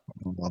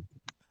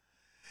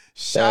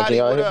 Shotty,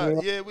 what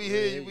up? Yeah, we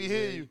hear you. We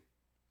hear you.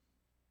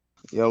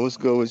 Yo, what's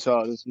good with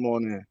y'all this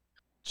morning?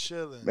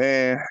 Chilling.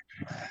 Man,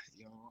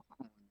 yo,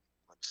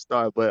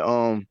 start, but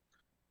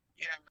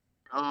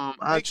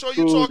make sure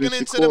you're talking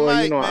into the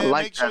mic, man.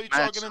 Like make sure you're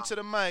talking matchup. into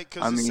the mic,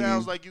 because it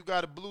sounds like you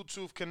got a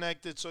Bluetooth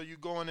connected, so you're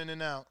going in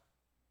and out.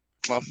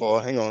 My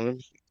fault. Hang on.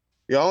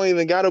 Y'all don't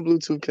even got a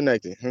Bluetooth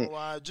connected.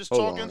 Oh, just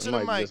talking to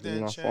the mic then,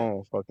 my champ.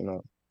 phone fucking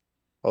up.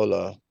 Hold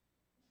up.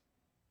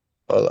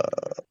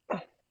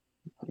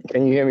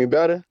 Can you hear me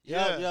better?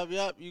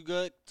 Yep. You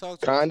good?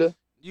 Talk to Kinda. us.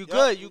 You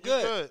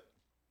good?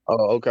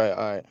 Oh, okay.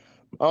 All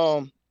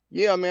right.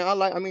 Yeah, man. I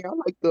like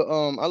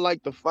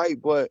the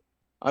fight, but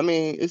I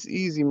mean, it's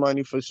easy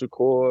money for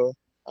Shakur.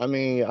 I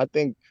mean, I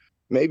think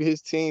maybe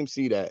his team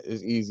see that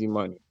as easy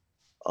money.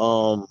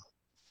 And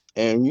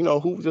you know,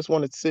 who just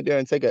wanted to sit there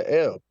and take an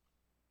L?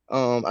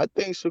 I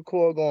think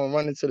Shakur gonna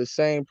run into the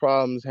same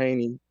problems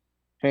Haney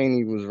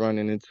was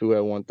running into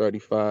at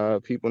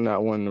 135. People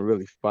not wanting to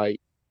really fight.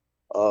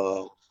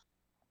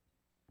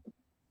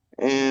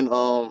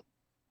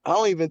 I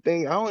don't even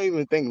think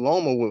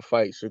Loma would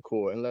fight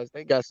Shakur unless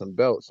they got some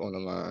belts on the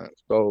line.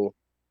 So,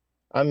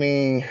 I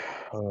mean,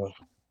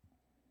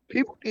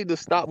 people need to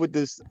stop with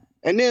this.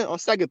 And then on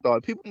second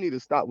thought, people need to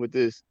stop with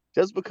this.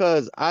 Just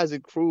because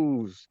Isaac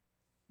Cruz,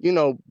 you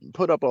know,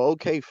 put up an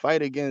okay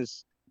fight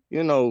against,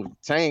 you know,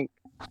 Tank,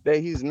 that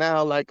he's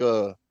now like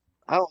a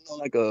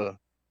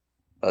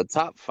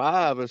top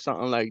 5 or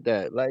something like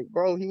that. Like,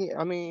 bro,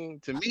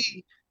 to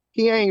me,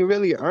 he ain't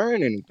really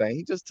earned anything.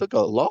 He just took a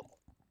loss.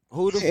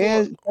 Who's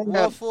your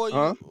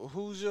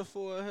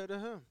 4 ahead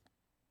of him?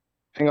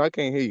 Hang on, I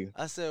can't hear you.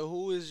 I said,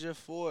 who is your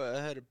 4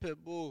 ahead of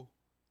Pitbull?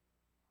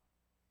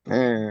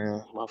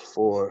 Man, my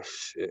 4,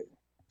 shit.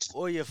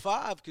 Or your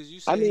 5, because you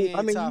said he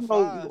ain't top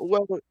 5.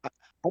 Well,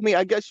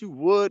 I guess you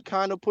would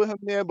kind of put him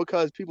there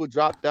because people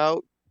dropped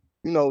out.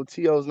 You know,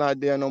 T.O.'s not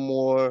there no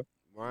more.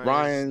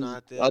 Ryan's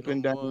not there up no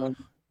and down. more.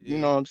 You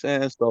know what I'm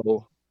saying?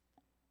 So,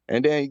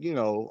 and then, you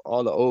know,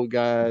 all the old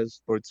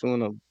guys,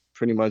 Fortuna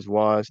pretty much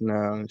washed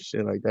now and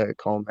shit like that,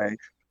 Comey.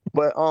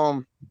 But,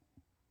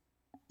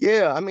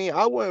 yeah, I mean,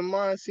 I wouldn't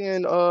mind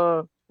seeing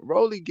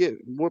Rolly get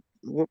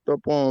whooped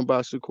up on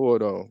by Shakur,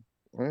 though.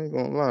 I ain't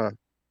gonna lie.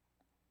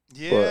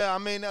 Yeah, I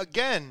mean,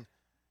 again,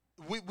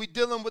 we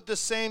dealing with the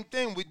same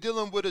thing. We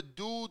dealing with a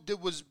dude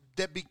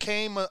that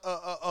became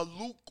a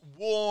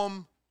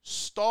lukewarm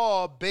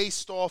star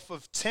based off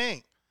of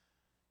Tank.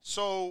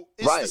 So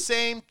it's the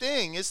same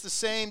thing. It's the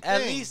same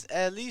thing.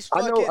 At least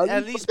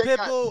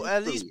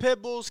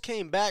Pitbull's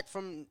came back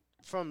from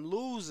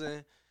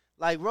losing.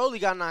 Like Rolly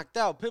got knocked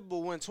out.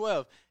 Pitbull went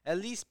 12. At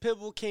least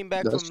Pitbull came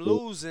back from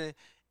losing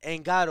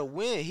and got a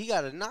win. He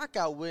got a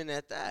knockout win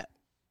at that.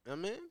 I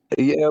mean,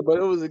 yeah, but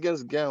it was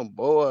against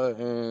Gamboa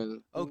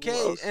and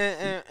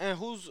and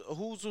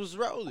whose was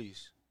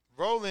Rolly's?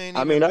 Rolly ain't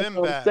I mean, even that's been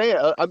what back. I'm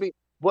saying. I mean,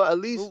 well, at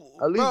least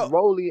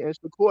Rolly and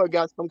Shakur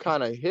got some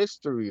kind of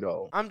history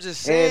though. I'm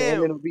just saying,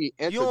 and it'll be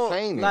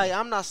entertaining.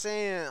 I'm not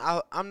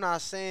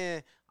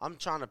saying I'm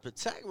trying to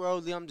protect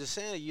Rolly. I'm just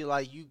saying,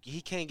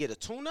 he can't get a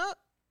tune-up?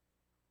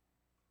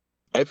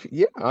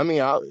 I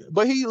mean,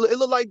 but it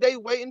looked like they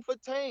waiting for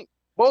Tank.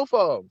 Both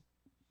of them.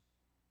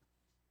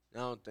 I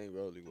don't think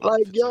Rolly was.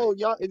 Like, yo,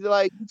 y'all, it's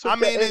like, you took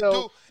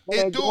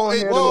it do.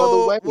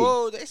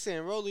 Whoa, they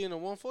saying Rolly in the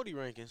 140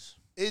 rankings.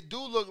 It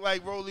do look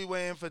like Rolly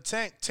waiting for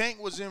Tank.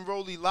 Tank was in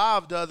Rolly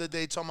Live the other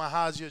day talking about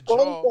how's your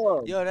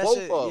jaw. Yo, that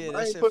shit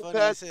funny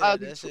as hell.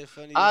 That shit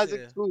funny as hell.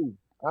 Isaac too.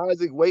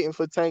 Isaac waiting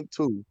for Tank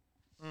too.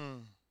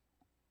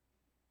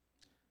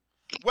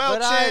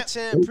 Well,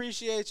 Champ,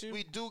 appreciate you.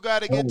 We do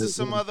got to get to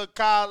some other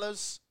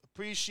callers.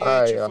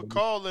 Appreciate you for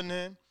calling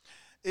in.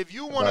 If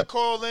you want to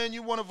call in,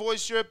 you want to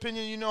voice your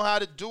opinion, you know how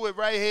to do it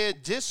right here.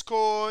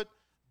 Discord,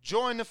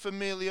 join the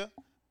Familia,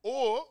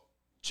 or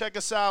check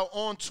us out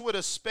on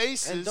Twitter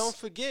Spaces. And don't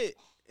forget,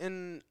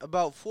 in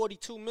about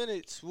 42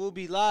 minutes, we'll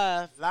be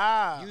live.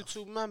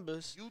 YouTube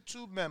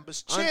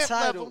members. Champ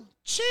level.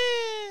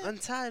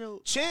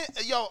 Untitled.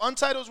 Yo,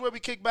 Untitled is where we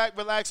kick back,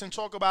 relax, and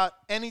talk about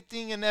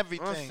anything and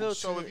everything. Unfiltered.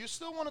 So if you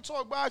still want to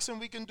talk boxing,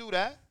 we can do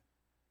that.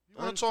 You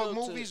want to talk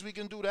movies, we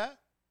can do that.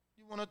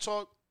 You want to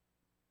talk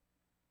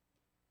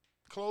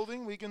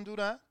clothing, we can do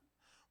that.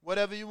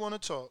 Whatever you want to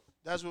talk,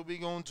 that's what we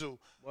going to do.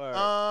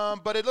 Word.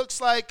 But it looks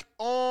like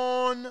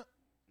on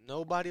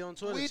nobody on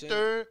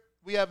Twitter,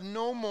 we have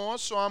no more,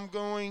 so I'm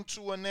going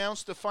to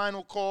announce the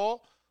final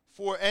call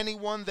for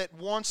anyone that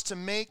wants to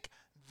make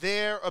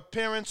their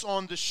appearance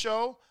on the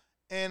show.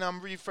 And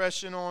I'm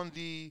refreshing on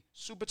the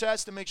Super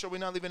Chats to make sure we're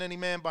not leaving any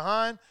man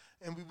behind.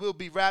 And we will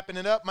be wrapping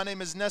it up. My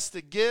name is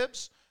Nesta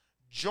Gibbs.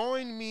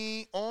 Join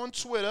me on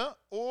Twitter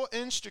or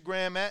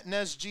Instagram at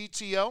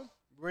NestGTO.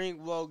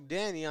 Ringwalk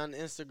Danny on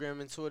Instagram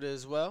and Twitter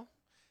as well.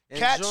 And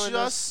catch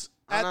us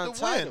at the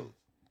Win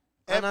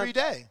every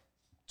day.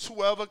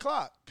 12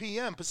 o'clock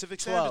p.m. Pacific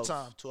Standard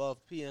Time.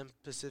 12 p.m.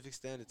 Pacific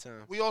Standard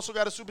Time. We also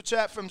got a super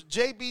chat from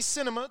JB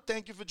Cinema.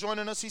 Thank you for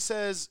joining us. He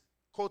says,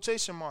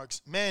 quotation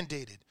marks,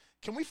 mandated.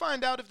 Can we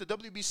find out if the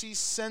WBC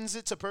sends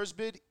it to purse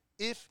bid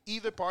if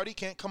either party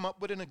can't come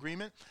up with an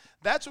agreement?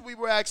 That's what we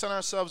were asking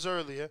ourselves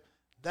earlier.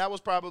 That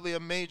was probably a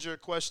major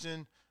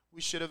question we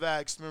should have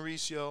asked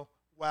Mauricio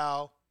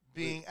while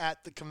being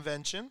at the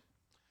convention.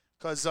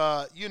 Because,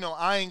 I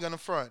ain't going to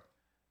front.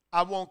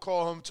 I won't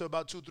call him till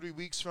about 2-3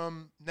 weeks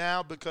from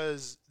now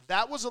because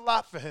that was a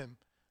lot for him.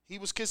 He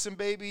was kissing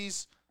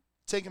babies,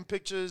 taking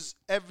pictures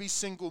every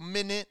single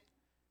minute.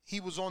 He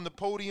was on the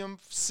podium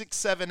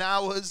 6-7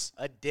 hours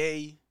a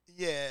day.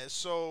 Yeah,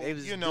 so,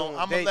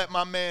 I'm going to let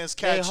my mans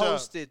catch up. They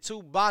hosted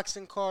 2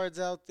 boxing cards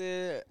out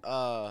there.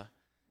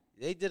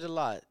 They did a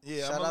lot.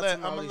 Yeah,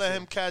 I'm going to let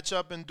him catch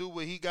up and do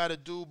what he got to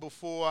do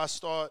before I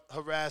start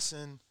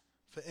harassing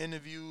for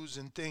interviews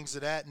and things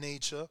of that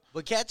nature.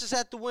 But catch us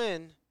at the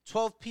Win,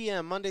 12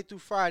 p.m. Monday through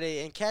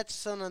Friday, and catch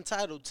us on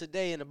Untitled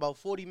today in about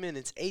 40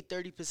 minutes,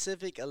 8:30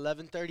 Pacific,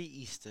 11:30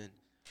 Eastern.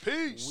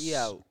 Peace. We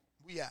out.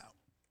 We out.